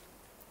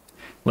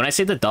 When I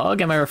say the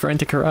dog, am I referring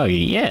to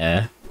Kuragi?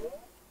 Yeah.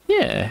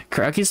 Yeah,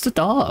 Kuragi's the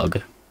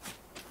dog.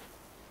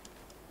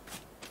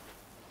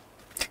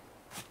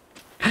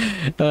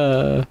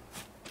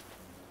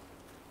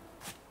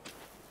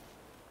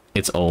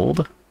 It's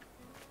old.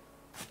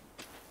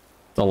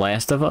 The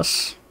Last of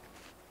Us.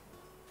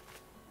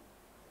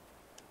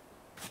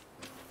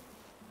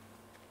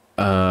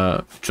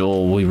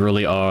 Joel, we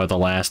really are The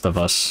Last of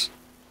Us.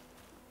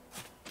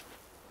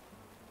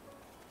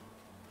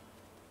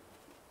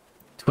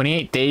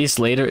 28 days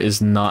later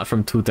is not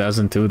from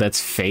 2002,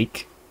 that's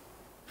fake.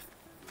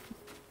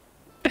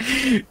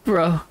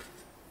 Bro,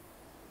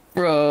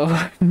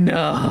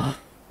 no.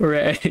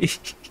 Ray.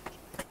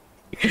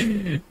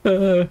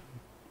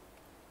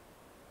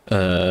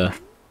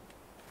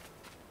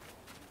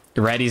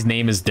 Ratty's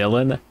name is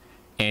Dylan,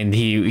 and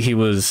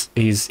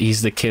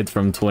he's the kid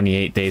from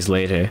 28 Days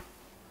Later.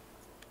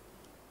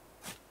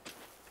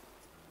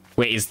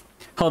 Wait,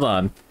 hold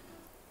on.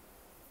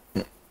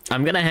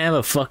 I'm gonna have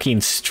a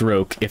fucking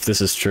stroke if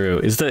this is true.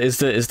 Is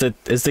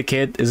the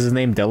kid, is his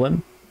name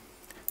Dylan?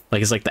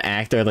 Like, is like the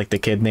actor, like the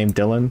kid named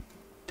Dylan?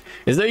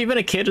 Is there even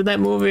a kid in that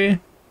movie?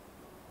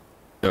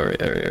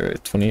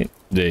 Alright, 28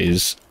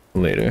 Days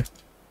Later.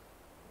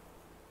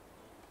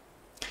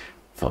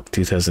 Fuck,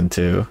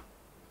 2002.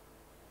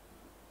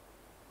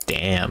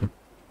 Damn.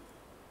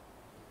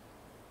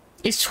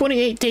 Is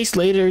 28 Days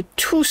Later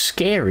too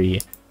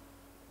scary?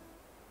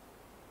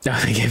 Oh,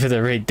 they gave it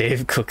a Ray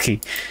Dave cookie.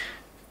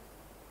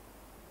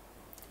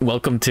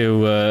 Welcome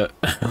to,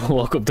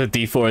 welcome to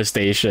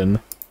deforestation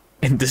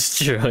and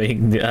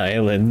destroying the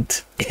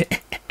island.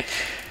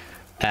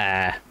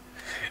 Yeah,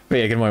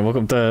 good morning.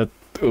 Welcome to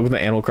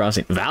Animal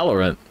Crossing.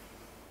 Valorant.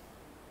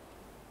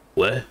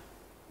 What?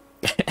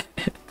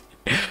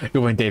 Good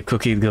morning, Dave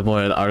Cookie. Good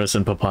morning,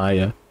 Artisan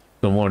Papaya.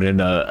 Good morning,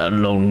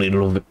 Lonely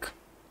Luvic.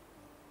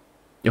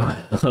 You're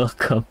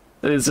welcome.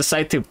 There's a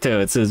side tube too.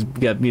 It says we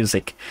got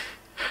music.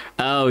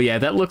 Oh yeah,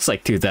 that looks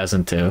like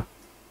 2002.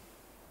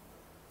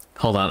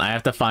 Hold on, I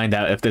have to find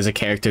out if there's a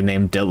character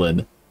named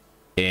Dylan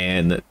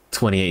in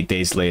 28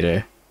 Days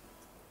Later.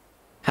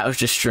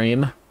 How's your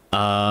stream?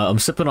 I'm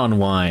sipping on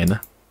wine.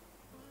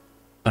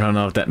 I don't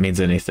know if that means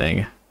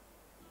anything.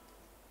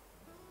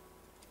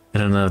 I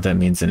don't know if that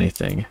means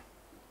anything.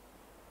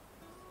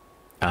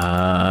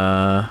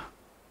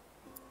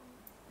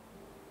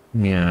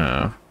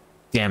 Yeah.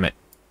 Damn it.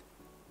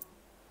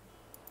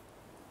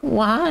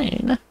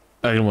 Wine.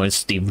 I don't want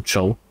Steve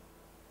Cho.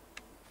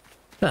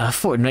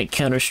 Fortnite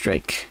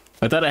Counter-Strike.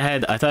 I thought I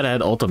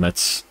had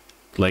ultimates.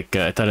 Like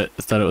I thought it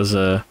was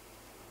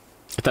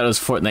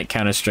Fortnite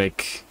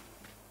Counter-Strike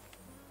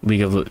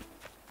League of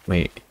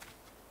wait.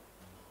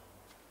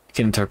 I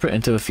can interpret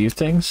into a few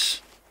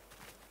things.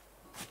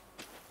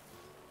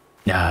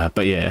 Yeah,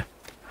 but yeah.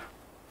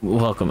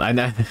 Welcome.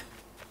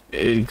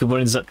 Good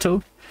morning,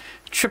 Zutto.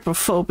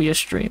 Tripophobia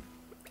stream.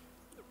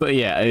 But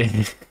yeah,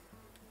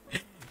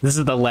 this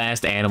is the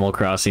last Animal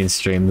Crossing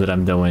stream that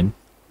I'm doing.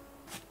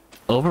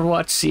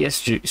 Overwatch,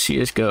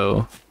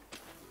 CSGO.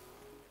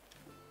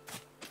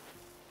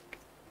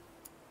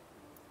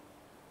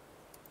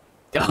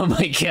 Oh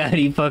my god,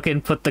 he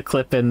fucking put the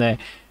clip in there.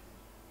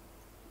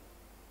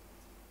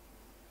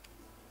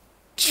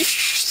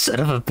 Son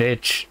of a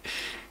bitch.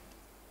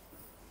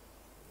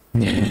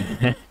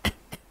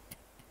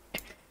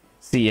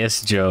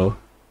 CS Joe.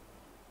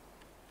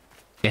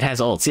 It has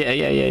ults.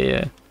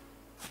 Yeah.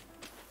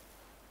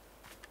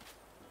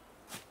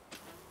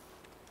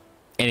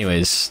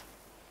 Anyways.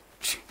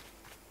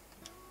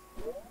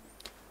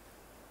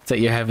 Thought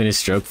you're having a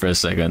stroke for a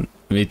second.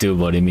 Me too,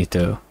 buddy, me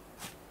too.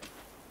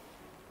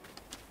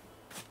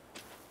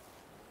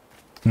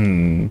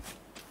 Don't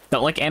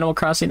like Animal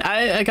Crossing?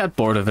 I got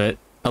bored of it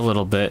a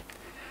little bit.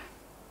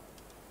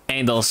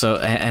 And also,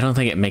 I don't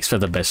think it makes for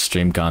the best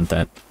stream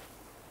content.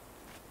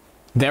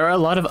 There are a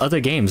lot of other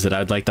games that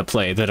I'd like to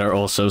play that are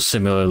also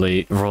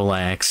similarly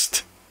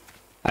relaxed.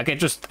 I could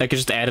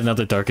just add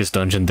another Darkest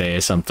Dungeon day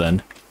or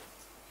something.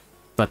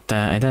 But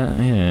I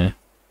don't, yeah.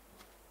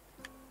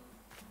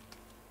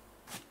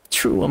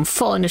 True, I'm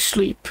falling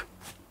asleep.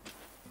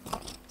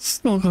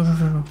 It's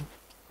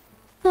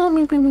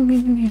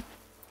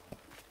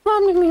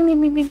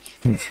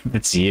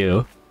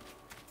you.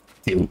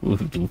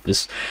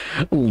 Doofus.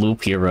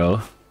 Loop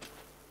hero.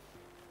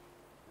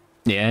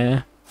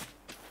 Yeah.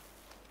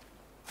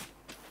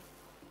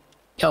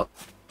 Yo.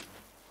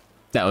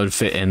 That would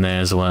fit in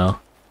there as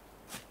well.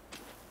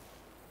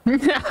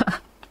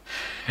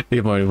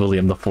 The morning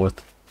William the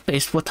Fourth.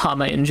 Based with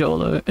Tama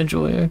Enjoyer.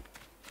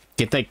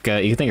 You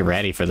can thank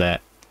Ratty for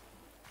that.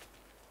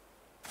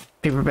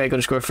 Paper bag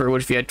underscore for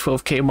what if you had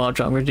 12k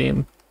Mahjong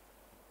redeem?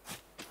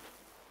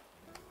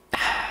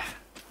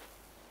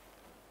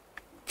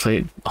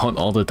 Played Hunt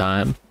all the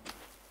time.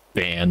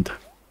 Banned.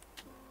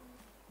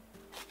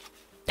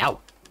 Ow.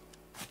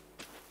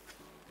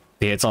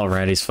 Yeah, it's all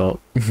Ratty's fault.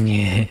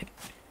 Yeah.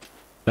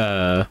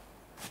 I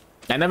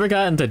never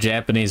got into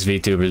Japanese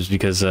VTubers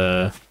because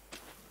and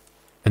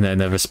I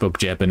never spoke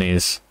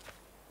Japanese.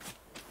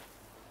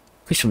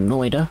 He's from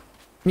Noida.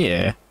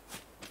 Yeah.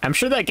 I'm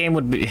sure that game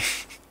would be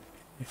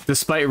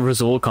despite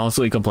Razul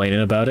constantly complaining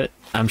about it,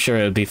 I'm sure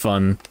it would be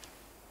fun.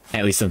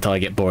 At least until I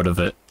get bored of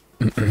it.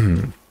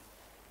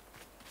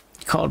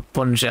 Called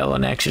Bunzel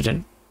an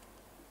accident.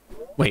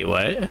 Wait,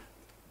 what?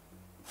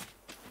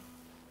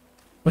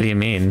 What do you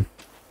mean?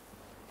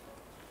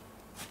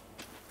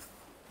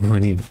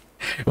 What do you...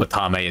 Well,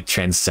 Tame, it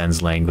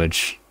transcends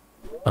language.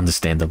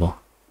 Understandable.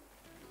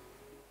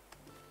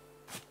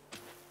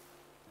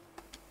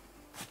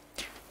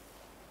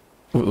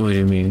 What do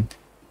you mean?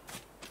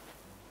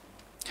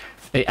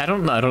 Hey, I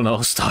don't know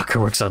how Stalker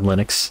works on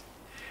Linux.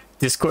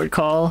 Discord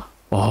call?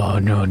 Oh,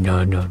 no.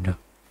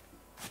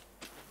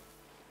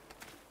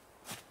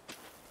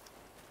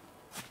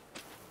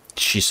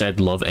 She said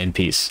love and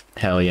peace.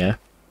 Hell yeah.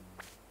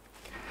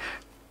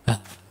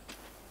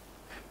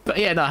 But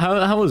yeah, no,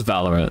 how was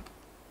Valorant?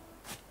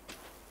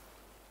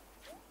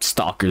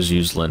 Stalkers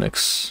use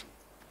Linux.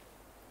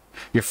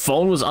 Your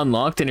phone was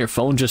unlocked and your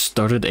phone just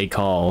started a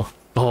call.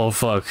 Oh,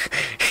 fuck.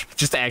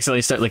 Just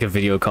accidentally start like a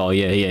video call.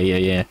 Yeah.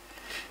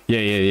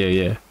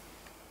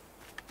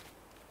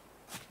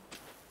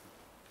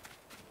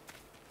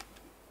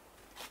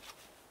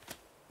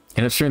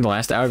 End up streaming the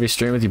last hour of your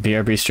stream with your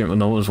BRB stream when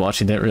no one was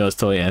watching, didn't realize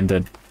till it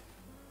ended.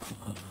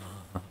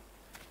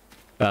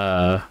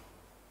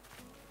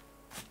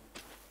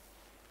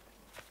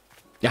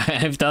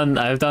 I've done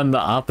the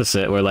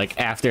opposite where like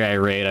after I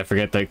raid I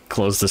forget to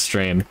close the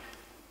stream.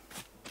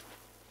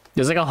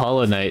 There's like a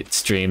Hollow Knight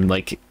stream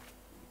like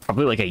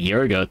probably like a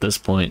year ago at this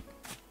point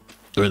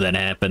where that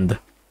happened.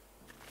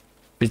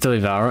 It's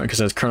totally Valorant because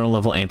it has kernel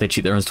level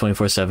anti-cheat that runs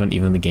 24/7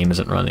 even when the game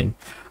isn't running.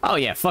 Oh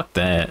yeah, fuck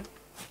that.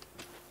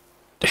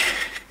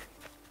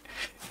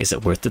 Is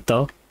it worth it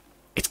though?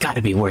 It's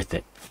gotta be worth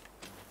it.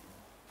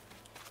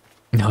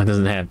 No, it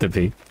doesn't have to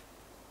be.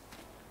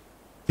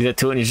 Do that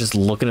too and you're just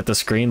looking at the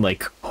screen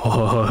like,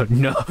 oh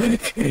no,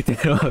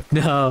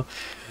 no.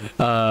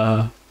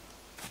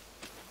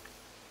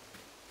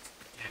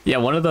 Yeah,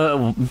 one of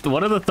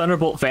the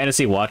Thunderbolt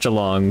Fantasy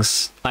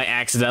watch-alongs, I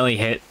accidentally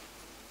hit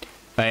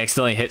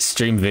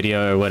stream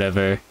video or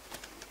whatever,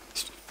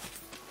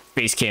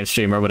 Facecam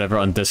stream or whatever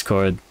on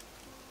Discord.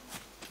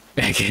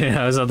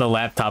 I was on the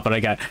laptop and I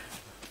got,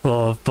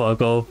 oh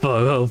fuck.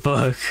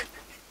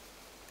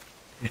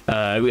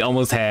 We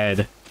almost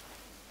had,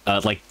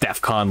 like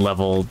DEFCON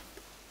level,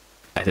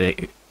 I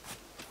think,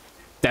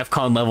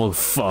 DEFCON level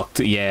fucked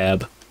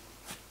Yab.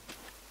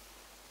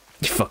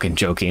 You're fucking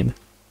joking.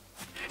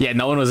 Yeah,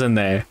 no one was in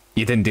there.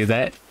 You didn't do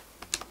that?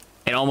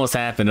 It almost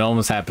happened. I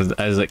was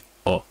like,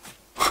 oh.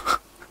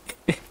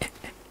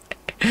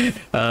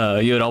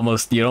 You'd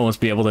almost be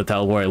able to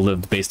tell where I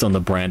lived based on the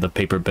brand of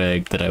paper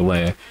bag that I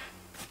wear.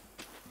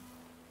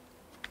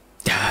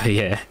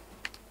 Yeah.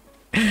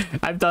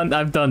 I've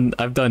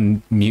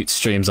done mute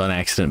streams on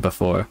accident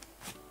before.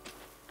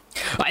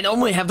 I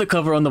normally have the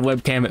cover on the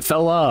webcam, it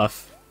fell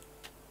off.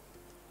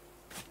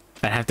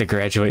 I have to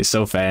graduate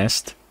so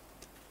fast.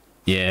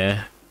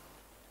 Yeah.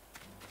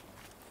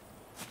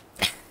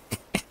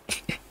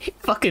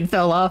 Fucking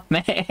fell off,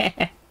 man.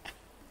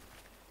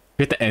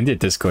 We have to end a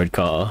Discord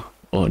call.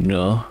 Oh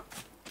no.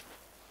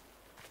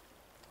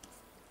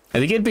 I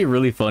think it'd be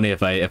really funny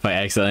if I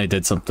accidentally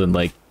did something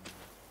like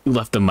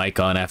left the mic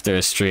on after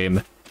a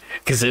stream,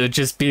 because it would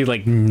just be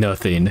like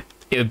nothing.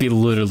 It would be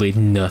literally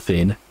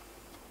nothing.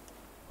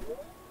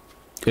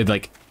 It'd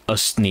like a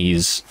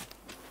sneeze.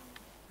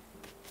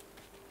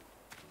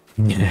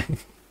 You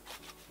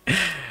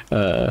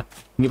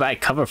buy a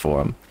cover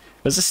for him.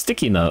 There's a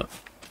sticky note.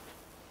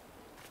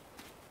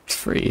 It's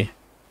free.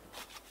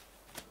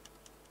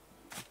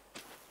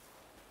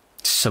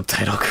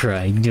 Subtitle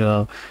crying,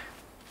 no.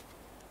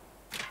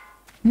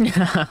 No.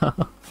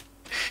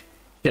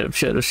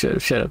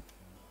 Shut up.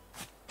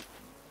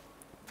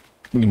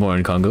 Good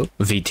morning, Congo.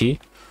 VT.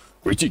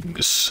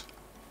 Greetings.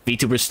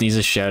 VTuber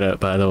sneezes shout out,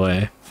 by the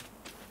way.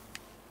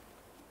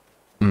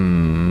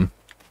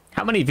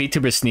 How many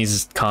VTuber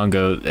sneezes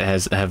Congo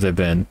have there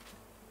been?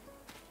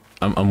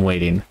 I'm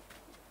waiting.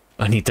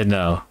 I need to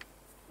know.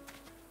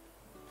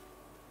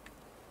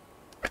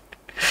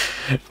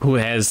 Who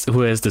has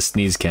the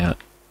sneeze count?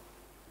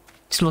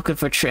 He's looking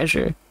for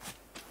treasure.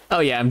 Oh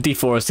yeah, I'm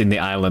deforesting the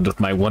island with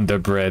my Wonder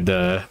Bread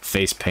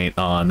face paint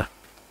on.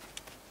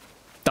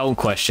 Don't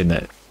question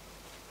it.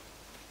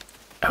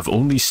 I've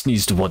only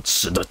sneezed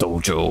once in the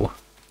dojo.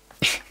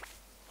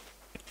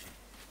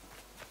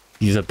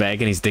 He's a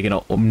bag and he's digging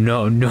out. Oh,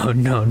 no, no,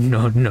 no,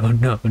 no, no,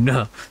 no,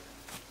 no.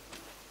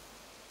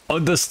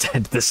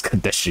 Understand this,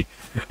 Kandeshi.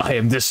 I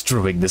am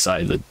destroying this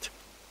island.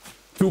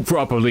 To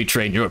properly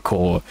train your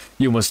core,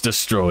 you must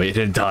destroy an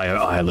entire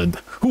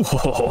island.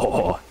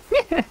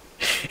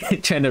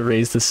 Trying to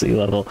raise the sea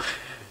level.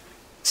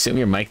 Assume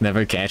your mic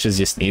never catches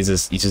your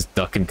sneezes. You just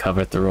duck and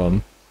cover through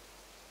them.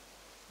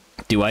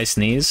 Do I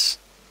sneeze?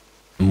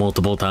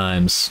 Multiple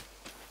times.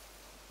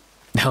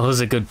 That was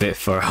a good bit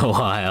for a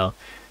while.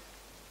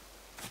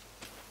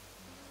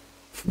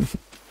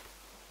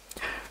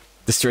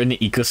 Destroying the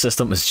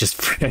ecosystem is just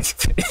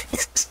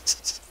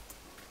practice.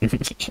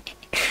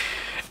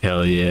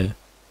 Hell yeah.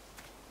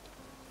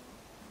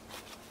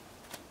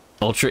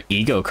 Ultra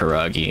Ego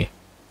Karagi.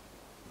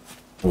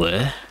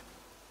 What?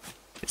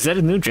 Is that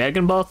a new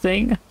Dragon Ball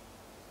thing?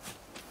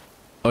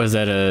 Or is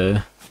that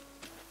a...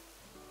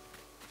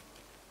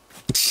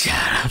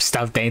 Shut up,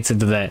 stop dancing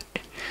to that.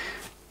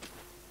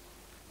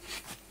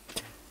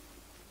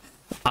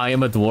 I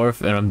am a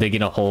dwarf and I'm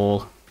digging a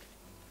hole.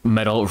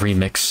 Metal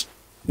remix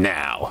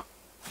now.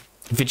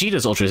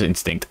 Vegeta's Ultra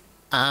Instinct.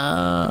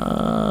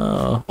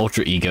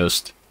 Ultra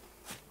Egost.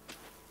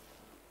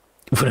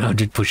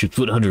 100 push-ups,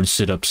 100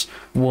 sit-ups,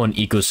 1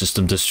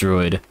 ecosystem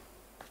destroyed.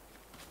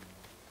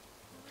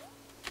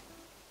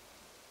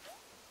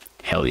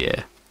 Hell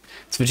yeah.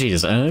 It's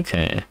Vegeta's.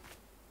 Okay.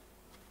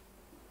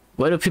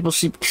 Why do people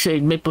say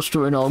Maple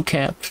Store in all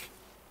caps?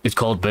 It's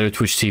called Better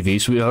Twitch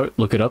TV, sweetheart.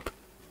 Look it up.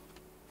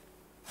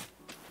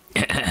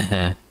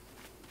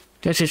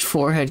 Does his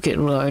forehead get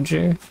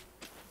larger?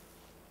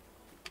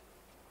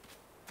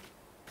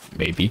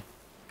 Maybe.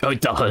 Oh,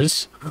 it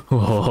does?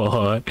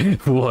 What?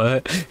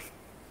 What?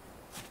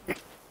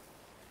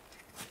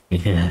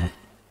 Yeah.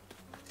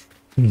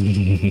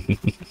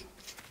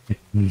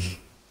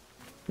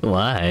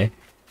 Why?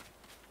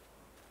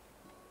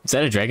 Is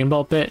that a Dragon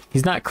Ball bit?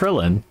 He's not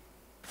Krillin.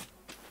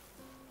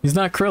 He's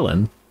not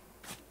Krillin.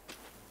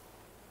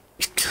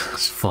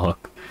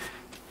 Fuck.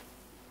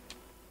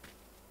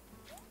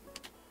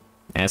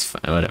 That's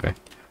fine, whatever.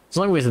 As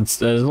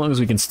long as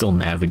we can still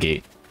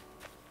navigate.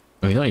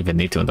 We don't even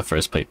need to in the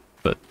first place,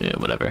 but yeah,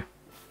 whatever.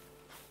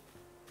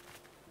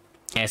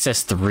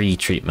 SS3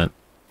 treatment.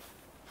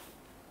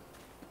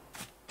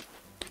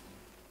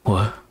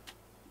 What?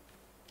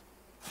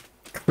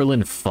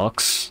 Krillin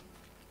fucks?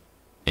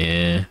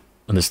 Yeah,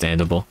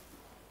 understandable.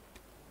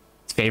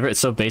 His favorite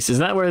sub base,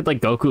 isn't that where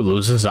like Goku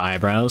loses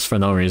eyebrows for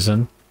no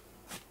reason?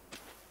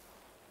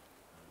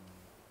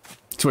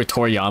 It's where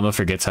Toriyama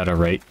forgets how to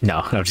write.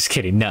 No, I'm just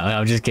kidding. No,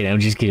 I'm just kidding. I'm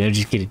just kidding. I'm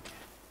just kidding.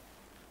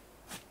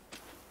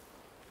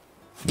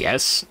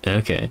 Yes?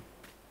 Okay.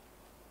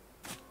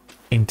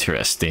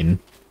 Interesting.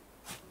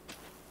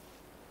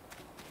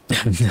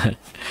 I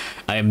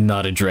am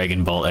not a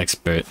Dragon Ball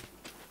expert.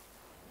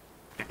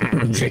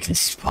 Dragon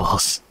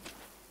Balls.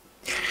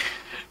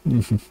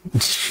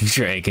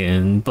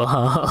 Dragon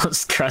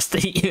Balls across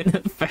the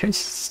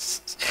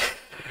universe.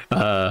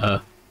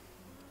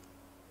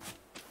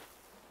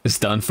 It's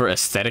done for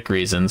aesthetic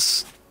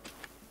reasons.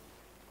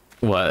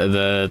 What,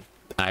 the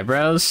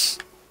eyebrows?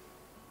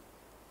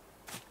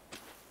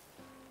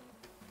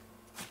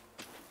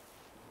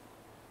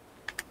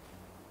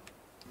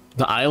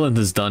 The island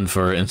is done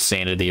for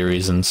insanity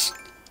reasons.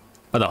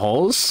 Are the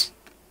holes?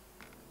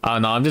 Oh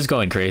no, I'm just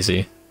going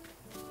crazy.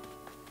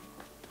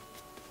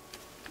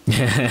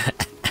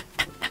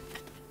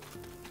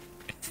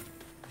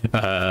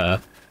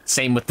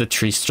 Same with the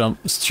tree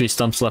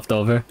stumps left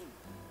over.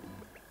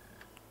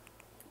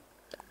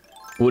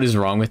 What is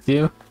wrong with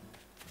you?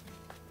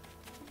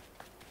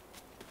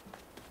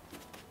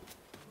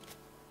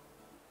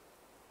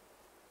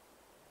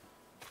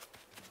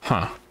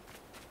 Huh.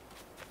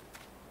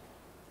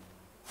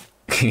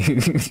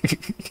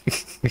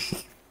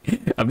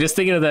 I'm just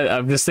thinking of that.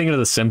 I'm just thinking of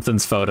the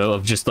Simpsons photo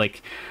of just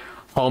like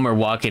Homer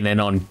walking in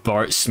on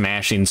Bart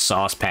smashing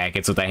sauce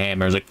packets with a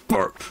hammer. He's like,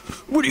 Bart,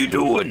 what are you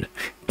doing?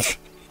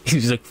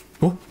 He's like,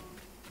 oh.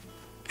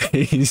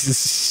 He's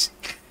just...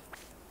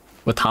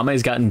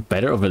 Watame's gotten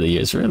better over the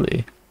years,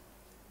 really.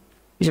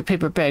 He's a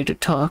paper bag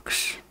that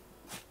talks.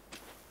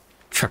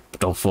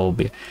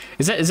 Trypophobia.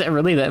 Is that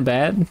really that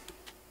bad?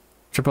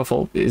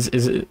 Trypophobia?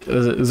 Is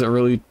it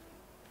really?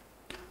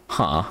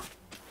 Huh.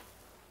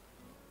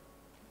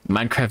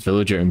 Minecraft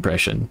villager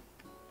impression.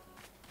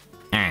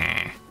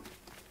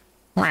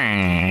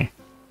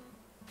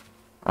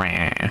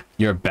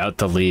 You're about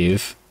to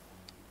leave.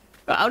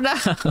 Oh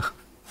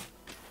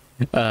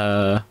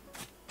no.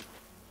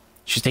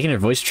 She's taking her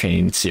voice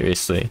training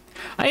seriously.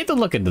 I need to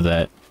look into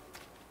that.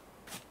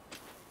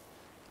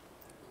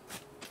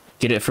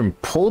 Get it from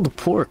pulled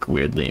pork,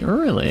 weirdly.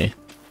 Really?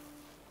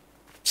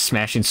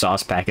 Smashing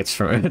sauce packets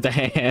from the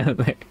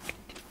hammer.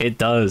 It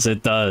does,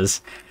 it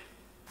does.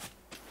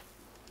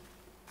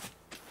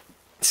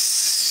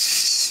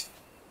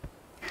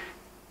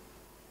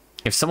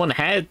 If someone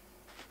had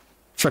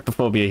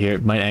trypophobia here,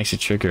 it might actually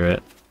trigger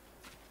it.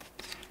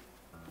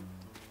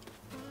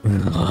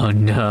 Oh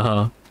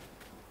no.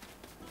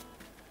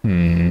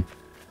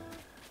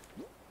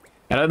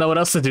 I don't know what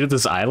else to do with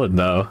this island,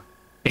 though.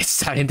 It's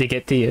starting to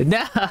get to you.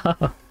 No!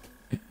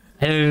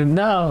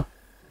 No!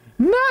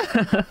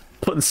 No!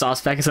 Putting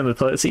sauce packets on the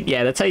toilet seat.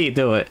 Yeah, that's how you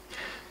do it.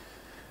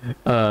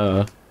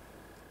 Her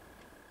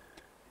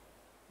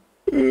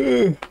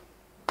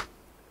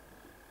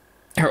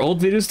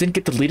old videos didn't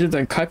get deleted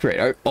on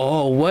copyright.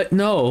 Oh, what?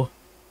 No.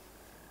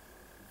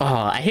 Oh,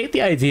 I hate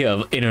the idea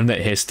of internet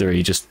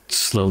history just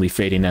slowly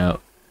fading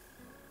out.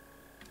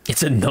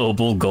 It's a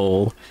noble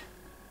goal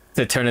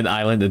to turn an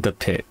island into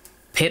Pit.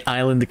 Pit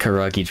Island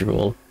Karagi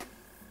Drool.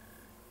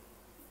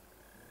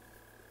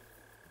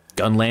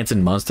 Gunlance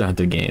and Monster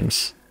Hunter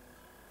games.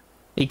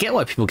 You get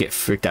why people get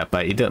freaked out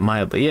by it. You do it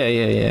mildly.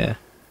 Yeah.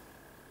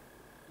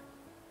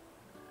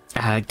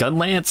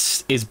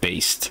 Gunlance is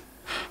based.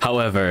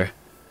 However,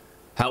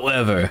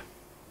 I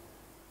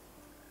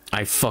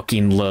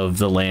fucking love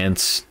the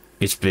Lance.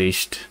 It's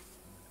based.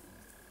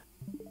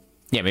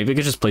 Yeah, maybe I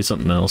could just play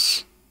something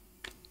else.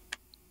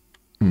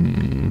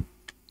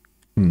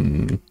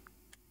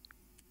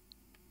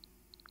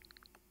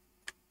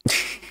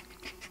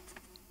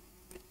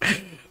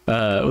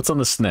 What's on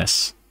the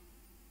SNES?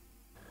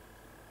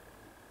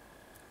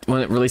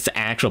 When it released the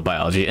actual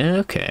biology.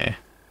 Okay.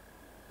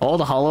 All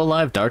the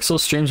HoloLive Dark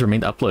Souls streams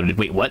remained uploaded.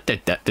 Wait, what?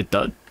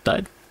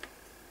 That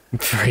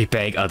very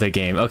big other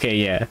game. Okay,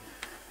 yeah.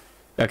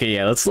 Okay,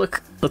 yeah, let's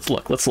look.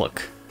 Download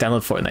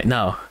Fortnite.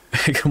 No.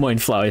 Good morning,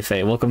 Flowery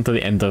Faye. Welcome to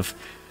the end of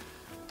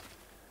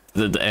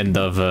the end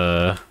of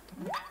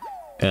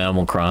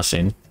Animal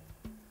Crossing.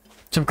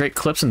 Some great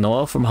clips, and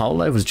Noel from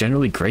HoloLive was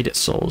generally great at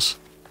Souls.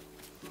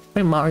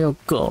 Hey, Mario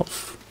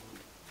Golf.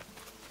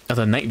 Oh,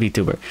 the Night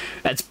VTuber.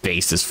 That's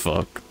base as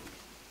fuck.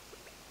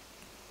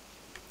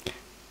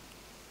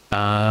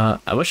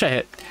 I wish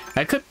I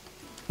could...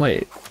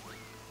 Wait.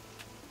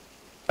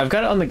 I've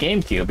got it on the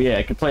GameCube. Yeah,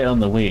 I could play it on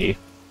the Wii.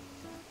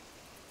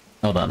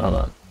 Hold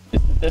on.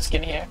 Is the disc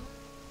in here?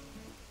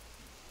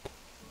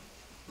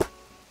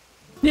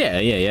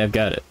 Yeah, I've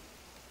got it.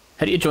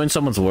 How do you join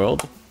someone's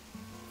world?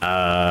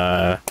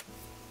 Push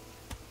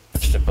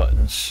the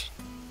buttons.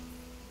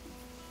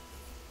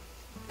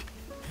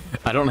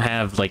 I don't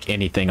have, like,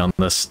 anything on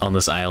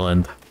this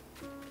island.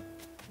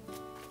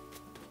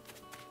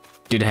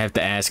 You'd have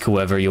to ask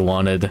whoever you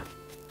wanted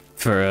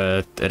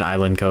for an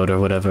island code or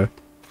whatever.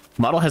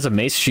 Model has a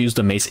mace. She used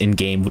a mace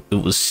in-game. It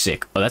was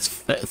sick. Oh, that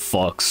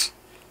fucks.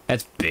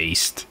 That's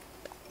based.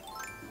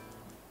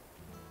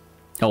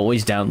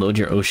 Always download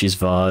your Oshi's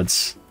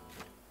VODs.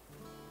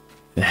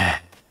 I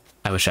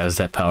wish I was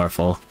that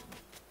powerful.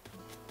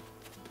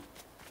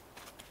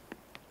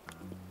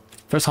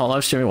 First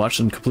HoloLive stream I watched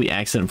on complete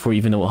accident before you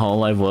even know what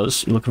HoloLive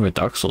was. You're looking for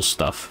Dark Souls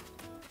stuff.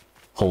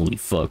 Holy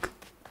fuck.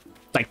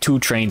 Like 2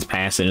 trains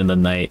passing in the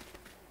night.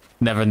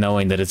 Never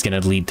knowing that it's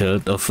gonna lead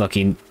to a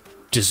fucking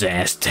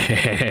disaster.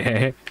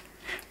 Yeah,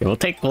 we'll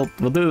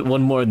do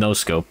one more no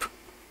scope.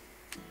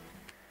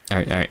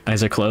 Alright.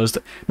 Eyes are closed.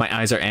 My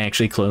eyes are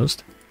actually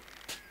closed.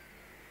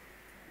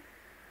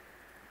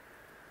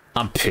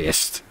 I'm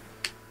pissed.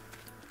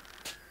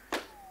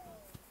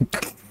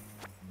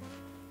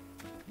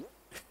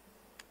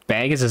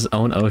 Bag is his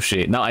own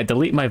Oshi. No, I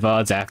delete my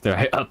VODs after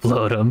I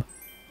upload them.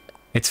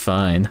 It's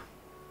fine.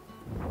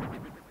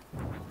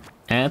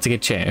 That's a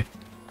good chair.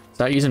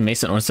 Started using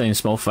Mason Ornstein in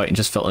Smo fight and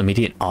just felt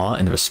immediate awe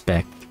and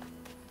respect.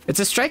 It's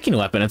a striking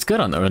weapon. It's good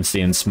on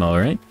Ornstein and Smo,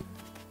 right?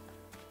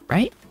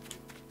 Right?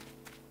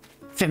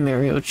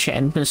 Femirio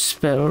Chan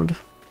misspelled.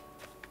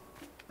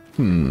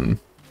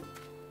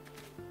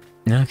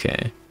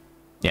 Okay.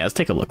 Yeah, let's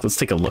take a look.